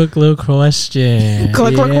 Quick little question.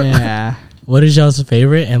 Quick. Yeah. What is y'all's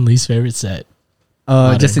favorite and least favorite set?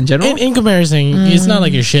 Just in general? In comparison, it's not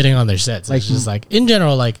like you're shitting on their sets. Like- It's just like in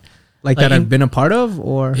general, like that in- I've been a part of,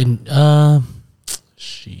 or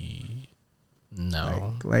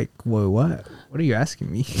no. like what? What are you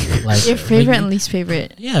asking me? Like Your favorite like, and least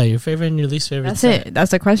favorite. yeah, your favorite and your least favorite. That's set. it.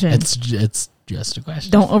 That's the question. It's just a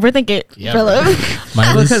question. Don't overthink it, Yeah, Philip.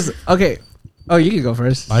 My least- Because okay. Oh, you can go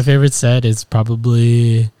first. my favorite set is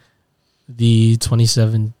probably the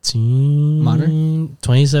 2017 Modern?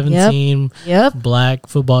 2017 Yep. black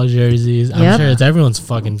football jerseys. I'm Yep. sure it's everyone's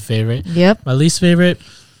fucking favorite. Yep. My least favorite,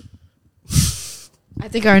 I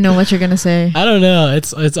think I know what you're gonna say. I don't know.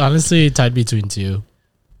 It's honestly tied between 2.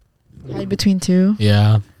 Tied between 2.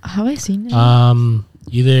 Yeah. Have I seen it?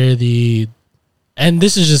 Either and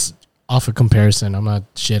this is just off a comparison. I'm not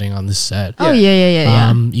shitting on this set. Oh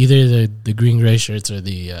yeah. Either the green gray shirts or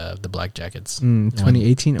the black jackets.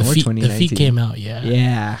 2018 The or feet, 2019. the feet came out. Yeah.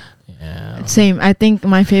 Yeah. Yeah. Same. I think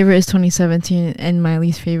my favorite is 2017, and my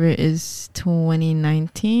least favorite is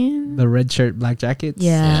 2019. The red shirt, black jackets.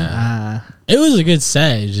 Yeah. It was a good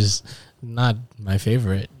set. It's just not my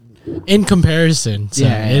favorite in comparison. So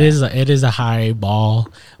Yeah. it is a high ball.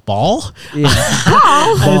 Yeah.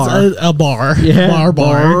 It's a bar. Yeah,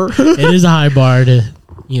 bar. It is a high bar to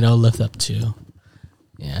lift up to.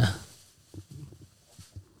 Yeah.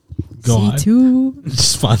 Go on. C2.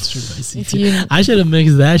 Sponsored by If C2. you- I should have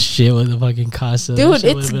mixed that shit with the fucking Casa. That Dude,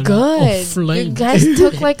 shit it's would've been on good. You flame. guys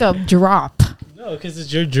took like a drop. No, because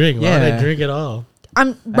it's your drink. Why would I Yeah. drink it all?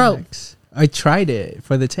 Bro. Facts. I tried it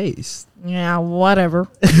for the taste. Yeah, whatever.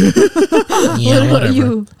 Yeah, What about whatever.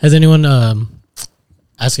 you? Has anyone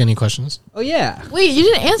asked any questions? Oh yeah. Wait, you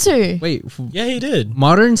didn't answer. Wait. Yeah, he did.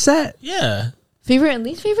 Modern set. Yeah. Favorite and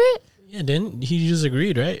least favorite? Yeah, didn't he just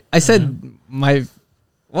agreed, right? I said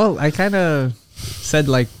I kind of said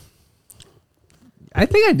like. I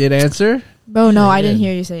think I did answer. Bro, no, Yeah, I you didn't did.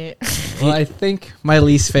 hear you say it. Well, I think my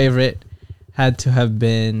least favorite had to have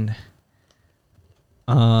been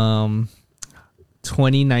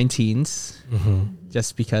 2019's Mm-hmm.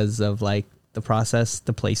 just because of like the process,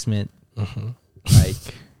 the placement, Mm-hmm. like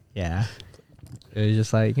yeah. It was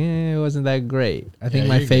just like it wasn't that great. I think Yeah,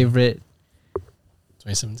 my you're good. favorite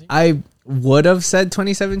 2017? I would have said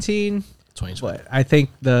 2017, 2020. but I think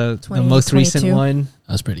the most recent 2022. one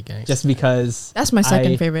That was pretty gang. just because That's my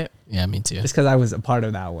second I- favorite. Yeah, me too. just because I was a part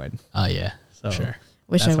of that one. Oh, yeah. So Sure.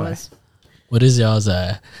 Wish I That's why. was. What is y'all's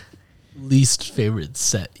least favorite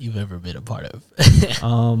set you've ever been a part of?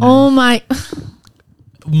 Oh my.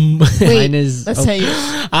 Mine is. Let's say you.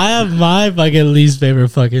 I have my fucking least favorite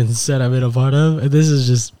fucking set I've been a part of, and this is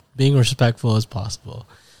just being respectful as possible.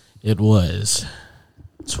 It was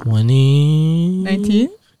 2019.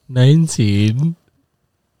 19?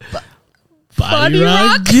 Body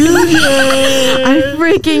Rock Rock? Junior. I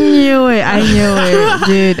freaking knew it. I knew it,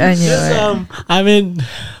 dude. I knew Just, it. I mean,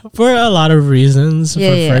 for a lot of reasons.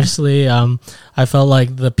 Yeah. Firstly, I felt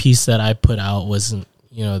like the piece that I put out wasn't,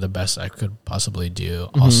 the best I could possibly do.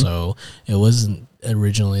 Also, it wasn't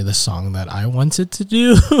originally the song that I wanted to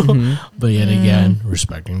do. But yet again,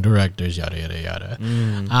 respecting directors, yada yada yada.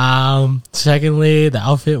 Secondly, the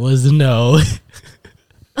outfit was no.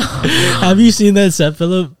 Have you seen that set,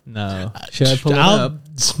 Philip? No. Should I pull it up?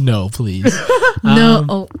 No, please.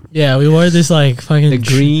 No. Yeah, we wore this like fucking The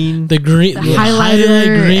green. the Highlighter highlight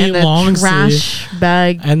green and long the sleeve. trash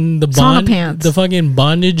bag. And the Sauna pants. the fucking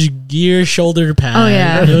bondage gear shoulder pad. Oh,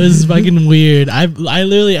 yeah. It was fucking weird. I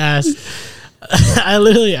literally asked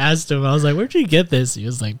him. I was like, "Where'd you get this?" He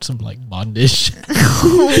was like, "Some like bondage."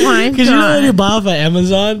 Oh my Because you know when you god. buy off at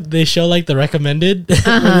Amazon, they show like the recommended.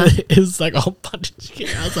 It's like all bondage gear.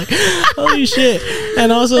 I was like, "Holy shit!"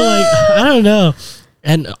 And also like I don't know,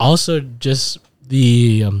 and also just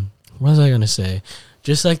the what was I gonna say?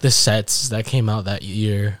 Just like the sets that came out that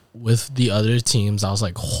year with the other teams, I was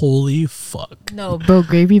like, holy fuck. No, bro,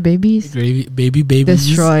 gravy babies. Gravy, baby babies.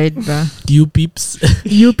 Destroyed, bro. You peeps.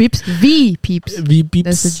 You peeps. V peeps. V peeps.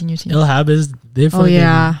 That's the junior team. Il Habas. They fucking,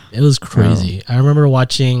 yeah. It was crazy. I remember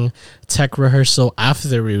watching tech rehearsal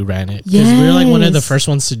after we ran it. Because we were like one of the Yes. first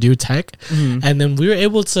ones to do tech. And then we were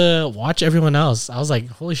able to watch everyone else. I was like,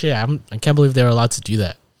 holy shit, I can't believe they were allowed to do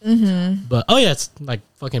that. But oh yeah, it's like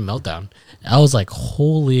fucking meltdown. I was like,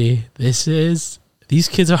 holy, these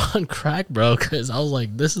kids are on crack, bro. Because I was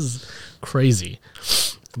like, this is crazy.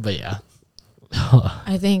 But yeah.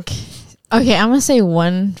 I think. Okay, I'm gonna say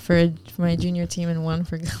one for my junior team and one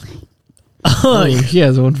for Gully. Oh, she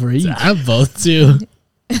has one for each. I have both too.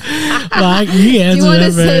 Like, you You answer want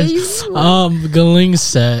to that say? first. Galing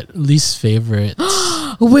set, least favorite.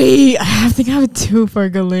 Wait, I think I have two for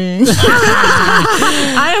Galing.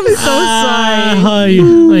 I am so sorry.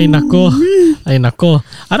 Ay, nako. Ay, nako.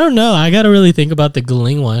 I don't know. I gotta really think about the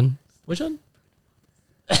Galing one. Which one?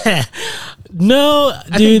 No,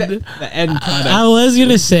 dude. The end product. I was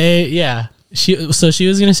gonna say, yeah. She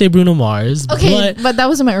was gonna say Bruno Mars. Okay, but but that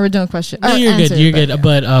wasn't my original question. no, you're answer, good. You're good.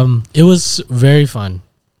 But it was very fun.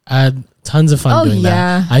 I had tons of fun doing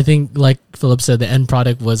yeah. that. I think, like Philip said, the end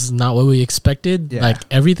product was not what we expected. Yeah. Like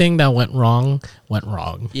everything that went wrong went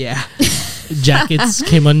wrong. Yeah. Jackets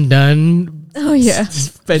came undone. Oh yeah,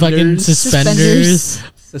 Fucking suspenders.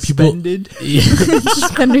 Suspended. Yeah,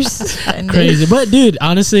 suspenders. Suspended. crazy. But dude,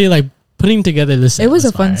 honestly, like putting together this set It was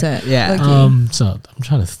a fun fire. set. Yeah. Low-key. So I'm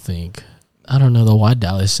trying to think. I don't know. The Wild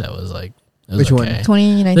Dallas set was like it was Which one? okay.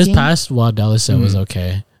 2019. This past Wild Dallas set was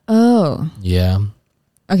okay. Oh, Yeah,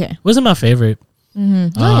 okay. wasn't my favorite.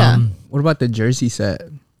 Oh yeah, What about the jersey set?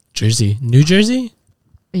 Jersey, New Jersey.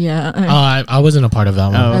 yeah. Oh, I wasn't a part of that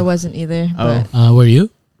one. Oh. I wasn't either. Oh. But Were you?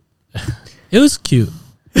 It was cute.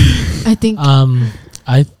 I think.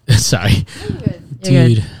 I sorry, You're good.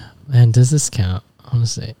 dude. Man, does this count? I want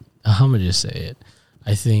to say. I'm gonna just say it.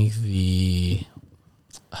 I think this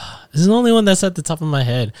is the only one that's at the top of my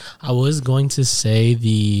head. I was going to say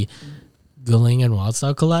the Galing and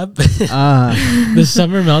Wildstyle collab, the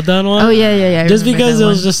Summer Meltdown one. Oh yeah. I Just remember because that it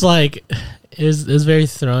was one. just like it was very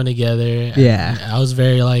thrown together. Yeah. And I was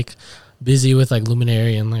very like busy with like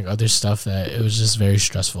Luminary and like other stuff that it was just very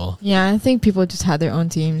stressful Yeah, I think people just had their own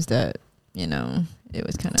teams that it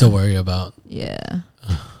was kind to of worry about. yeah.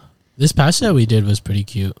 This past set we did was pretty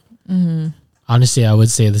cute. Mm-hmm. Honestly, I would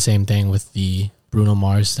say the same thing with the Bruno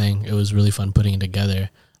Mars thing. It was really fun putting it together.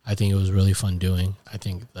 I think it was really fun doing. I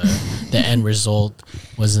think the end result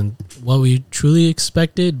wasn't what we truly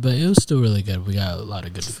expected, but it was still really good. We got a lot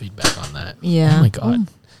of good feedback on that. Yeah. Oh my god.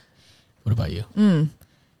 What about you?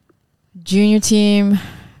 Junior team,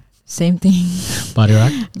 same thing. Body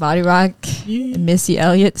Rock? Body Rock, Missy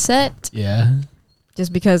Elliott set. Yeah.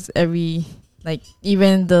 Just because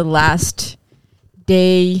even the last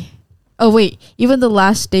day. Oh wait, even the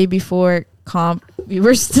last day before comp, we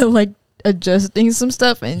were still like adjusting some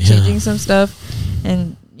stuff and changing some stuff,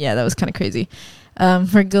 and yeah, that was kind of crazy.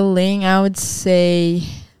 For Galing, I would say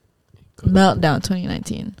Meltdown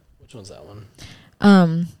 2019. Which one's that one?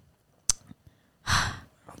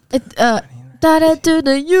 Da da do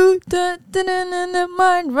the you da da da da da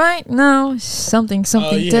mind right now something da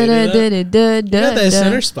da da da da got that da.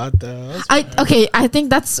 center spot though. I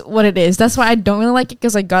think that's what it is. That's why I don't really like it,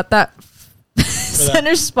 because I got that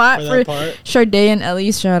center spot For for that part. Sharday and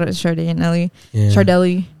Ellie. Shout out to Sharday and Ellie. Yeah.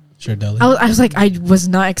 Shardelli. Shardelli. I was like, I was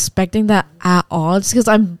not expecting that at all. Just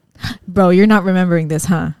because bro, you're not remembering this,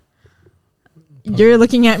 huh? You're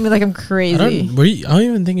looking at me like I'm I crazy. don't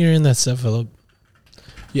even think you're in that set, Philip.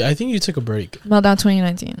 Yeah, I think you took a break. Meltdown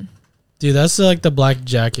 2019. Dude, that's like the black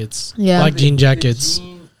jackets. Yeah. Black jean jackets.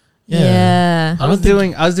 Yeah. I was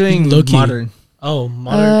doing low-key. modern. Oh,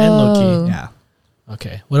 modern and low Oh. key. Yeah.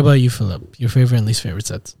 Okay. What about you, Philip? Your favorite and least favorite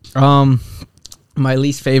sets? My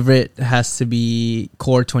least favorite has to be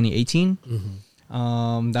Core 2018.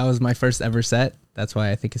 Mm-hmm. That was my first ever set. That's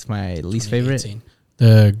why I think it's my least favorite. 2018.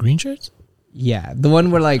 The green shirts? Yeah, the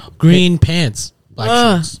one where like Green pants. Black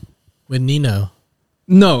shirts. With Nino.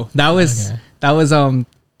 No, that was Okay.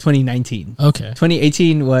 2019. Okay.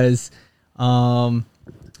 2018 was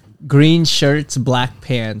green shirts, black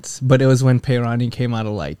pants, but it was when Peyrani came out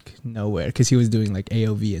of like nowhere because he was doing like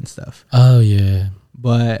AOV and stuff. Oh, yeah.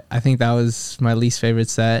 But I think that was my least favorite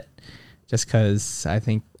set, just because I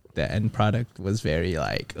think the end product was very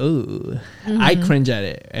like, ooh, I cringe at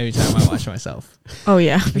it every time I watch myself. Oh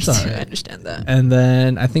yeah, me It's too. alright. I understand that. And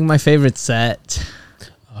then I think my favorite set.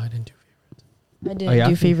 Oh, I didn't do I didn't Oh, yeah?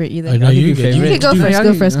 do favorite either. I know I can you do good. You You can go do first.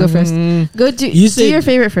 Go first. Go first. Go do. You do said- your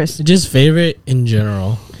favorite first. Just favorite in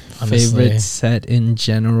general. Honestly. Favorite set in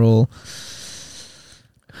general.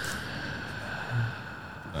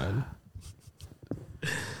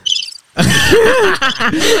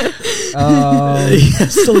 He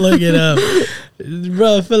has to look it up.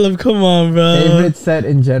 Bro, Philip, come on, bro. Favorite set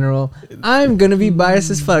in general. I'm gonna be biased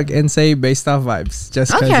as fuck and say based off vibes,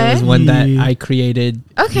 just because Okay. it was one that I created.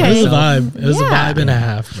 It was Okay. a vibe. It was a Yeah. vibe and a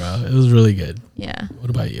half, bro. It was really good. Yeah. What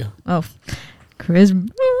about you? Oh, Chris.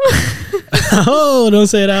 Oh, don't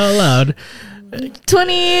say it out loud.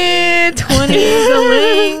 2020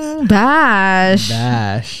 going bash.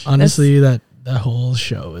 Bash. Honestly, that whole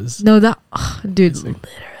show is. No, dude, literally.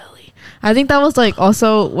 I think that was like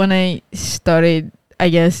also when I started, I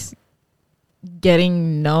guess,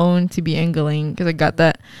 getting known to be angling because I got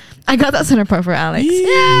that center part for Alex.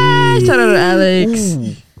 Yeah, shout out to Alex.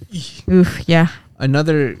 Oof, yeah.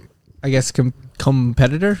 Another, I guess,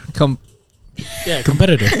 competitor. Yeah,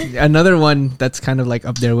 competitor. Another one that's kind of like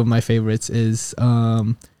up there with my favorites is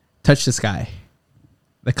Touch the Sky,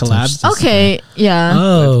 the collab. Touch the Okay, yeah.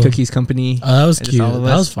 Oh, Cookies Company. that was and it's cute. all of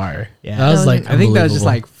That us. was fire. Yeah. That was like. I think that was just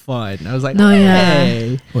unbelievable. like fun. I was like, No, yeah.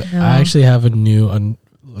 hey. Wait, No. I actually have a new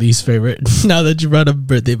least favorite. Now that you brought up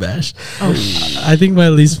birthday bash, Oh, I think my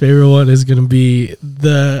least favorite one is gonna be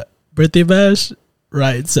the birthday bash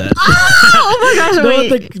riot set. oh my gosh, You know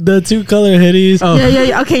wait. what, the 2-color hoodies. Oh.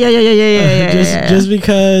 Yeah. Okay, yeah. Just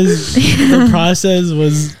because the process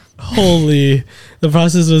was the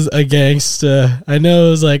process was a gangsta. I know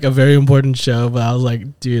it was like a very important show, but I was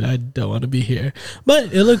like, dude, I don't want to be here.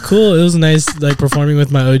 But it looked cool. It was nice, like performing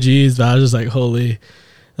with my OGs. But I was just like, holy,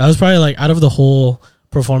 that was probably like out of the whole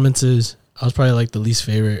performances, I was probably like the least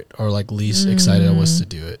favorite or like least excited I was to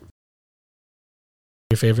do it.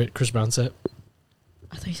 Your favorite Chris Brown set?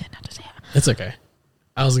 I thought you said not to say it. It's okay.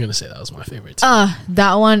 I was gonna say that was my favorite too.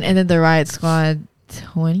 That one and then the Riot Squad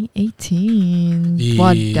 2018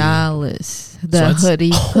 The Dallas. The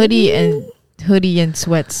sweats? hoodie and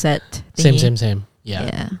sweat set. Thingy. Same.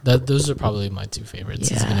 Yeah. Those are probably my two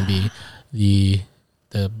favorites. It's Yeah. gonna be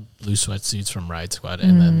the blue sweatsuits from Riot Squad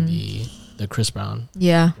and then the Chris Brown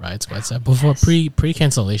Yeah. Riot Squad set before pre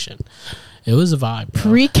cancellation. It was a vibe, bro,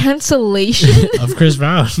 Pre-cancellation? of Chris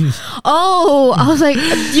Brown. Oh, I was like,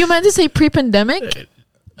 you meant to say pre-pandemic?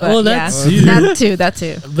 Well, But that's that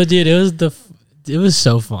too. But dude, it was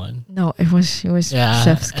so fun. No, it was Yeah,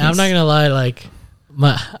 chef's and I'm kiss. not gonna lie. Like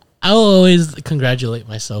I will always congratulate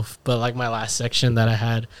myself, but like my last section that I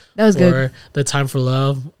had That was for good. the Time for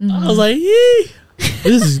Love, I Mhm. was like, yee,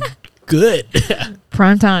 this is good.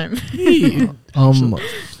 Prime time. Yee.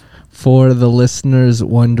 For the listeners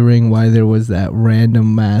wondering why there was that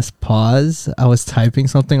random mass pause, I was typing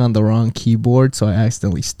something on the wrong keyboard, so I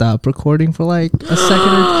accidentally stopped recording for like a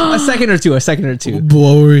second or two.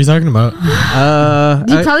 What were you talking about?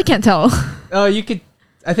 You probably can't tell. Oh, you could.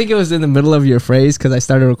 I think it was in the middle of your phrase because I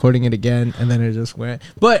started recording it again and then it just went.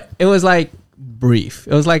 But it was like brief.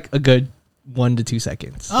 It was like a good 1 to 2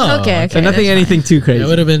 seconds. Okay. So nothing, that's anything too crazy. It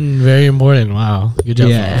would have been very important. Wow, good job.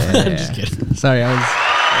 Yeah, Phil. yeah, I'm yeah. just kidding. Sorry, I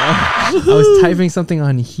was typing something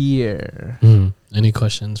on here. Any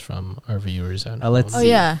questions from our viewers? Let's Oh see.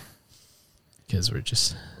 yeah. Because we're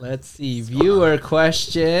just Let's see. Viewer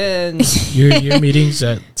questions. your meeting's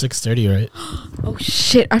at 6:30, right? Oh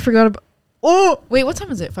shit! I forgot about. Oh wait, what time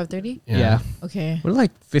is it? 5:30. Yeah. Okay. We're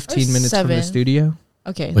like 15 minutes from the 7. studio.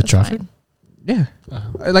 Okay. With that's traffic? fine. Yeah.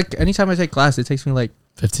 Like anytime I take class, it takes me like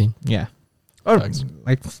 15. yeah, or Facts.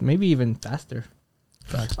 like maybe even faster.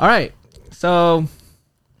 Facts. All right, so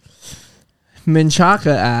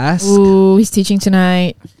Minchaka asked, Ooh, he's teaching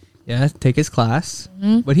tonight. yeah, take his class,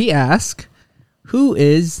 Mhm. but he asked, who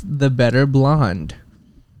is the better blonde?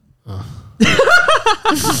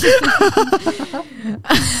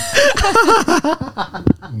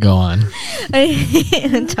 Go on. I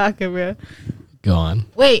hate Taka, bro. Go on.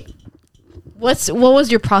 Wait, what was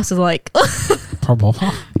your process like? Purple.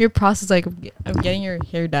 Your process like of getting your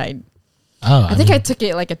hair dyed. Oh, I think mean, I took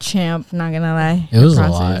it like a champ. Not gonna lie. it was The a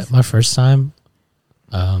process. lot. My first time,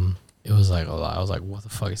 it was like a lot. I was like, "What the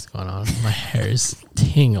fuck is going on? My hair is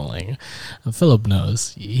tingling." And Philip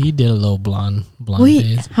knows. He did a little blonde Wait,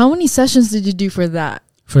 phase. how many sessions did you do for that,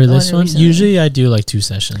 For the this one one, recently? usually I do like 2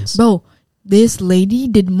 sessions. bro? This lady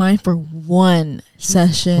did mine for one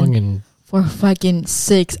session Fucking- for fucking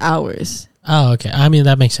 6 hours. oh, okay. I mean,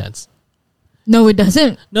 that makes sense. No, it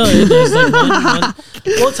doesn't. No, it is like one.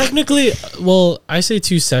 Well, technically, I say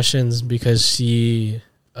 2 sessions because she.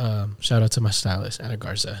 Shout out to my stylist Anna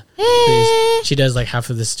Garza. She does like half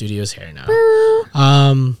of the studio's hair now.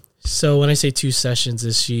 So when I say 2 sessions,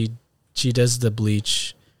 is she does the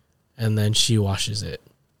bleach, and then she washes it,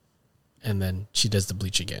 and then she does the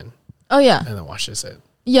bleach again, Oh yeah, and then washes it.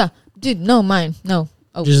 yeah, dude. No, mine. No.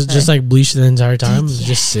 Oh, Just sorry. like bleach the entire time, Dude, just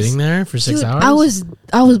yes. sitting there for 6 Dude, hours.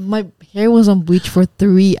 my hair was on bleach for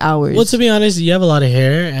 3 hours. Well, to be honest, you have a lot of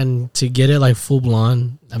hair, and to get it like full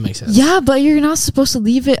blonde, that makes sense. Yeah, but you're not supposed to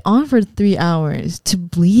leave it on for 3 hours. To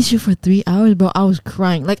bleach you for 3 hours, bro, I was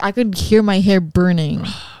crying. Like, I could hear my hair burning.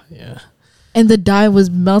 Yeah. And the dye was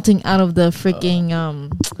melting out of the freaking,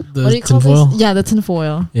 The what do you call tinfoil? this? Yeah, the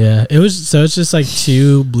tinfoil. Yeah, it was. So it's just like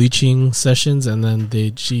 2 bleaching sessions, and then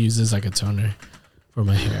she uses like a toner for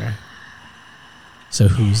my hair. So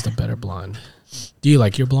who's the better blonde? Do you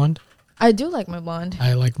like your blonde? I do like my blonde.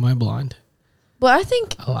 I like my blonde But I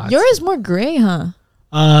think a lot. yours is more gray, huh?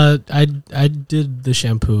 I did the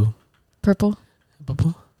shampoo. Purple.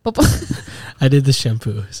 Purple? Purple. I did the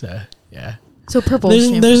shampoo. So yeah, So purple.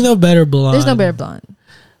 there's no better blonde. There's no better blonde.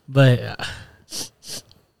 But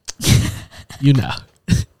you know.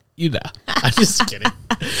 You know. I'm just kidding.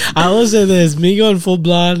 I will say this. Me going full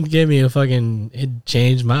blonde gave me it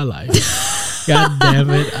changed my life. God damn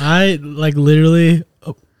it. I like literally.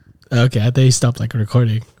 Oh, okay, I thought you stopped like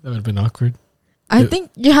recording. That would have been awkward. I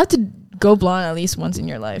think you have to go blonde at least once in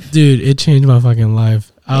your life. Dude, it changed my fucking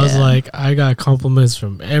life. I was Yeah. like, I got compliments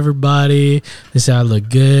from everybody. They said I look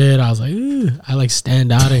good. I was like, ooh, I like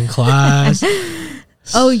stand out in class.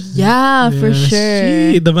 Oh yeah, for sure.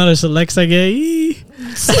 Shit, the amount of selects I get. I'm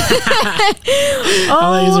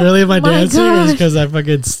like, is it really my my dancing or is gosh. because I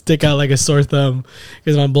fucking stick out like a sore thumb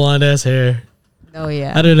because my blonde ass hair? Oh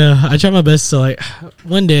yeah. I don't know. I try my best to like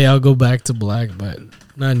one day I'll go back to black, but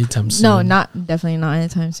not anytime soon. No, definitely not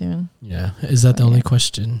anytime soon. Yeah. Is that the only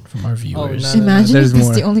question from our viewers? no. Imagine there's if that's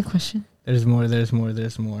more. the only question. There's more.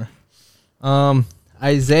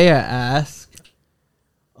 Isaiah asked,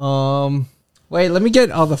 wait, let me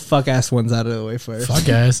get all the fuck ass ones out of the way first. Fuck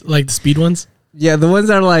ass. Like the speed ones? Yeah, the ones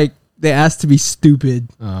that are like they asked to be stupid.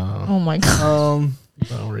 Oh, Oh my god.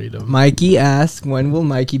 I'll read them. Mikey asked, when will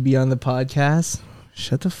Mikey be on the podcast?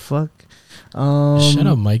 Shut the fuck. Shut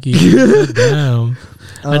up, Mikey. God damn.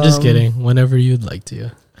 I'm just kidding. Whenever you'd like to.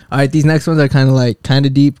 All right, these next ones are kind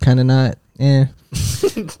of deep, kind of not. Yeah. I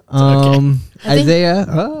think- Isaiah.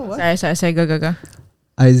 Oh, what? Sorry. Go.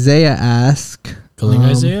 Isaiah asked. Calling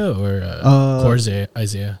Isaiah or Core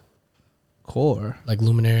Isaiah? Core. Like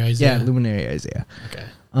Luminary Isaiah? Yeah, Luminary Isaiah. Okay.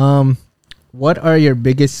 What are your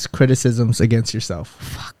biggest criticisms against yourself,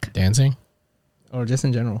 Fuck. Dancing? or just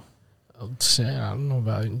in general? Oh, shit, I don't know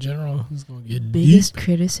about it in general. It's going to get Biggest deep.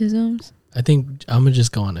 criticisms? I think I'm going to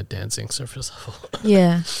just go on a dancing surface level.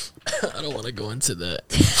 Yeah. I don't want to go into that.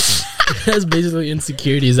 That's basically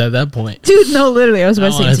insecurities at that point. Dude, no, literally. I was I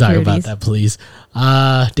about to don't say want to talk about insecurities. that,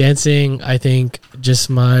 please. Dancing, I think just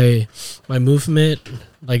my movement,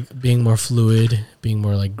 like being more fluid, being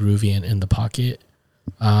more like groovy and in the pocket.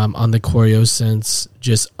 On the choreo sense,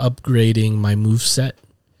 just upgrading my move set.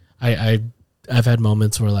 I've had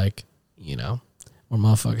moments where like, you know, where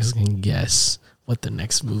motherfuckers can guess what the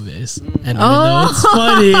next move is. And even though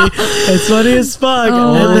it's funny as fuck.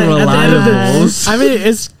 Oh and then my at the end of gosh. I mean,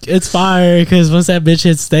 it's fire because once that bitch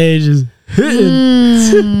hits stage, it's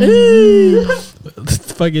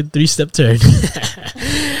fucking 3-step turn.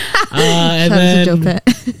 And Shout out to Joe then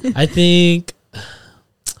Pet. I think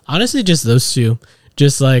honestly just those two.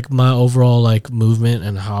 Just like my overall like movement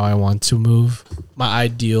and how I want to move. My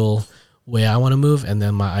ideal way I want to move, and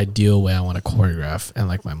then my ideal way I want to choreograph and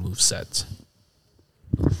like my move sets.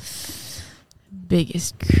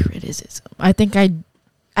 Biggest criticism. I think I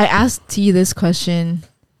asked T this question.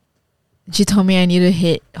 She told me I need to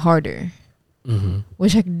hit harder,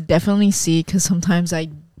 which I can definitely see because sometimes I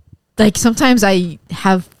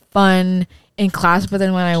have fun in class, but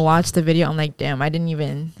then when I watch the video, I'm like, damn, I didn't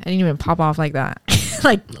even pop off like that.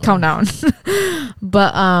 Like, calm down.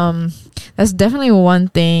 But that's definitely one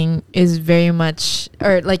thing is very much,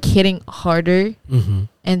 or like hitting harder,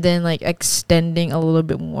 and then like extending a little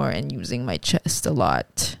bit more and using my chest a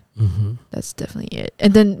lot. That's definitely it.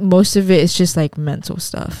 And then most of it is just like mental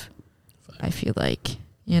stuff. I feel like,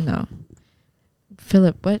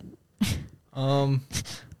 Philip, what?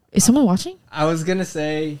 Is someone watching? I was gonna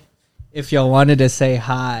say if y'all wanted to say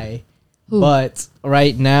hi. Who? But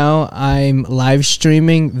right now I'm live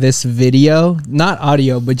streaming this video, not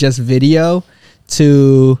audio, but just video,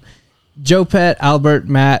 to Joe Pet, Albert,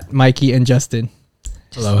 Matt, Mikey, and Justin.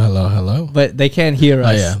 Hello. But they can't hear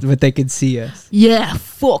us, yeah. but they can see us. Yeah,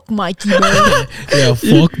 fuck Mikey, man. Yeah,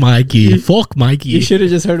 fuck Mikey. Fuck Mikey. You should have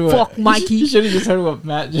just heard what Fuck Mikey. You should have just heard what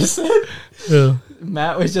Matt just said. Yeah.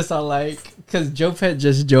 Matt was just all like, because Joe Pet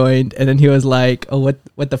just joined, and then he was like, "Oh,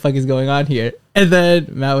 what the fuck is going on here?" And then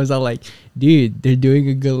Matt was all like, "Dude, they're doing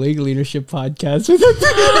a Good League Leadership podcast with it."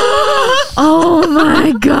 Oh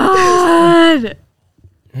my god,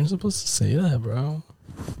 You're supposed to say that, bro.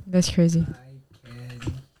 that's crazy. I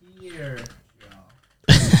can hear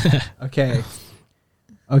y'all. Okay.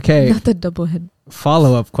 Not the double head.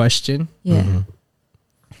 Follow-up question. Yeah.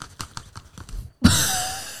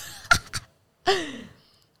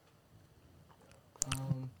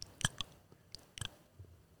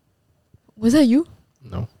 Was that you?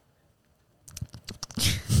 No.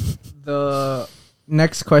 The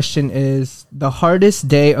next question is the hardest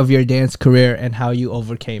day of your dance career and how you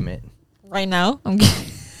overcame it. Right now, I'm.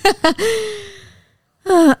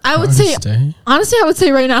 I would say, Day? honestly, I would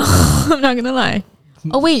say right now. I'm not gonna lie.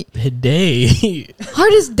 Oh wait, The day.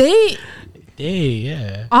 hardest day, Day,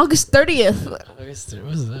 yeah. August 30th. August, what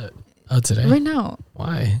was that? Oh, today? Right now.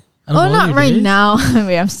 Why? I Oh, don't know not your right days. now.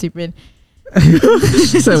 Wait, I'm stupid.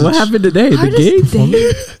 She said, "What happened today? The Hardest game?"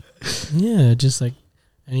 day? Yeah, just like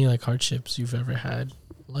any like hardships you've ever had.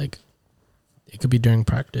 Like it could be during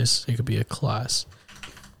practice. It could be a class.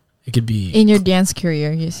 It could be In your dance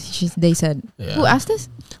career, they said. Yeah. Who asked this?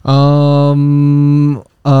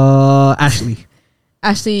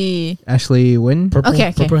 Ashley. Ashley Wynn? purple.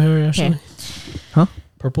 Okay. Purple hair, Ashley. Okay. Huh?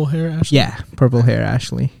 Purple hair, Ashley. Yeah, purple hair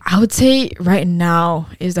Ashley. I would say right now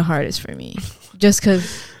is the hardest for me. Just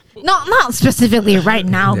because, not specifically right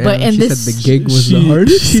now, Damn, but in she this. said the gig was the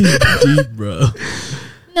hardest. She's deep, bro.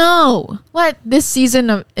 No, what this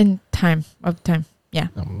season of time. Yeah,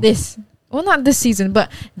 this. Well, not this season, but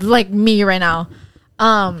like me right now.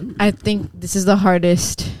 I think this is the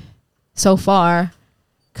hardest so far,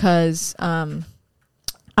 cause sometimes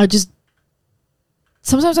I just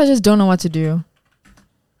don't know what to do.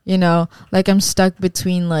 Like I'm stuck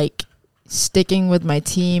between like sticking with my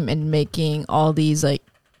team and making all these like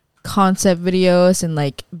concept videos and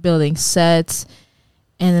like building sets,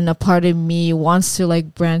 and then a part of me wants to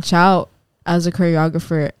like branch out as a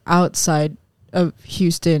choreographer outside of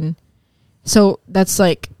Houston. So that's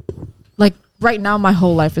like right now my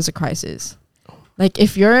whole life is a crisis. Like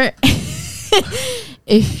if you're in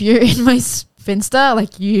my Finsta,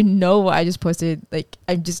 like what I just posted, like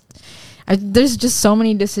there's just so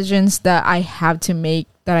many decisions that I have to make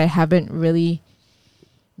that I haven't really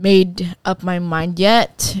made up my mind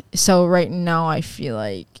yet. So right now I feel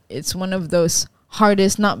like it's one of those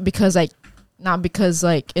hardest, not because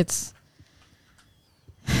it's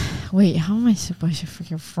wait, how am I supposed to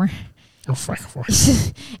freaking friend?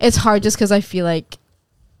 It's hard just because I feel like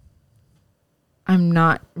I'm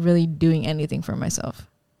not really doing anything for myself.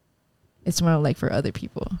 It's more like for other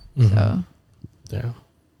people. So Yeah.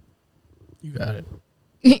 You got it.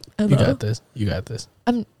 hello? You got this. You got this.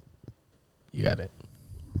 I'm You got it.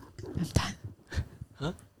 done.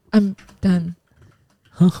 Huh? I'm done.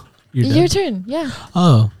 You're done? Your turn. Yeah.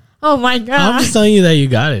 Oh. Oh my god. I'm just telling you that you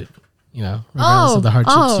got it. Regardless of the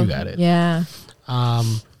hardships, you got it. Yeah.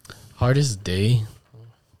 Hardest day,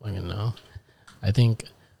 I don't know. I think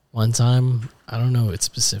one time, I don't know it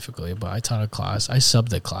specifically, but I taught a class. I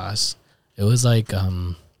subbed a class. It was like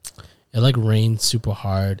it like rained super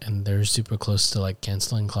hard, and they're super close to like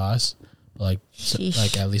canceling class. Like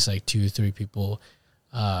at least like 2-3 people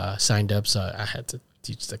signed up, so I had to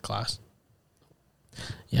teach the class.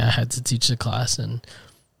 Yeah, I had to teach the class, and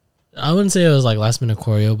I wouldn't say it was like last minute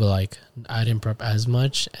choreo, but like I didn't prep as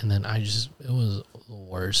much, and then it was the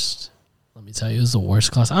worst. Let me tell you, it was the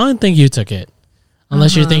worst class. I don't think you took it,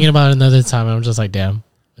 unless you're thinking about it another time. And I'm just like, damn,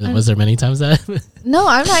 Was there many times that? No,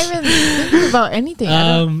 I'm not even thinking about anything.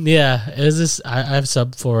 Yeah, it was this. I've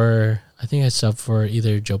subbed for. I think I subbed for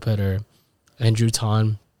either Joe Pett or Andrew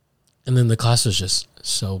Ton, and then the class was just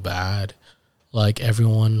so bad. Like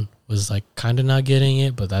everyone was like kind of not getting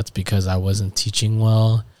it, but that's because I wasn't teaching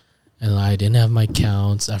well, and I didn't have my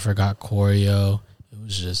counts. I forgot choreo. It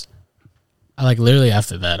was just. I like literally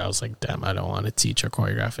after that, I was like, damn, I don't want to teach or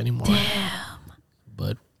choreograph anymore. Damn.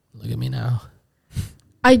 But look at me now.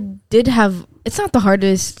 I did have, it's not the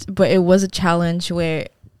hardest, but it was a challenge where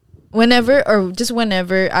whenever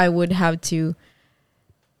I would have to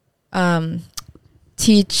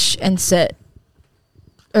teach and set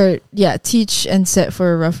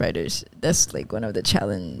for Rough Riders. That's like one of the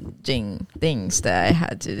challenging things that I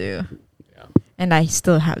had to do. Yeah. And I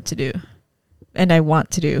still have to do. And I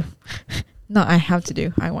want to do. No, I have to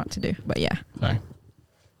do. I want to do. But yeah. Sorry.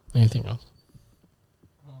 Anything else?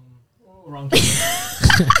 Wrong.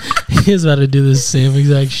 He was about to do the same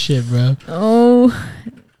exact shit, bro. Oh,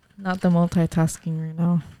 not the multitasking right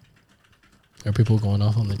now. Are people going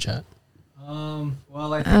off on the chat?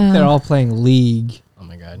 Well, I think they're all playing League. Oh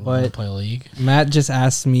my god! But You wanna play League? Matt just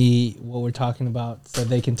asked me what we're talking about, so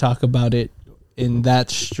they can talk about it in that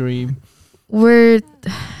stream. We're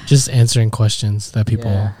Just answering questions that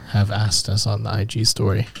people Yeah. have asked us on the IG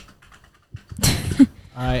story.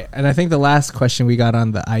 All right, and I think the last question we got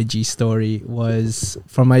on the IG story was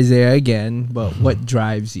from Isaiah again, but what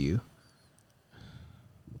drives you?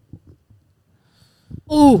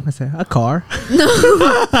 oh, I said a car.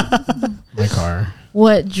 My car.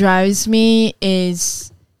 what drives me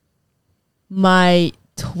is my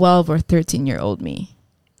 12 or 13-year-old me.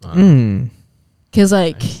 Cause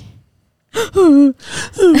like,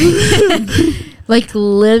 like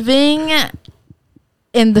living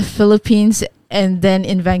in the Philippines and then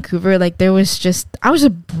in Vancouver, like I was just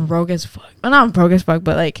broke as fuck. Well, not broke as fuck,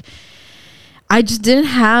 but like I just didn't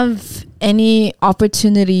have any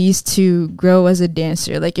opportunities to grow as a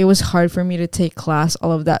dancer. Like it was hard for me to take class,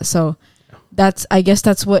 all of that. So I guess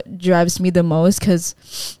that's what drives me the most.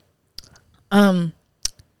 Cause,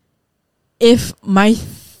 if my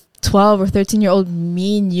 12 or 13-year-old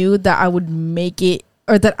me knew that I would make it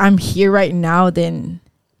or that I'm here right now, then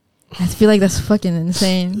I feel like that's fucking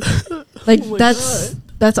insane. Like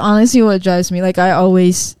that's honestly what drives me. Like I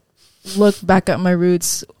always look back at my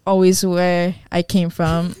roots, always where I came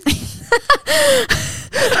from.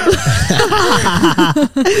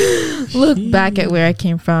 Look back at where I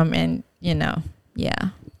came from, and yeah.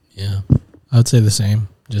 Yeah, I would say the same.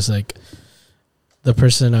 Just like the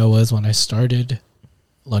person I was when I started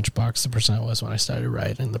Lunchbox, the person I was when I started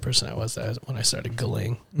Ride, and the person I was when I started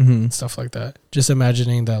Galing, and stuff like that. Just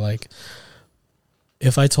imagining that, like,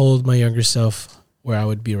 if I told my younger self where I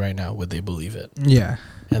would be right now, would they believe it? Yeah.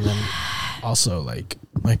 And then also, like,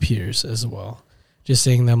 my peers as well. Just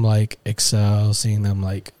seeing them, like, excel, seeing them,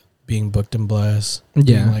 like, being booked and blessed.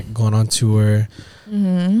 Yeah. Being, like, going on tour,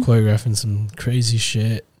 choreographing some crazy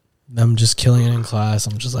shit. Them just killing it in class.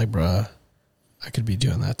 I'm just like, bruh, I could be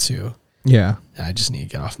doing that too. Yeah. And I just need to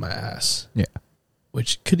get off my ass. Yeah.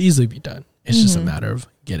 Which could easily be done. It's just a matter of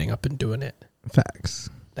getting up and doing it. Facts.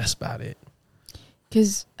 That's about it.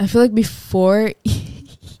 Because I feel like before,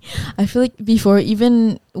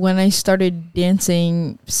 even when I started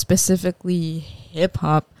dancing, specifically hip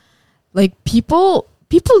hop, like people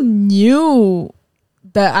knew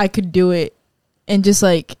that I could do it, and just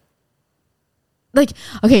like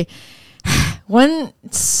okay, one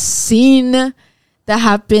scene that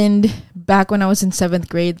happened back when I was in 7th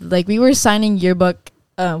grade, like we were signing yearbooks,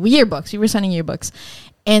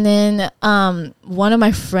 and then one of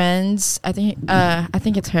my friends, I think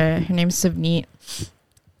it's her name's Savneet,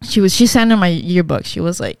 she signed on my yearbook. She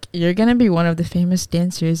was like, you're gonna be one of the famous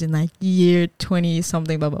dancers in like year 20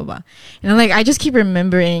 something, blah blah blah. And I'm like, I just keep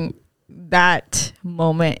remembering that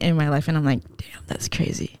moment in my life, and I'm like, damn, that's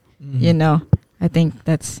crazy. I think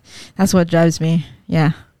that's what drives me.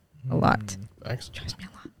 Yeah, a lot. Thanks. Drives me a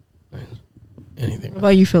lot. Nice. Anything. What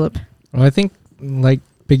about you, Philip? Well, I think like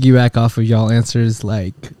piggyback off of y'all answers,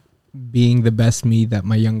 like being the best me that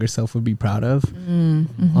my younger self would be proud of.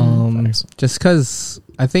 Thanks. Just because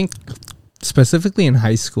I think specifically in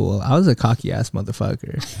high school, I was a cocky ass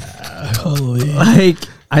motherfucker. Totally. Like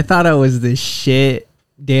I thought I was the shit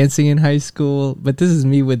dancing in high school, but this is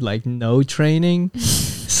me with like no training.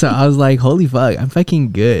 So I was like, holy fuck, I'm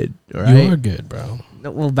fucking good, right? You are good, bro. No,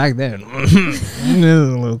 well, back then, it was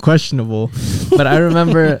a little questionable. But I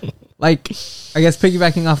remember, like, I guess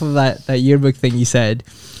piggybacking off of that yearbook thing you said,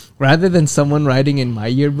 rather than someone writing in my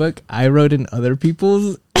yearbook, I wrote in other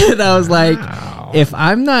people's. And I was like, if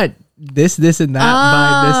I'm not this, and that,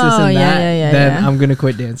 buy this, and yeah, that, yeah, then yeah. I'm gonna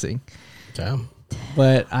quit dancing. Damn.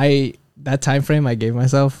 But that time frame I gave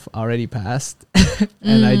myself already passed,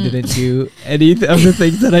 and I didn't do any of the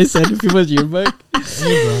things that I said in people's yearbook.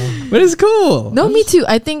 But it's cool. No, me too.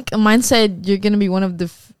 I think mine said you're gonna be one of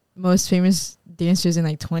the most famous dancers in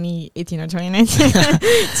like 2018 or 2019.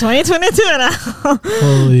 2022 now.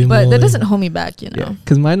 Holy But moly. that doesn't hold me back, you know. Yeah,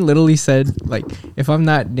 because mine literally said, like, if I'm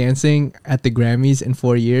not dancing at the Grammys in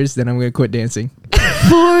 4 years, then I'm gonna quit dancing.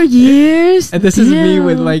 4 years. And this is me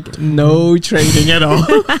with Damn. like no training at all.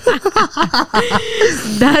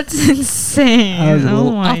 That's insane. I was a Oh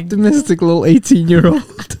little my. optimistic little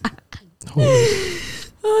 18-year-old.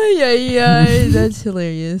 Oh yeah, that's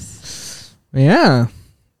hilarious. Yeah.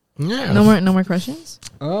 Yeah. No more questions.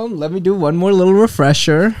 Let me do one more little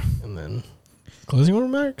refresher. And then closing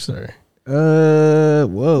remarks or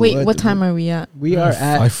Whoa. Wait, what time are we at? We are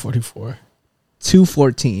at 5:44.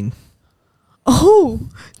 2:14. Oh,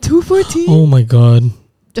 2:14. Oh my god.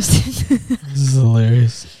 Just This is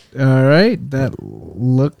hilarious. All right, that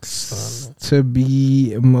looks to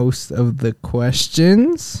be most of the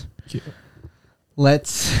questions. Cute. Let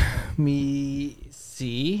me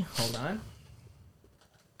see. Hold on.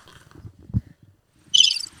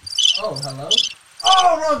 Oh, hello.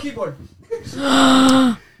 Oh, wrong keyboard.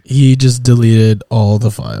 He just deleted all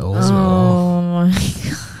the files. yo. oh my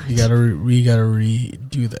god. We gotta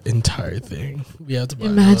redo the entire thing. We have to buy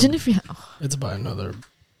Imagine if you. Let's buy another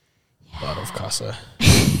bottle of Casa.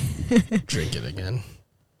 Drink it again.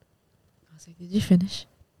 I was like, did you finish?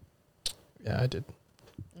 Yeah, I did.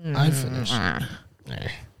 I finished. Eh.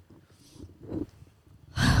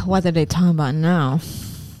 What are they talking about now?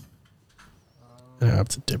 I have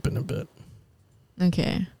to dip in a bit.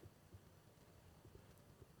 Okay.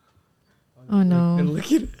 Oh no.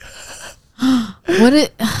 Look at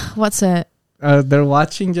What's that? they're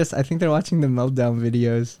watching I think they're watching the meltdown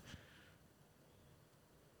videos.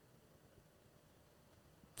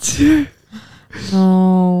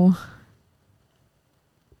 No.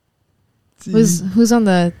 Who's on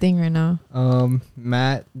the thing right now?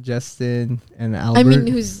 Matt, Justin, and Albert. I mean,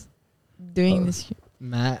 who's doing this?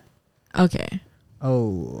 Matt. Okay.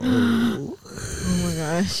 Oh. Oh my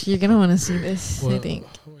gosh, you're gonna want to see this. I think.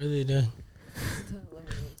 What are they doing?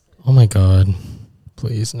 Oh my god.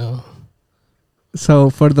 Please, no. So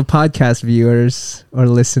for the podcast viewers or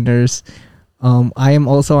listeners, I am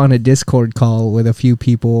also on a Discord call with a few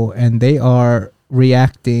people, and they are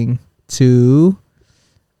reacting to,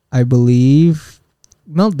 I believe,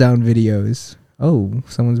 meltdown videos. Oh,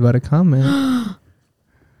 someone's about to comment.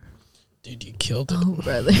 Dude, you killed it. Oh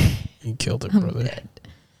brother, You killed it, I'm brother. dead.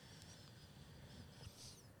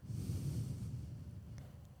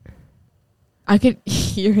 I could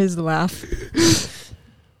hear his laugh.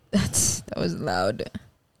 That was loud.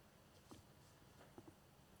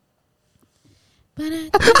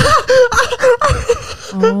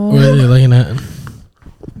 Oh. What are they looking at?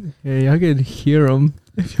 Hey, I could hear them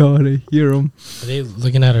if y'all want to hear them. Are they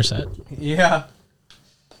looking at our set? Yeah.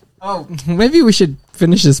 Oh, maybe we should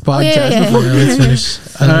finish this podcast. yeah. before- Yeah, let's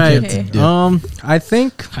finish. All I right. think you have to dip. I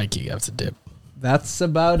think High key, you have to dip. that's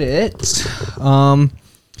about it.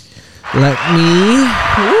 Let me.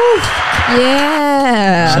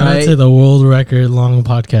 Yeah. Shout out to the world record long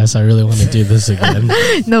podcast. I really want to do this again.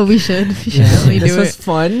 No, we should. We should definitely This do was it.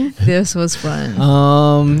 fun. This was fun.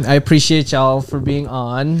 I appreciate y'all for being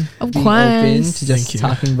on. Of being course. open to just Thank you.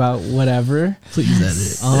 talking about whatever.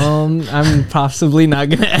 Please edit. I'm possibly not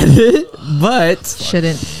gonna edit, but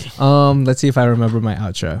Shouldn't. let's see if I remember my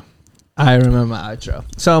outro. I remember my outro.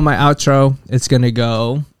 So my outro, it's gonna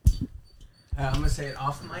go. I'm gonna say it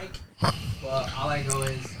off mic. Well, all I go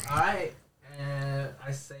is all right, and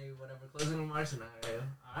I say whatever closing remarks, and I go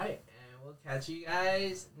all right, and we'll catch you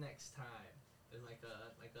guys next time. There's like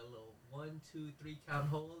a little 1, 2, 3 count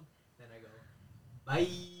hold. Then I go bye.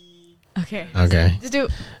 Okay. Okay. Just do.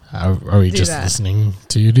 Are we Do just that. listening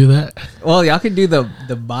to you do that? Well, y'all can do the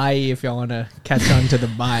bye if y'all wanna catch on to the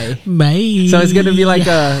bye. Bye. So it's gonna be like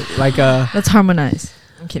a Let's harmonize.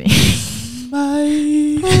 I'm kidding.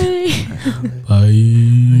 bye. Bye.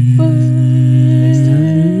 Bye.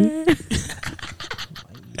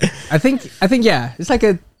 I think yeah, it's like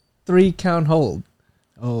a 3 count hold.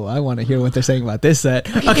 Oh, I want to hear what they're saying about this set.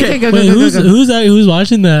 Okay. go, Wait, who's that? Who's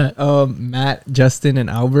watching that? Matt, Justin, and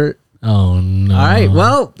Albert. Oh no! All right.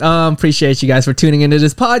 Well, appreciate you guys for tuning into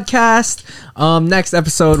this podcast. Next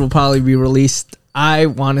episode will probably be released I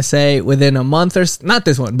want to say within a month or not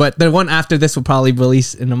this one, but the one after this will probably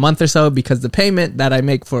release in a month or so because the payment that I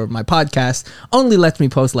make for my podcast only lets me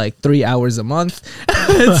post like 3 hours a month.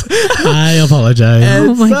 I apologize. And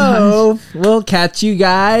Oh my so we'll catch you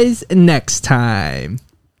guys next time.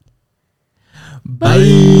 Bye.